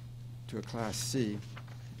to a Class C.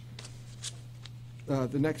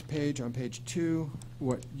 The next page, on page 2,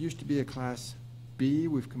 what used to be a Class B,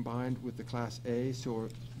 we've combined with the Class A, so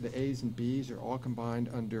the A's and B's are all combined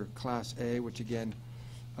under Class A, which again,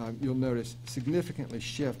 you'll notice significantly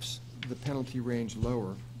shifts the penalty range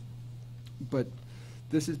lower. But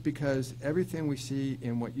this is because everything we see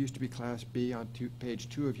in what used to be Class B on page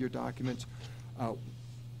 2 of your documents,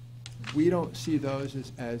 we don't see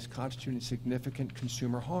those as constituting significant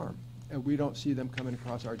consumer harm. And we don't see them coming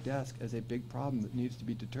across our desk as a big problem that needs to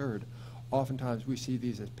be deterred. Oftentimes we see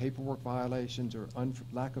these as paperwork violations or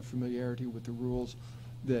lack of familiarity with the rules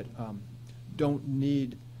that don't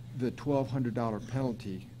need the $1,200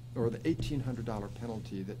 penalty or the $1,800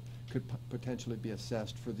 penalty that could potentially be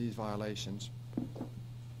assessed for these violations.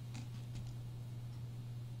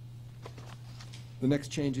 The next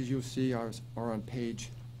changes you'll see are on page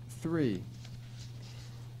 3.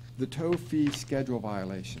 The tow fee schedule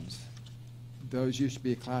violations. Those used to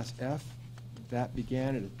be a Class F. That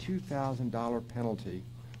began at a $2,000 penalty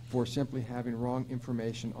for simply having wrong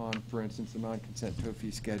information on, for instance, the non-consent tow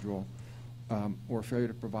fee schedule, or failure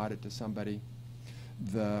to provide it to somebody.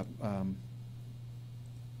 The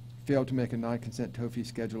failed to make a non-consent tow fee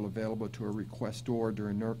schedule available to a requestor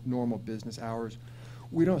during normal business hours.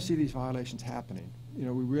 We don't see these violations happening. You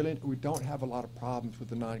know, we don't have a lot of problems with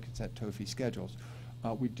the non-consent tow fee schedules.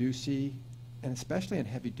 We do see, and especially in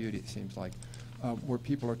heavy duty, it seems like, where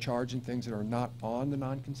people are charging things that are not on the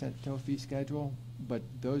non-consent tow fee schedule, but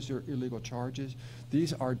those are illegal charges.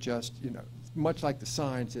 These are just, you know, much like the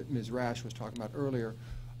signs that Ms. Rash was talking about earlier,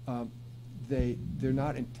 they're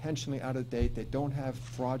not intentionally out of date. They don't have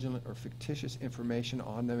fraudulent or fictitious information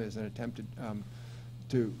on them as an attempt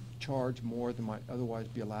to charge more than might otherwise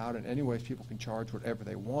be allowed. And anyways, people can charge whatever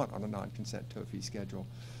they want on a non-consent tow fee schedule.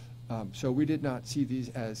 So we did not see these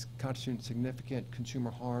as constituting significant consumer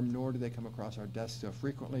harm, nor do they come across our desks so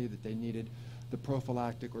frequently that they needed the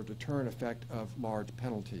prophylactic or deterrent effect of large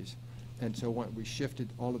penalties. And so we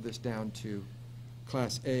shifted all of this down to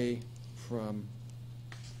Class A from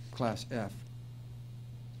Class F.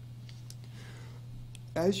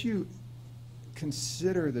 As you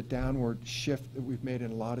consider the downward shift that we've made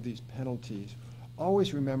in a lot of these penalties,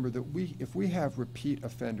 always remember that if we have repeat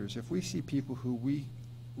offenders, if we see people who we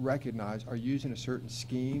recognize are using a certain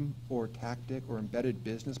scheme or tactic or embedded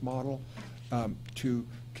business model to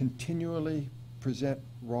continually present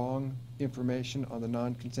wrong information on the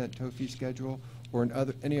non-consent tow fee schedule or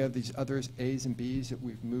in any of these others, A's and B's that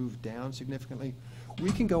we've moved down significantly,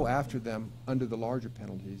 we can go after them under the larger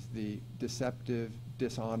penalties, the deceptive,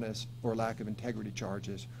 dishonest, or lack of integrity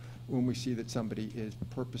charges, when we see that somebody is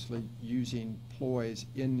purposely using ploys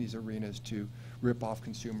in these arenas to rip off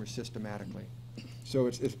consumers systematically. So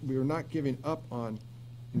we are not giving up on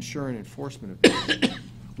ensuring enforcement of this.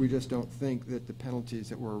 We just don't think that the penalties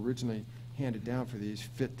that were originally handed down for these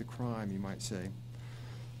fit the crime, you might say.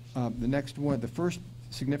 The next one, the first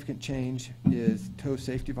significant change is tow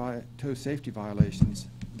safety violations.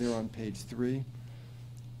 They're on page 3.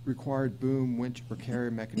 Required boom, winch, or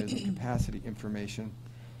carrier mechanism capacity information.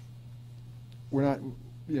 We're not,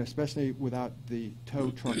 you know, especially without the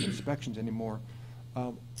tow truck inspections anymore.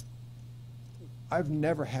 I've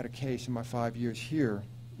never had a case in my 5 years here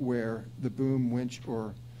where the boom, winch,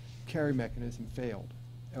 or carry mechanism failed,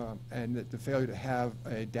 and that the failure to have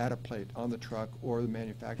a data plate on the truck or the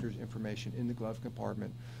manufacturer's information in the glove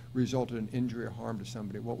compartment resulted in injury or harm to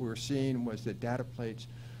somebody. What we were seeing was that data plates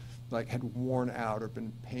had worn out or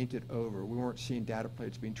been painted over. We weren't seeing data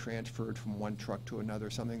plates being transferred from one truck to another,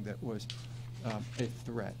 something that was a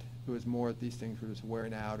threat. It was more that these things were just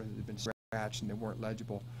wearing out or had been scratched and they weren't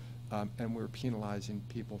legible. And we're penalizing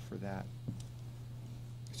people for that.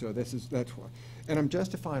 So that's why. And I'm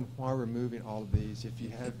justifying why we're moving all of these. If you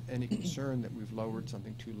have any concern that we've lowered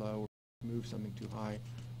something too low or moved something too high.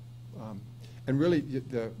 And really,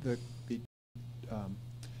 the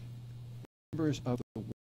members of the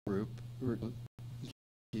group,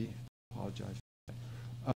 apologize,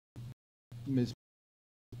 Ms.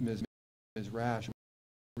 Rash,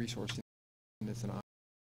 resource in this, and a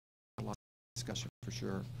lot of discussion for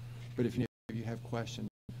sure. But if you have questions,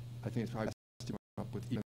 I think it's probably best to come up with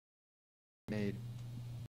even made.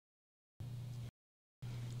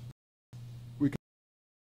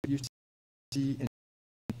 you see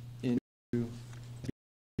into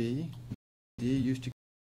B, D used to,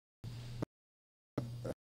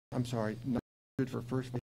 I'm sorry, 900 for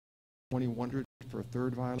first, 2100 for a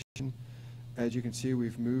third violation. As you can see,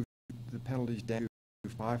 we've moved the penalties down to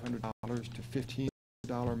 $500 to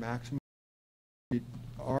 $15 maximum.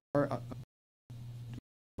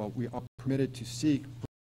 We are permitted to seek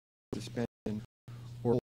suspension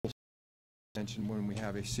or suspension when we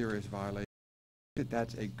have a serious violation.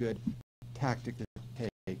 That's a good tactic to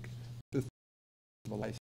take. The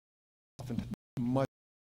license often much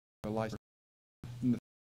a license than the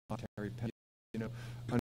monetary penalty. You know,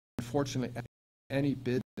 unfortunately, any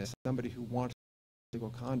business, somebody who wants legal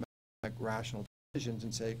conduct, make rational decisions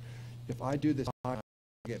and say, if I do this, I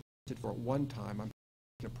get arrested for it one time, I'm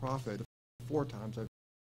making a profit 4 times.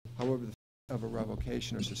 However, the of a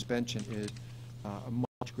revocation or suspension is a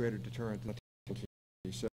much greater deterrent than the penalty.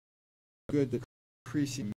 So, good that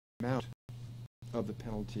increasing amount of the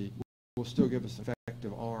penalty will still give us an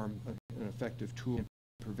effective arm, an effective tool in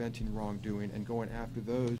preventing wrongdoing and going after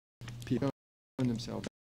those people who find themselves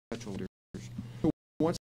sexual offenders. So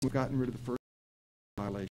once we've gotten rid of the first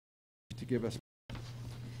violation, to give us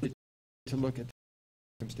to look at the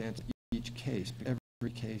circumstance of each case.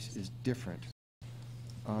 Every case is different.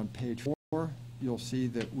 On page 4, you'll see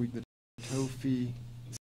that the tow fee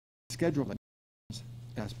schedule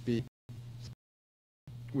SB,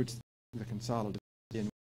 which the consolidated in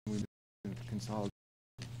consolidated.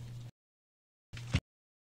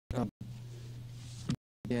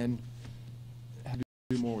 Again, have to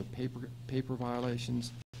do more with paper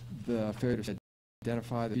violations. The failure to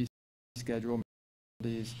identify the fee schedule,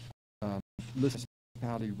 list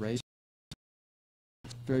municipality rates,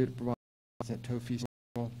 failure to provide tow fee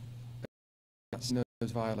schedule,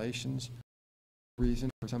 those violations. Reason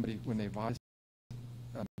for somebody when they violate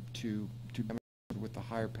to with the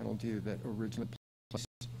higher penalty that originally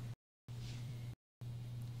placed.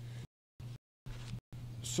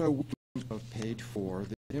 So of page 4,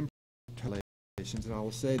 the implementations, and I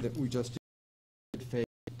will say that we just did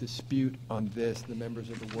a dispute on this, the members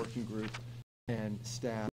of the working group and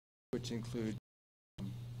staff, which include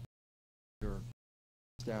your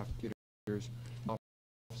staff, computers,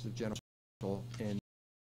 Office of General Counsel, and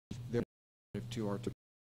their to our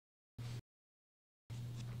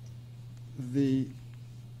the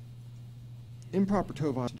improper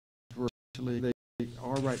tow violations were actually they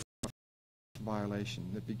are right violation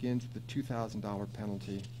that begins with the $2,000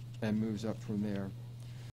 penalty and moves up from there.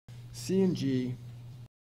 C and G,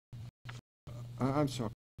 I'm sorry,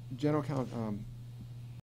 General Counsel.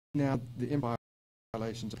 Now the improper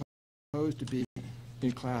violations are supposed to be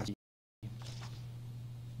in class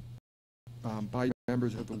by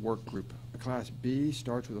members of the work group. Class B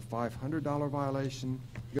starts with a $500 violation,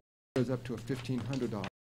 goes up to a $1,500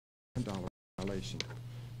 violation.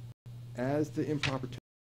 As the improper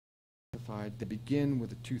testified, they begin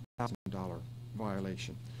with a $2,000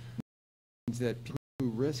 violation. It means that people who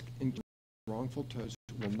risk wrongful tows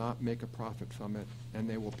will not make a profit from it, and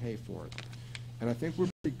they will pay for it. And I think we're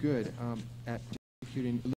pretty good at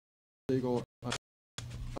executing illegal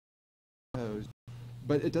tows,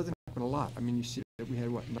 but it doesn't happen a lot. I mean, you see that we had,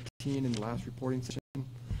 what, 19 in the last reporting session?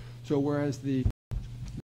 So whereas the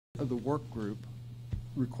work group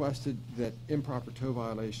requested that improper tow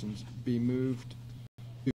violations be moved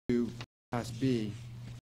to Class B,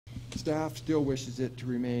 staff still wishes it to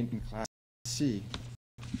remain in Class C,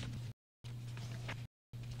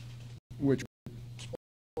 which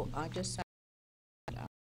I just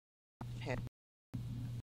had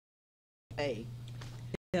A.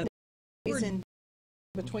 Yeah. Reason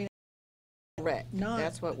Between correct. Not,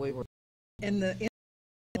 that's what we were. And the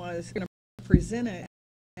was going to present it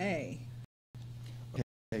A.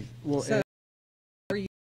 Okay. Well, so you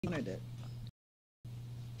wanted it.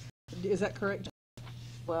 Is that correct?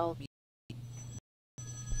 Well,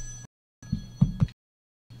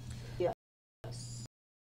 yes.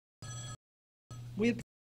 With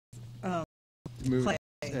move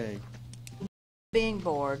A. Being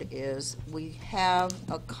board is we have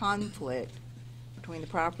a conflict between the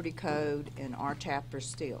property code and our chapter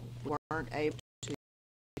still. We weren't able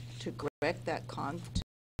to correct that conflict.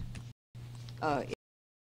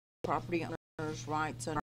 Property owners' rights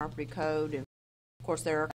and our property code, and of course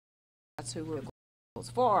that's who we're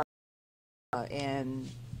for. And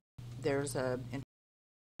there's a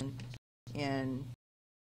in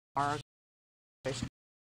our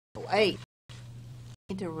 8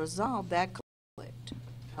 to resolve that conflict.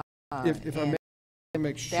 If I may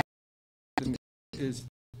make sure, is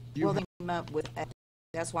you well, they came up with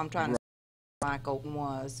that's what I'm trying to say. Michael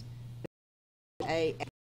was a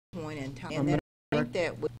point in time. I'm going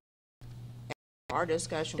correct? that our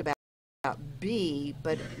discussion about B,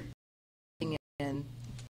 but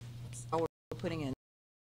putting in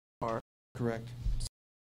R, Correct.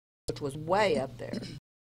 which was way up there.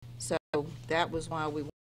 So that was why we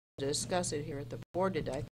wanted to discuss it here at the board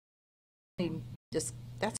today. I mean, just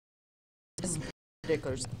that's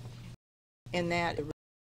particulars, and that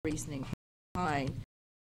reasoning behind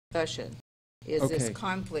discussion is this Okay.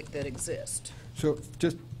 conflict that exists. So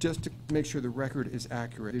just to make sure the record is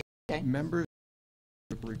accurate, Okay. members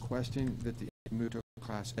are requesting that the move to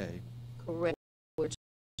Class A. Correct.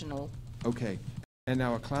 Original. Okay. And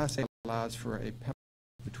now a Class A allows for a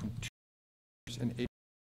penalty between 2 years and 8 years.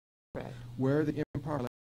 Correct. Where the improper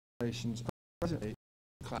violations are presently,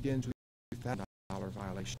 the class begins with a $1,000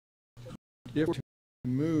 violation. If we're to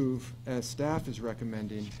move, as staff is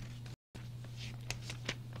recommending,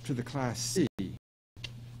 to the Class C,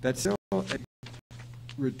 that's still a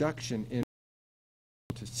reduction in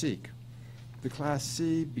to seek. The Class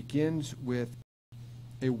C begins with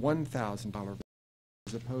a $1,000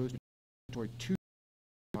 as opposed to a $2,000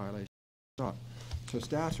 violation. So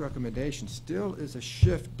staff's recommendation still is a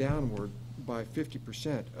shift downward by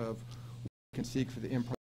 50% of what we can seek for the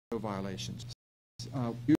improper violations.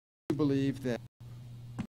 We believe that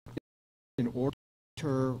in order to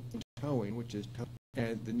deter towing, which is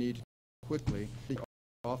and the need to quickly,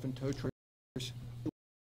 often tow trailers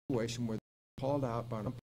situation where they're called out by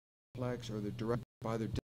an complex or they're directed by their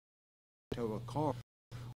tow a car,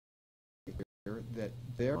 that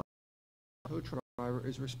their tow driver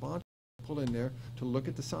is responsible. Pull in there to look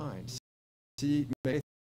at the signs, see, make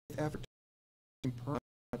effort to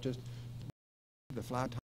not just the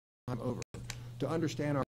flat time over. To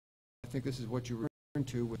understand our, I think this is what you were referring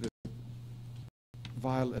to with the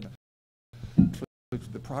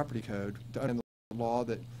the property code, to understand the law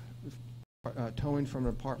that towing from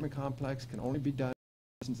an apartment complex can only be done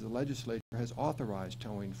since the legislature has authorized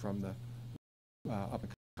towing from the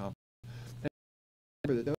apartment complex. And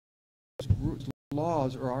remember that those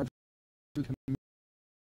laws are our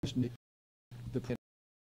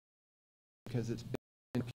because it's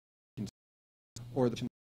been or the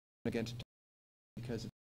against because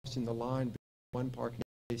it's in the line between one parking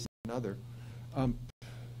space and another.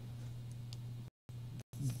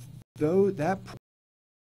 Though that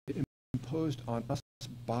imposed on us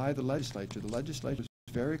by the legislature is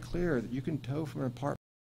very clear that you can tow from an apartment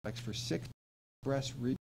complex for 6 express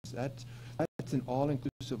reasons. That's an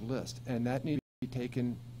all-inclusive list, and that needs to be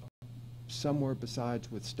taken somewhere besides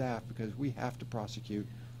with staff because we have to prosecute.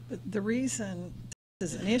 The reason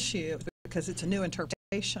this is an issue is because it's a new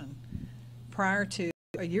interpretation. Prior to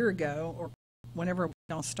a year ago, or whenever we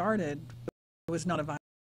all started, it was not a violation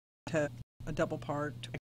to a double parked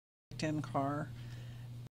 10 car.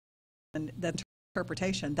 And that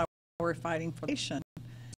interpretation that we're fighting for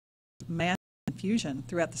mass confusion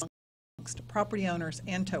throughout the amongst property owners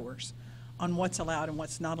and towers on what's allowed and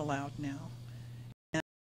what's not allowed now.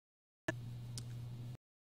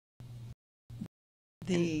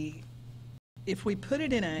 If we put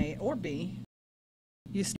it in A or B,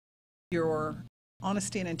 you see your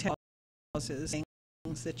honesty and integrity clauses,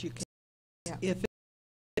 things that you can, if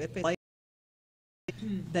it's like,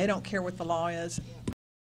 they don't care what the law is,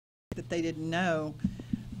 that they didn't know,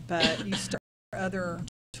 but you start other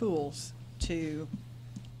tools to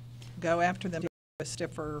go after them with a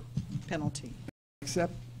stiffer penalty.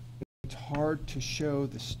 Except it's hard to show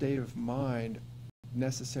the state of mind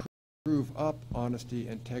necessary to prove up honesty,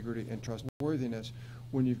 integrity, and trustworthiness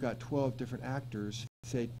when you've got 12 different actors,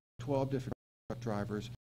 say 12 different truck drivers,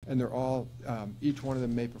 and they're all, each one of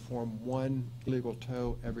them may perform one illegal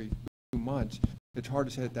tow every 2 months. It's hard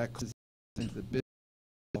to say that goes into the business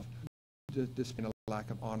of just a lack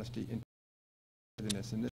of honesty and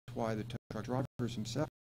trustworthiness, and this is why the tow truck drivers themselves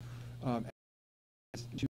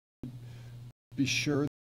to be sure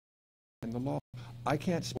in the law. I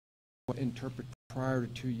can't interpret prior to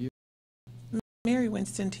 2 years. Mary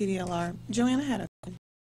Winston, TDLR. Joanna had a question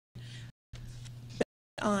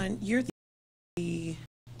on your the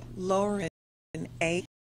lower in A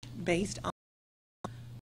based on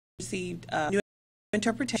received new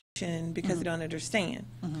interpretation because they don't understand.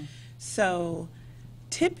 So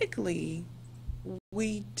typically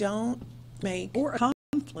we don't make or a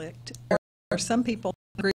conflict, or some people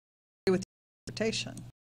agree with the interpretation.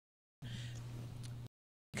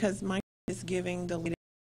 Because Mike is giving the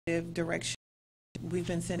legislative direction we've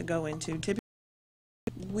been sent to go into. Typically,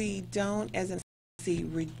 we don't, as an agency,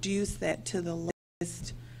 reduce that to the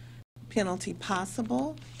lowest penalty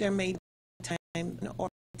possible. There may be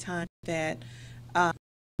time that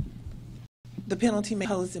the penalty may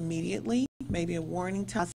be imposed immediately, maybe a warning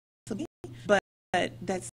possibly, but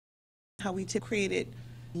that's how we created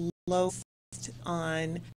low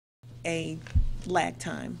on a lag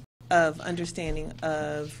time of understanding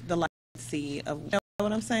of the legacy of, you know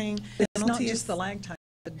what I'm saying? It's not just the lag time.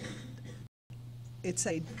 It's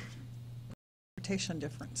a interpretation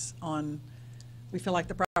difference on, we feel like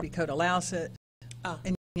the property code allows it,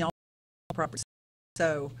 and y'all property.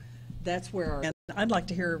 So that's where, and I'd like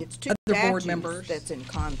to hear It's two other board statutes members. that's in I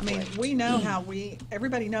conflict. mean, we know how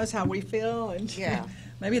everybody knows how we feel, and Yeah.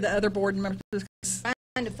 maybe the other board members.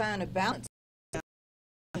 Trying to find a balance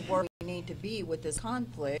of where we need to be with this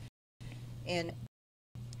conflict, and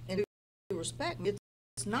in due respect,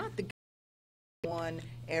 it's not the one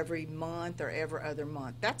every month or every other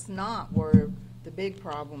month. That's not where the big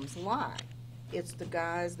problems lie. It's the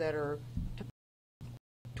guys that are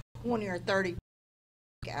 20 or 30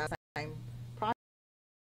 at the same project.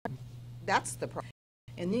 That's the problem.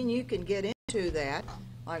 And then you can get into that,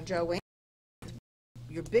 like Joanne,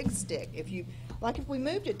 your big stick. If we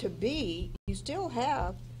moved it to B, you still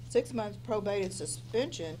have 6 months probated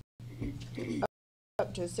suspension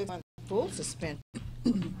up to 6 months full suspension,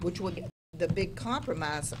 which would be the big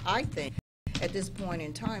compromise, I think, at this point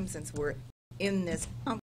in time, since we're in this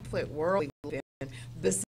conflict world we live in.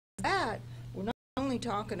 Besides that, we're not only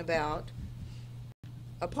talking about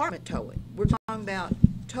apartment towing, we're talking about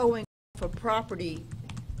towing for property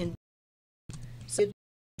in, so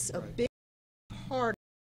it's a big part of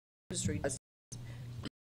the industry,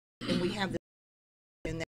 and we have this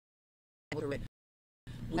in that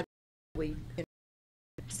we can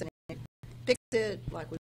fix it like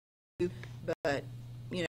we do, but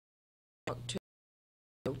you know, talk to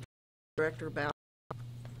the director about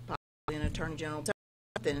possibly an attorney general,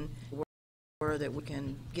 something where that we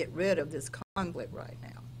can get rid of this conflict right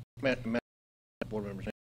now. Madam Board Members,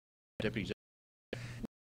 Deputy,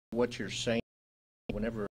 what you're saying,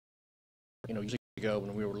 whenever, you know, years ago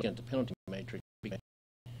when we were looking at the penalty matrix,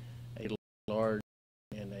 a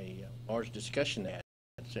large discussion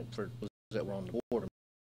for those that were on the board,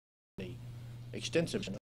 the extensive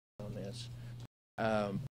on this.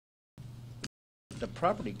 The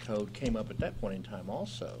property code came up at that point in time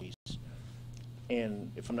also,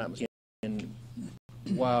 and if I'm not mistaken,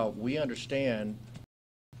 while we understand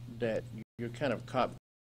that you're kind of caught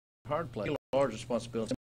hard play, a large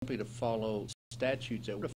responsibility simply to follow statutes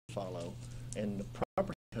that we're to follow, and the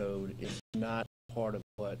property code is not part of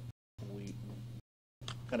what we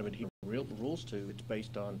kind of adhere real rules to. It's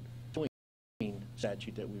based on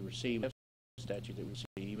statute that we receive, statute that we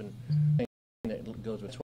receive, and that goes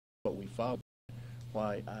with what we follow.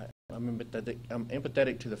 Why I'm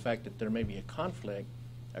empathetic to the fact that there may be a conflict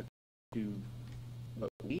to what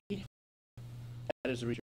we have. That is the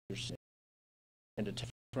reason you're saying. And to take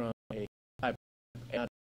from a type A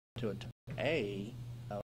to a type A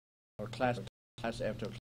or class F to a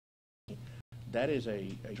class, that is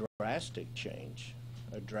a drastic change,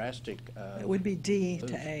 a drastic. It would be D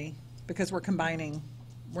to A because we're combining.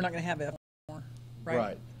 We're not going to have F more, right?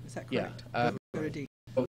 Right. Is that correct? Yeah. Go to D.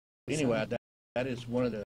 Anyway, that is one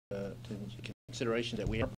of the considerations that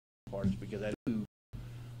we have parties because that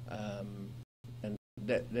and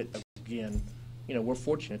that again, you know, we're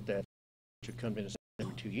fortunate that should come in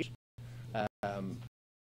every 2 years and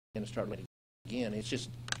start letting again. It's just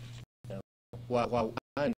you know, while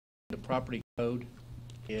the property code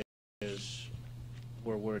is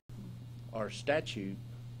where our statute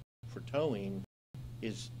for towing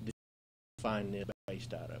is defined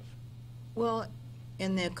based out of. Well,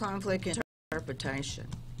 in the conflict interpretation,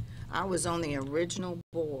 I was on the original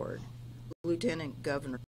board. Lieutenant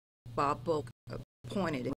Governor Bob Bulk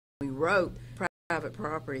appointed, and we wrote private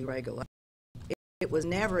property regulation. It was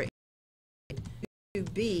never to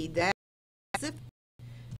be that specific.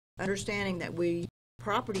 Understanding that we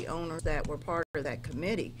property owners that were part of that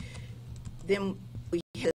committee, then we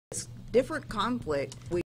had this different conflict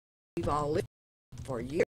we've all lived for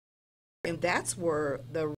years, and that's where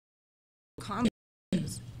the conflict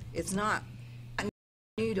is. It's not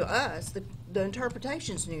new to us. The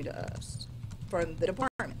interpretation's new to us from the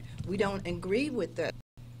department. We don't agree with that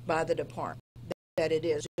by the department that it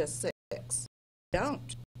is just 6. We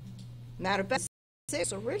don't. Matter of fact,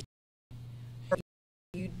 6 originally.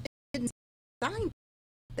 You didn't sign.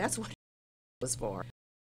 That's what it was for.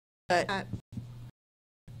 But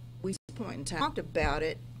we point in time talked about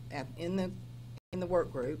it in the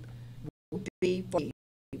work group. Would be for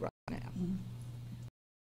right now.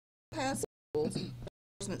 Has tools.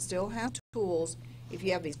 Enforcement still have tools. If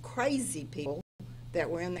you have these crazy people that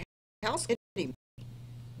were in the house,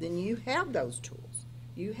 then you have those tools.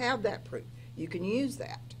 You have that proof. You can use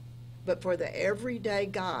that. But for the everyday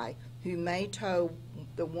guy who may tow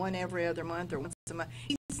the one every other month or once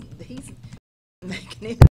he's making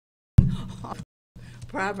it off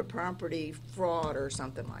private property fraud or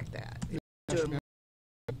something like that. Doing-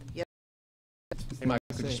 Yeah. Hey, Mike,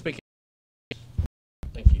 could you speak?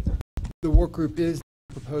 Thank you. The work group is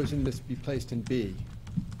proposing this be placed in B,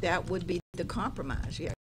 That would be the compromise,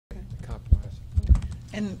 yeah. compromise.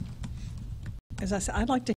 And as I said, I'd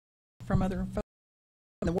like to hear from other folks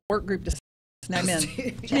in the work group to name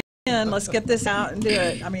in. Let's get this out and do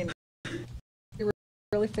it. I mean, you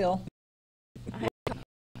really feel.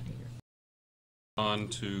 On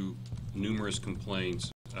to numerous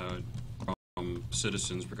complaints from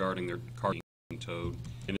citizens regarding their car being towed.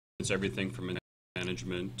 And it's everything from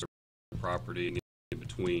management to property and in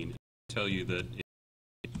between. I tell you that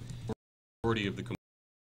the majority of the complaints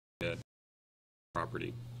get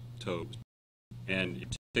property towed, and in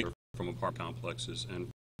particular from apartment complexes, and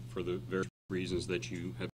for the various reasons that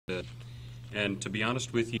you have said. And to be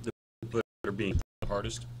honest with you, the people that are being the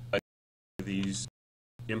hardest by these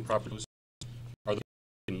improper are the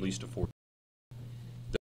can least afford.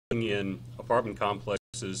 They're putting in apartment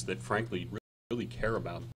complexes that frankly really care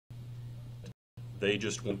about. They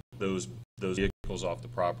just want those vehicles off the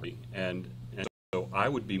property, and so I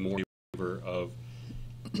would be more in favor of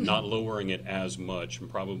not lowering it as much, and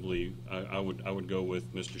probably I would go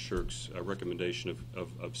with Mr. Shirk's recommendation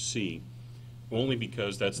of C, only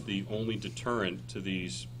because that's the only deterrent to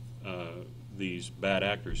these bad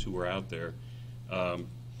actors who are out there.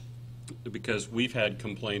 Because we've had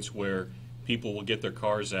complaints where people will get their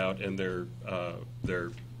cars out and their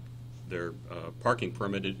parking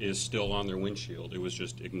permit is still on their windshield. It was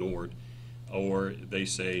just ignored. Or they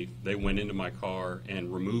say they went into my car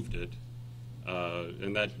and removed it.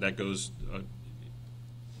 And that goes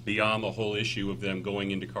beyond the whole issue of them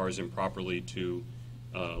going into cars improperly to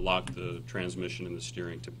lock the transmission and the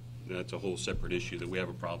steering. That's a whole separate issue that we have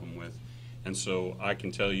a problem with. And so I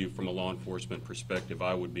can tell you from a law enforcement perspective,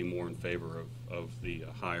 I would be more in favor of the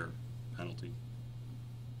higher penalty.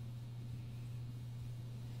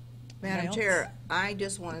 Madam Chair, I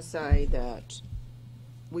just want to say that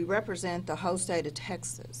we represent the whole state of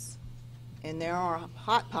Texas, and there are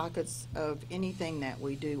hot pockets of anything that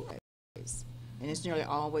we do, and it's nearly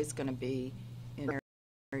always going to be in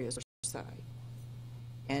areas of side.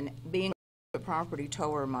 And being a property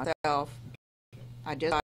tower myself, I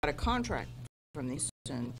just got a contract from the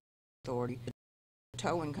Houston Authority. The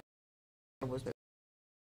towing company was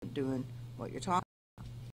doing what you're talking about.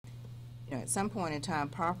 You know, at some point in time,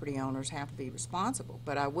 property owners have to be responsible.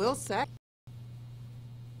 But I will say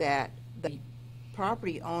that the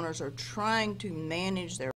property owners are trying to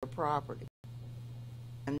manage their property.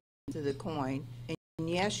 And to the coin, and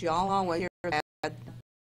yes, y'all always hear that,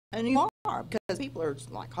 and you are, because people are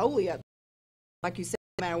like wholly up, like you said,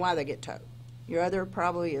 no matter why they get towed. Your other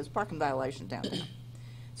probably is parking violations down there.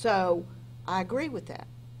 So I agree with that.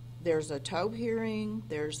 There's a tow hearing,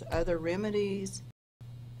 there's other remedies.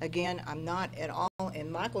 Again, I'm not at all,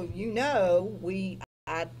 and Michael, you know,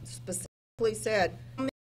 I specifically said, tell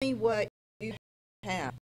me what you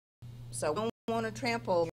have. So we don't want to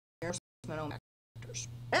trample your enforcement on actors.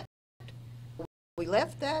 We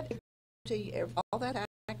left that to all that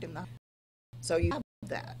act in the, so you have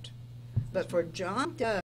that. But for John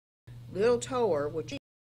Doe, Little Tower, which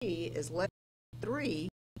he is less than 3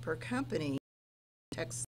 per company in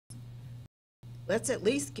Texas, let's at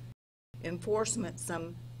least give enforcement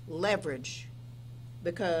some leverage,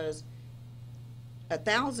 because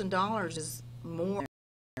 $1,000 is more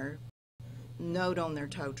than note on their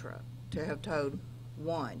tow truck to have towed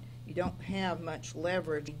one. You don't have much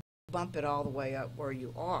leverage. You bump it all the way up where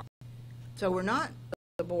you are. So we're not,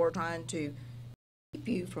 the board, trying to keep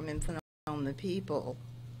you from infringing on the people.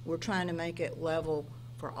 We're trying to make it level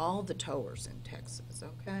for all the towers in Texas,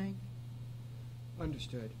 okay?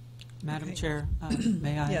 Understood. Madam Chair,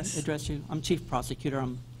 may I Yes. address you? I'm Chief Prosecutor.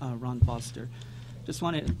 I'm Ron Foster. Just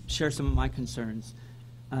want to share some of my concerns.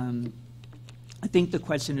 I think the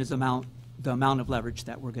question is the amount of leverage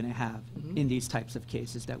that we're going to have in these types of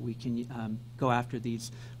cases, that we can go after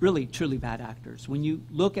these really, truly bad actors. When you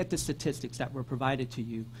look at the statistics that were provided to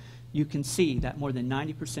you, you can see that more than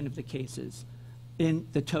 90% of the cases in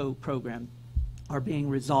the tow program are being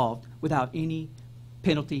resolved without any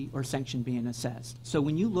penalty or sanction being assessed. So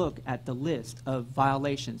when you look at the list of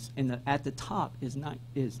violations, at the top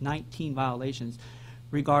is 19 violations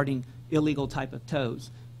regarding illegal type of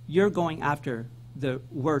tows, you're going after the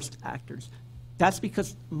worst actors. That's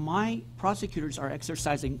because my prosecutors are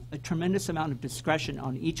exercising a tremendous amount of discretion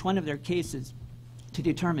on each one of their cases to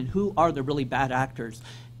determine who are the really bad actors,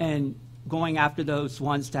 and going after those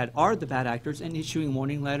ones that are the bad actors and issuing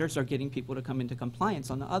warning letters or getting people to come into compliance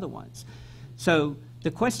on the other ones. So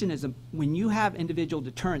the question is, when you have individual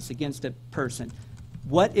deterrence against a person,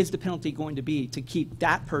 what is the penalty going to be to keep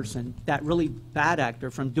that person, that really bad actor,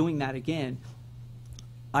 from doing that again?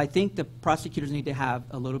 I think the prosecutors need to have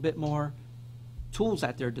a little bit more tools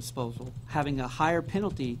at their disposal, having a higher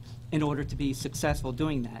penalty in order to be successful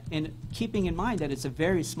doing that. And keeping in mind that it's a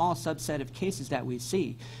very small subset of cases that we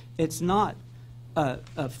see. It's not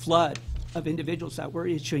a flood of individuals that we're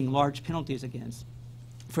issuing large penalties against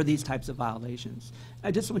for these types of violations.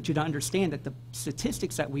 I just want you to understand that the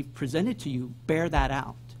statistics that we've presented to you bear that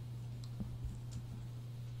out.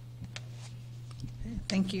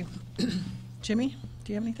 Thank you. Jimmy,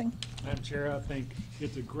 do you have anything? Madam Chair, I think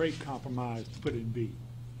it's a great compromise to put in B.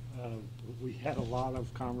 We had a lot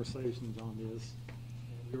of conversations on this,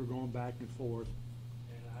 and we were going back and forth,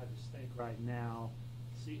 and I just think right now,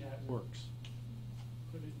 see how it works.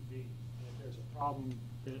 Put it in B. And if there's a problem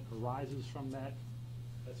that arises from that,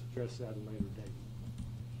 let's address that at a later date.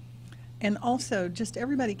 And also, just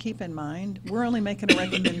everybody keep in mind, we're only making a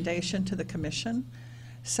recommendation to the commission.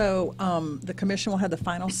 So the commission will have the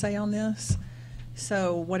final say on this.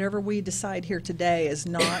 So whatever we decide here today is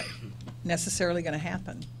not necessarily going to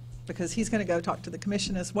happen, because he's going to go talk to the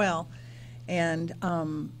commission as well, and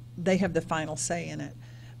they have the final say in it.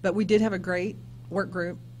 But we did have a great work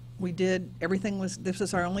group. We did, this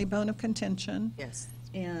was our only bone of contention. Yes.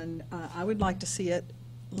 And I would like to see it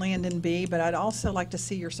land in B, but I'd also like to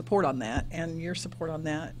see your support on that and your support on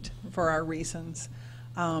that for our reasons.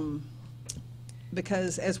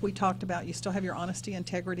 Because as we talked about, you still have your honesty,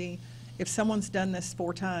 integrity. If someone's done this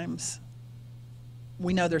 4 times,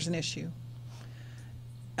 we know there's an issue.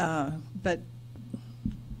 But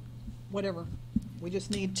whatever, we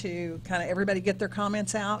just need to kind of everybody get their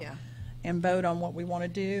comments out. Yeah. And vote on what we want to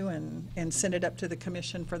do and send it up to the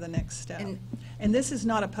commission for the next step. And this is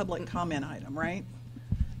not a public comment item, right?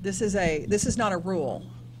 This is not a rule.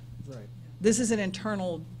 Right. This is an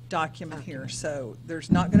internal document here, so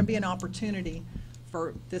there's not going to be an opportunity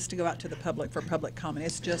for this to go out to the public for public comment.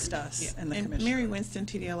 It's just us and the commission. Mary Winston,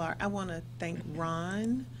 TDLR, I want to thank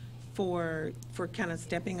Ron for kind of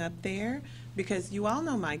stepping up there, because you all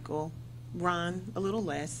know Michael, Ron a little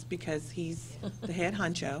less because he's the head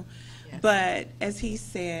honcho. Yes. But as he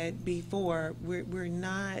said before, we're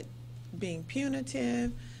not being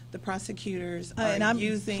punitive. The prosecutors are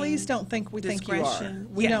using please don't think we discretion. Think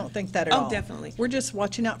you are. We don't think that at all. Oh, definitely. We're just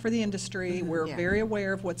watching out for the industry. Mm-hmm. We're Yeah. very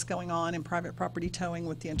aware of what's going on in private property towing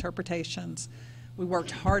with the interpretations. We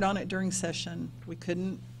worked hard on it during session. We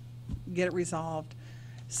couldn't get it resolved.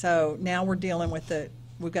 So now we're dealing with it.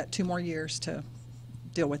 We've got 2 more years to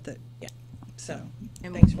deal with it. Yeah. So,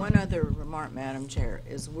 And thanks. one other remark, Madam Chair,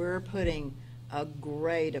 is we're putting a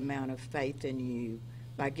great amount of faith in you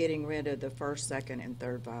by getting rid of the first, second, and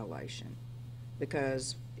third violation.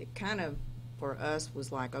 Because it kind of, for us,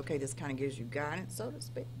 was like, okay, this kind of gives you guidance, so to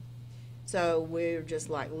speak. So we're just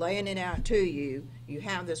like laying it out to you. You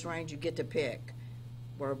have this range, you get to pick,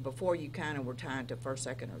 where before you kind of were tied to first,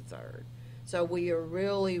 second, or third. So we are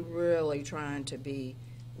really, really trying to be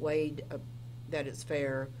weighed that it's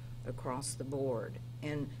fair across the board,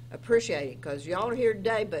 and appreciate it, because y'all are here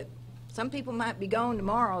today, but some people might be gone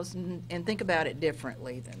tomorrow and think about it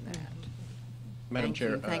differently than that. Madam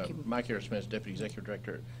Chair, Thank you. Mike Harris-Smith, Deputy Executive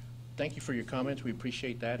Director. Thank you for your comments. We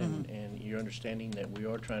appreciate that, and your understanding that we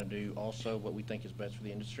are trying to do also what we think is best for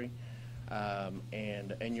the industry.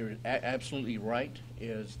 And you're absolutely right,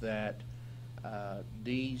 is that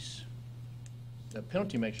the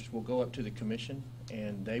penalty measures will go up to the commission,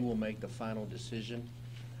 and they will make the final decision.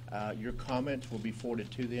 Your comments will be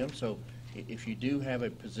forwarded to them. So if you do have a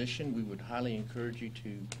position, we would highly encourage you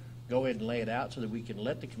to go ahead and lay it out so that we can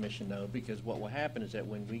let the commission know, because what will happen is that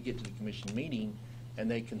when we get to the commission meeting and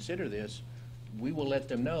they consider this, we will let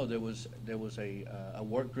them know there was a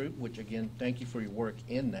work group, which again, thank you for your work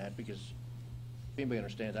in that, because if anybody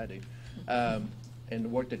understands, I do, and the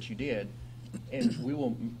work that you did. And we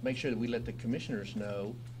will make sure that we let the commissioners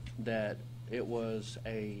know that it was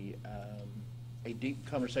a deep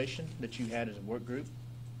conversation that you had as a work group,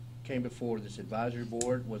 came before this advisory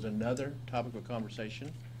board, was another topic of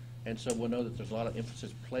conversation. And so we'll know that there's a lot of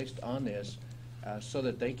emphasis placed on this so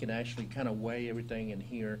that they can actually kind of weigh everything in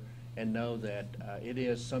here and know that it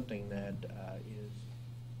is something that is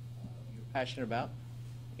you're passionate about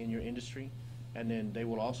in your industry. And then they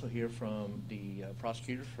will also hear from the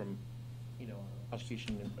prosecutor, from our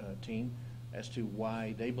prosecution team, as to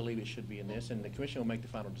why they believe it should be in this, and the commission will make the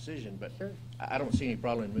final decision. But sure. I don't see any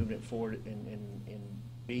problem in moving it forward in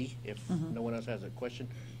B if no one else has a question.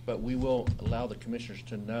 But we will allow the commissioners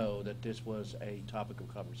to know that this was a topic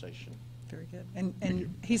of conversation. Very good.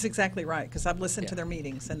 And he's exactly right, because I've listened to their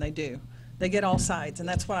meetings, and they do. They get all sides, and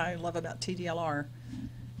that's what I love about TDLR.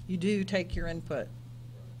 You do take your input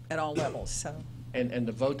at all levels, so. And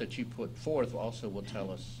the vote that you put forth also will tell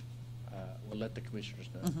us, will let the commissioners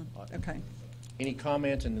know. Okay. Any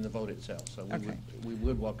comments and then the vote itself. So Okay. we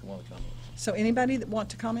would welcome all the comments. So anybody that want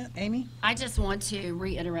to comment? Amy? I just want to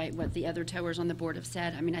reiterate what the other towers on the board have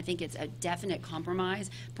said. I mean, I think it's a definite compromise,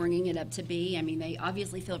 bringing it up to B. I mean, they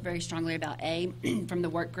obviously feel very strongly about A from the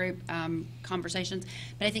work group conversations,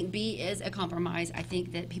 but I think B is a compromise. I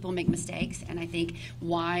think that people make mistakes, and I think,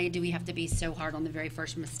 why do we have to be so hard on the very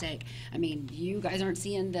first mistake? I mean, you guys aren't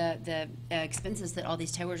seeing the expenses that all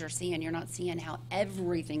these towers are seeing. You're not seeing how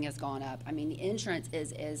everything has gone up. I mean, the insurance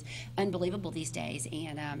is unbelievable these days,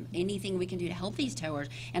 and anything we can do to help these towers.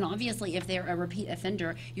 And obviously, if they're a repeat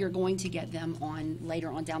offender, you're going to get them on later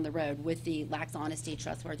on down the road with the lax honesty,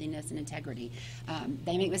 trustworthiness, and integrity.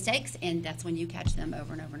 They make mistakes, and that's when you catch them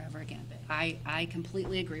over and over and over again. But I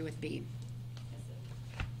completely agree with B.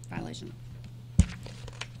 Violation.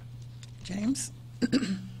 James?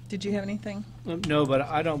 Did you have anything? No, but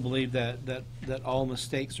I don't believe that all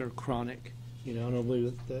mistakes are chronic. You know, I don't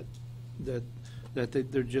believe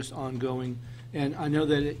that they're just ongoing. And I know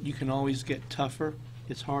that you can always get tougher.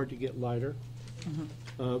 It's hard to get lighter.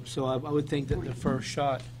 So I would think that the first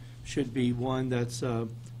shot should be one that's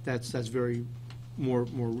very more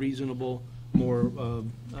reasonable, more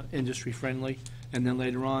industry friendly, and then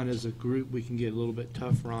later on, as a group, we can get a little bit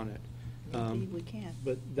tougher on it. Maybe we can.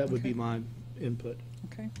 But that would be my input.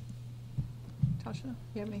 Okay. Tasha,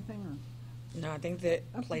 you have anything? Or? No, I think that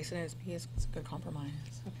placing it as B is a good compromise.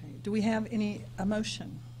 Okay. Do we have a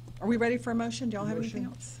motion? Are we ready for a motion? Do y'all have anything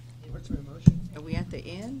else? What's the motion? Are we at the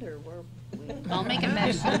end, or where? I'll make a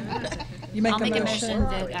motion. You make I'll a make motion? a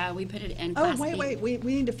motion that we put it in Oh, Class wait, B.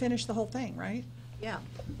 we need to finish the whole thing, right? Yeah.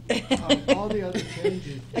 All the other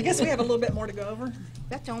changes. I guess we have a little bit more to go over.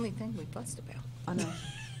 That's the only thing we fussed about. I know.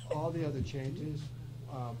 All the other changes,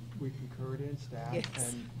 we concurred in, staff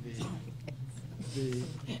Yes. and the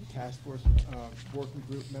task force working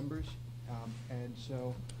group members. And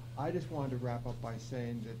so I just wanted to wrap up by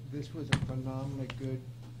saying that this was a phenomenally good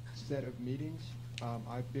set of meetings.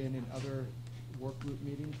 I've been in other work group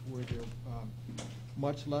meetings where there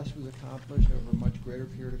much less was accomplished over a much greater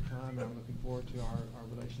period of time, and I'm looking forward to our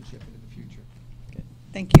relationship into the future.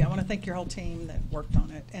 Thank you. I want to thank your whole team that worked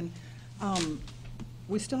on it. And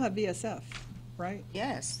we still have VSF, right?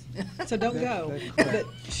 Yes. So don't go. But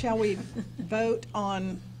shall we vote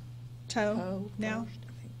on TOW now?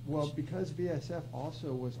 Well, because VSF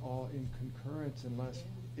also was all in concurrence, unless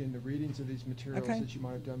in the readings of these materials Okay. that you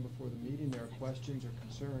might have done before the meeting, there are questions or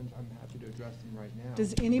concerns, I'm happy to address them right now.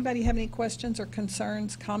 Does anybody have any questions or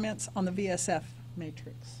concerns, comments on the VSF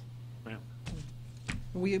matrix? Ma'am.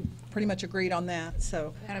 We pretty much agreed on that,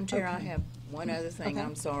 so. Madam Chair, I okay. have one other thing. Okay.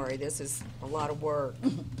 I'm sorry, this is a lot of work.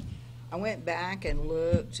 I went back and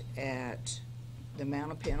looked at the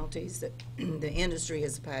amount of penalties that the industry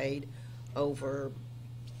has paid over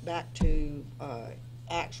back to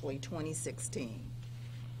actually 2016.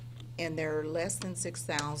 And there are less than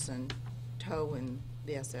 6,000 tow and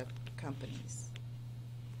VSF companies.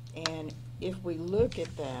 And if we look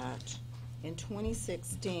at that, in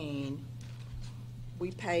 2016, we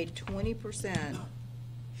paid 20%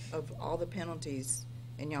 of all the penalties,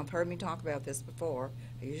 and y'all have heard me talk about this before,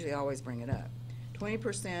 I usually always bring it up.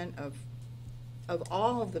 20% of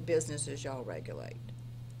all of the businesses y'all regulate.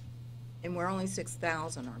 And we're only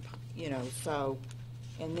 6,000, so,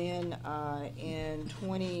 and then in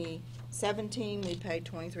 2017, we paid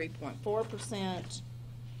 23.4%.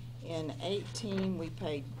 In 18, we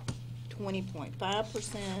paid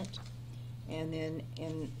 20.5%. And then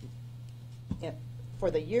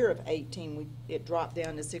for the year of 18, it dropped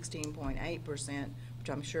down to 16.8%, which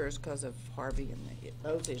I'm sure is because of Harvey and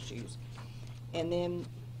those issues. And then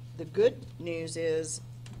the good news is,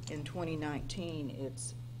 in 2019,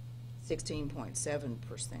 it's 16.7%.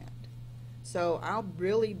 So I'll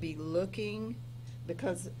really be looking,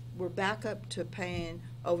 because we're back up to paying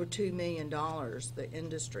over $2 million, the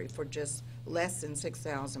industry, for just less than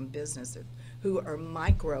 6,000 businesses who are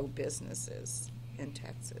micro businesses in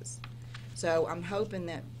Texas. So I'm hoping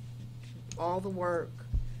that all the work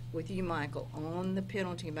with you, Michael, on the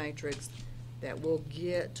penalty matrix, that we'll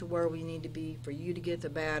get to where we need to be for you to get the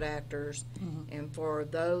bad actors, and for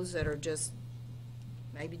those that are just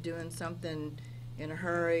maybe doing something in a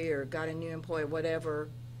hurry or got a new employee, whatever.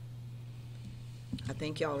 I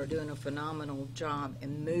think y'all are doing a phenomenal job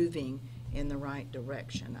in moving in the right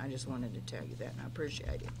direction. I just wanted to tell you that, and I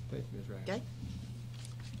appreciate it. Thank you, Ms. Rash. Okay?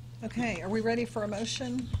 Okay, are we ready for a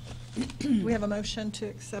motion? Do we have a motion to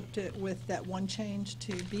accept it with that one change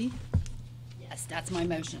to B? Yes. Yes, that's my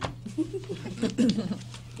motion.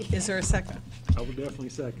 Is there a second? I would definitely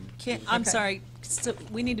second it. I'm Okay. sorry, so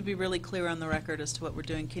we need to be really clear on the record as to what we're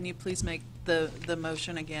doing. Can you please make the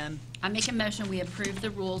motion again? I make a motion, we approve the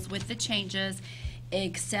rules with the changes,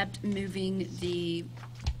 except moving the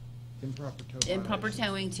improper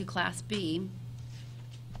towing to Class B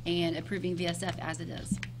and approving VSF as it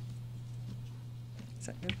is.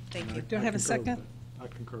 Thank you. Do I have a second? I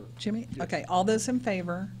concur. Jimmy? Yes. Okay, all those in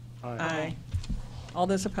favor? Aye. All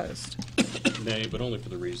those opposed? Nay, but only for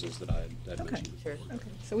the reasons that I had Okay. mentioned. Okay,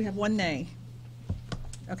 so we have one nay.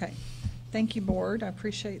 Okay. Thank you, Board. I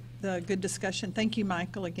appreciate the good discussion. Thank you,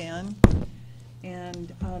 Michael, again.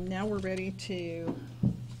 And now we're ready to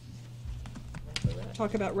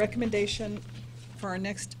talk about recommendation for our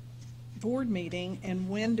next board meeting, and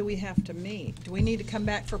when do we have to meet? Do we need to come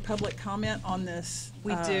back for public comment on this?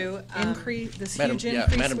 We do, Increase, this Madam, huge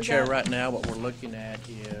increase Madam we Chair, got? right now, what we're looking at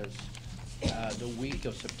is the week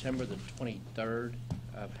of September the 23rd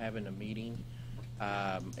of having a meeting.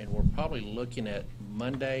 And we're probably looking at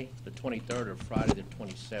Monday, the 23rd, or Friday, the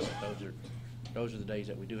 27th. Those are the days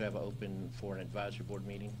that we do have open for an advisory board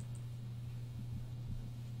meeting.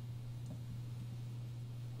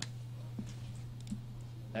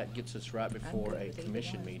 That gets us right before a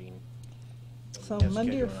commission meeting. So We have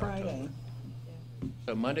Monday or scheduled in Friday? October.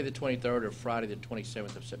 So Monday, the 23rd, or Friday, the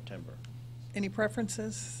 27th of September. Any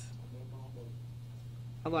preferences?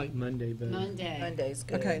 I like Monday better. Monday. Monday's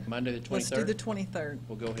good. Okay. Monday, the 23rd? Let's do the 23rd.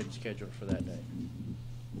 We'll go ahead and schedule it for that day.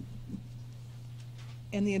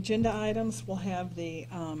 And the agenda items will have the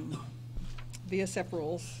VSF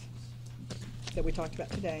rules that we talked about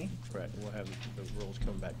today. Correct. We'll have the rules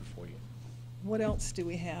coming back before you. What else do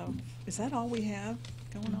we have? Is that all we have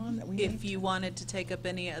going on that we need? If you wanted to take up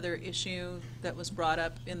any other issue that was brought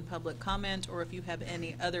up in public comment, or if you have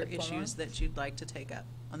any other The forum? issues that you'd like to take up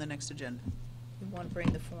on the next agenda. You want to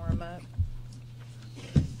bring the form up?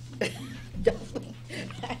 Would it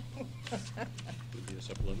be a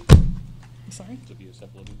supplemental? Sorry? Would it be a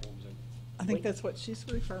supplemental form, is that? I think that's what she's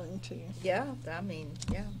referring to. Yeah, I mean,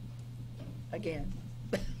 yeah. Again.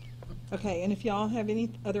 Okay, and if y'all have any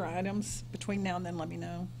other items between now and then, let me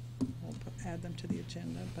know. We'll add them to the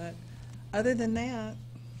agenda. But other than that,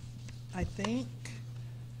 I think,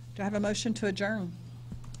 do I have a motion to adjourn?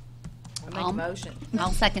 I make a motion.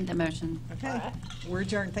 I'll second the motion. Okay, we're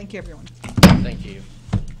adjourned. Thank you, everyone. Thank you.